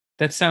bell?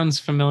 That sounds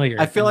familiar.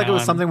 I feel like it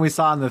was something we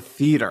saw in the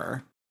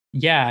theater.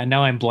 Yeah,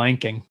 now I'm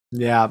blanking.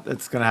 Yeah,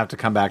 it's going to have to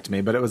come back to me,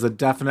 but it was a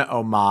definite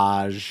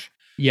homage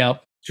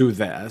to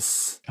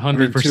this.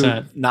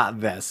 100%.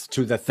 Not this,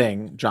 to The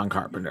Thing, John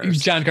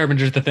Carpenter's. John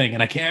Carpenter's The Thing,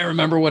 and I can't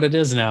remember what it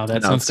is now.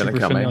 That sounds super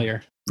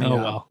familiar. Me. Oh,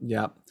 well.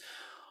 Yeah.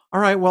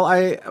 All right, well,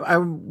 I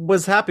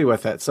was happy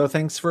with it, so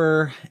thanks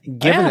for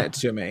giving it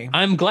to me.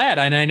 I'm glad,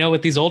 and I know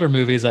with these older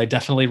movies, I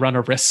definitely run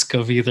a risk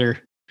of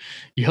either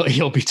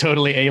you'll be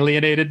totally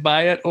alienated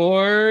by it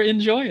or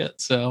enjoy it.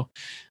 So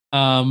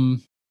out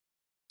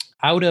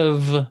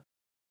of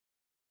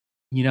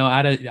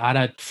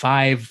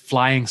 5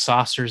 flying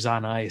saucers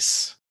on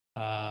ice,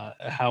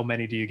 how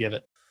many do you give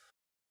it?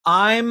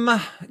 I'm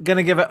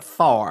gonna give it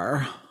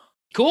 4.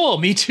 Cool,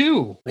 me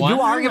too. Wow.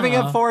 You are giving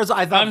it 4?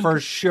 I thought for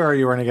sure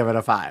you were gonna give it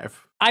a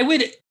 5. I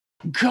would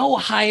go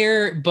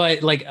higher,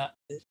 but like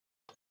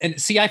and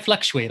see, I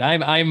fluctuate.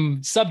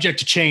 I'm subject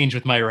to change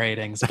with my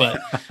ratings, but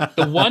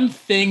the one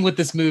thing with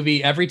this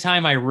movie, every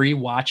time I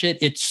rewatch it,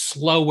 it's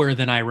slower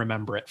than I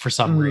remember it for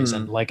some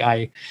reason. Like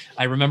I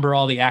remember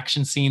all the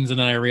action scenes, and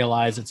then I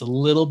realize it's a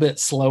little bit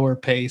slower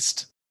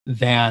paced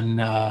than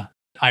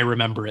I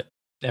remember it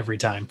every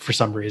time for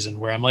some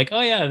reason, where I'm like,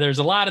 oh yeah, there's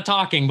a lot of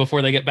talking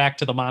before they get back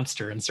to the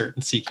monster in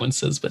certain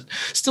sequences, but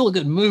still a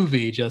good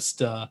movie.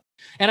 Just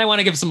and I want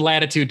to give some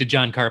latitude to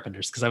John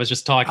Carpenter's, because I was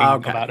just talking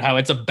about how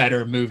it's a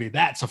better movie.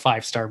 That's a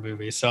 5-star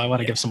movie. So I want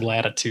to give some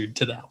latitude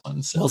to that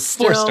one. So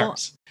 4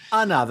 stars.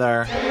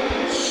 Another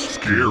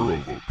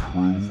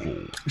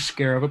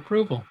scare of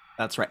approval.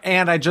 That's right.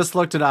 And I just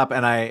looked it up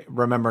and I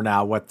remember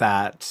now what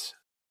that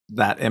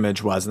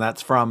image was. And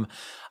that's from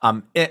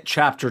It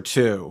Chapter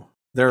 2.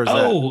 There's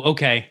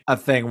a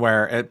thing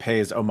where it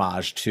pays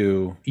homage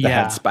to the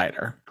head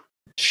spider.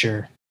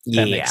 Sure.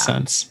 That makes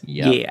sense.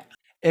 Yep. Yeah.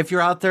 if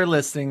you're out there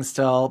listening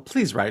still,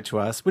 please write to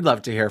us. We'd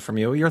love to hear from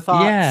you. Your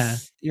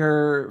thoughts,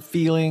 your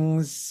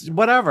feelings,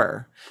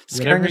 whatever.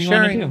 Whatever you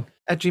wanna do.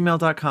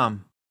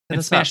 scaringandSharing@gmail.com.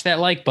 And smash that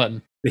like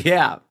button.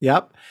 Yeah.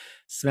 Yep.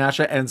 Smash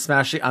it and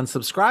smash the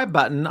unsubscribe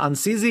button on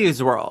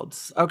CZ's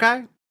Worlds.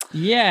 Okay.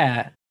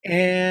 Yeah.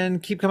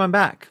 And keep coming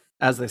back,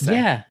 as they say.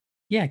 Yeah.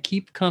 Yeah.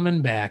 Keep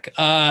coming back.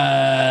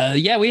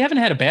 Yeah, we haven't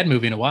had a bad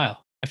movie in a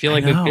while. I feel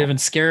like we've given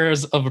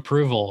scares of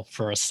approval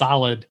for a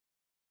solid,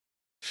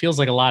 feels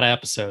like a lot of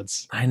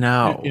episodes. I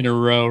know. In a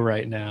row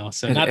right now.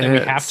 So not that we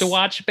have to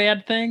watch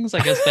bad things. I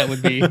guess that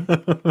would be.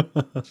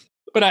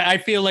 But I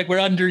feel like we're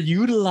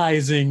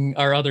underutilizing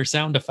our other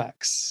sound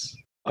effects.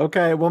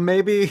 Okay, well,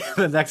 maybe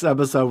the next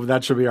episode,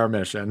 that should be our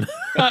mission.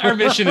 Our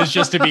mission is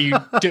just to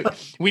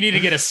we need to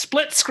get a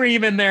split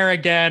scream in there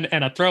again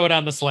and a throw it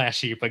on the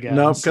slash heap again.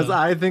 No, because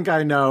I think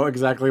I know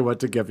exactly what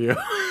to give you.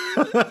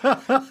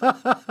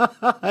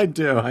 I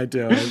do.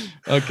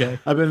 Okay.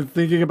 I've been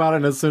thinking about it,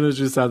 and as soon as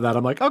you said that,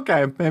 I'm like,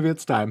 okay, maybe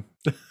it's time.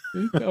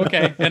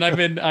 Okay.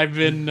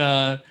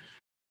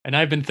 And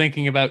I've been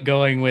thinking about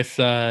going with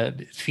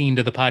Fiend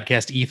of the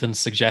podcast, Ethan's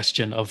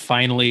suggestion of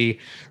finally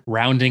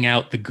rounding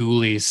out the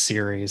Ghoulies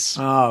series.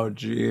 Oh,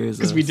 Jesus.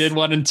 Because we did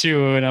 1 and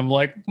 2, and I'm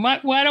like,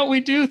 why don't we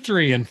do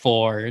 3 and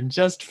 4 and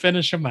just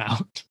finish them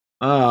out?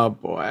 Oh,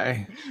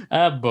 boy.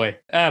 Oh, boy.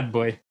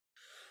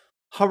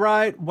 All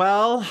right.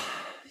 Well,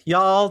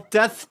 y'all,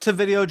 death to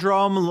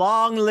Videodrome.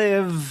 Long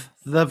live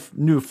the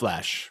new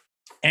flesh.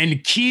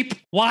 And keep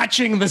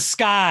watching the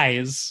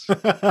skies.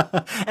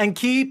 And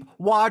keep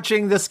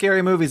watching the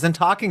scary movies and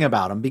talking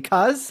about them,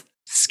 because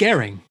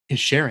scaring is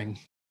sharing.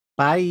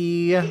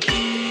 Bye.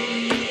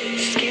 Scaring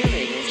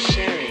is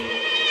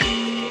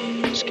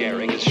sharing.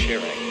 Scaring is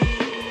sharing.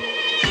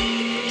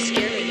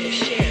 Scaring is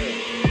sharing.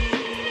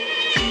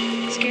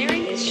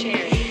 Scaring is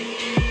sharing.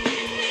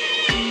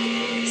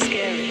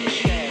 Scaring is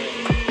sharing.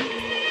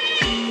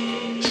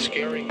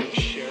 Scaring is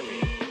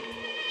sharing.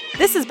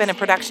 This has been a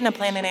production of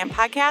Planet Amp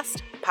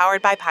Podcast,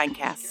 powered by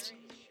Pinecast.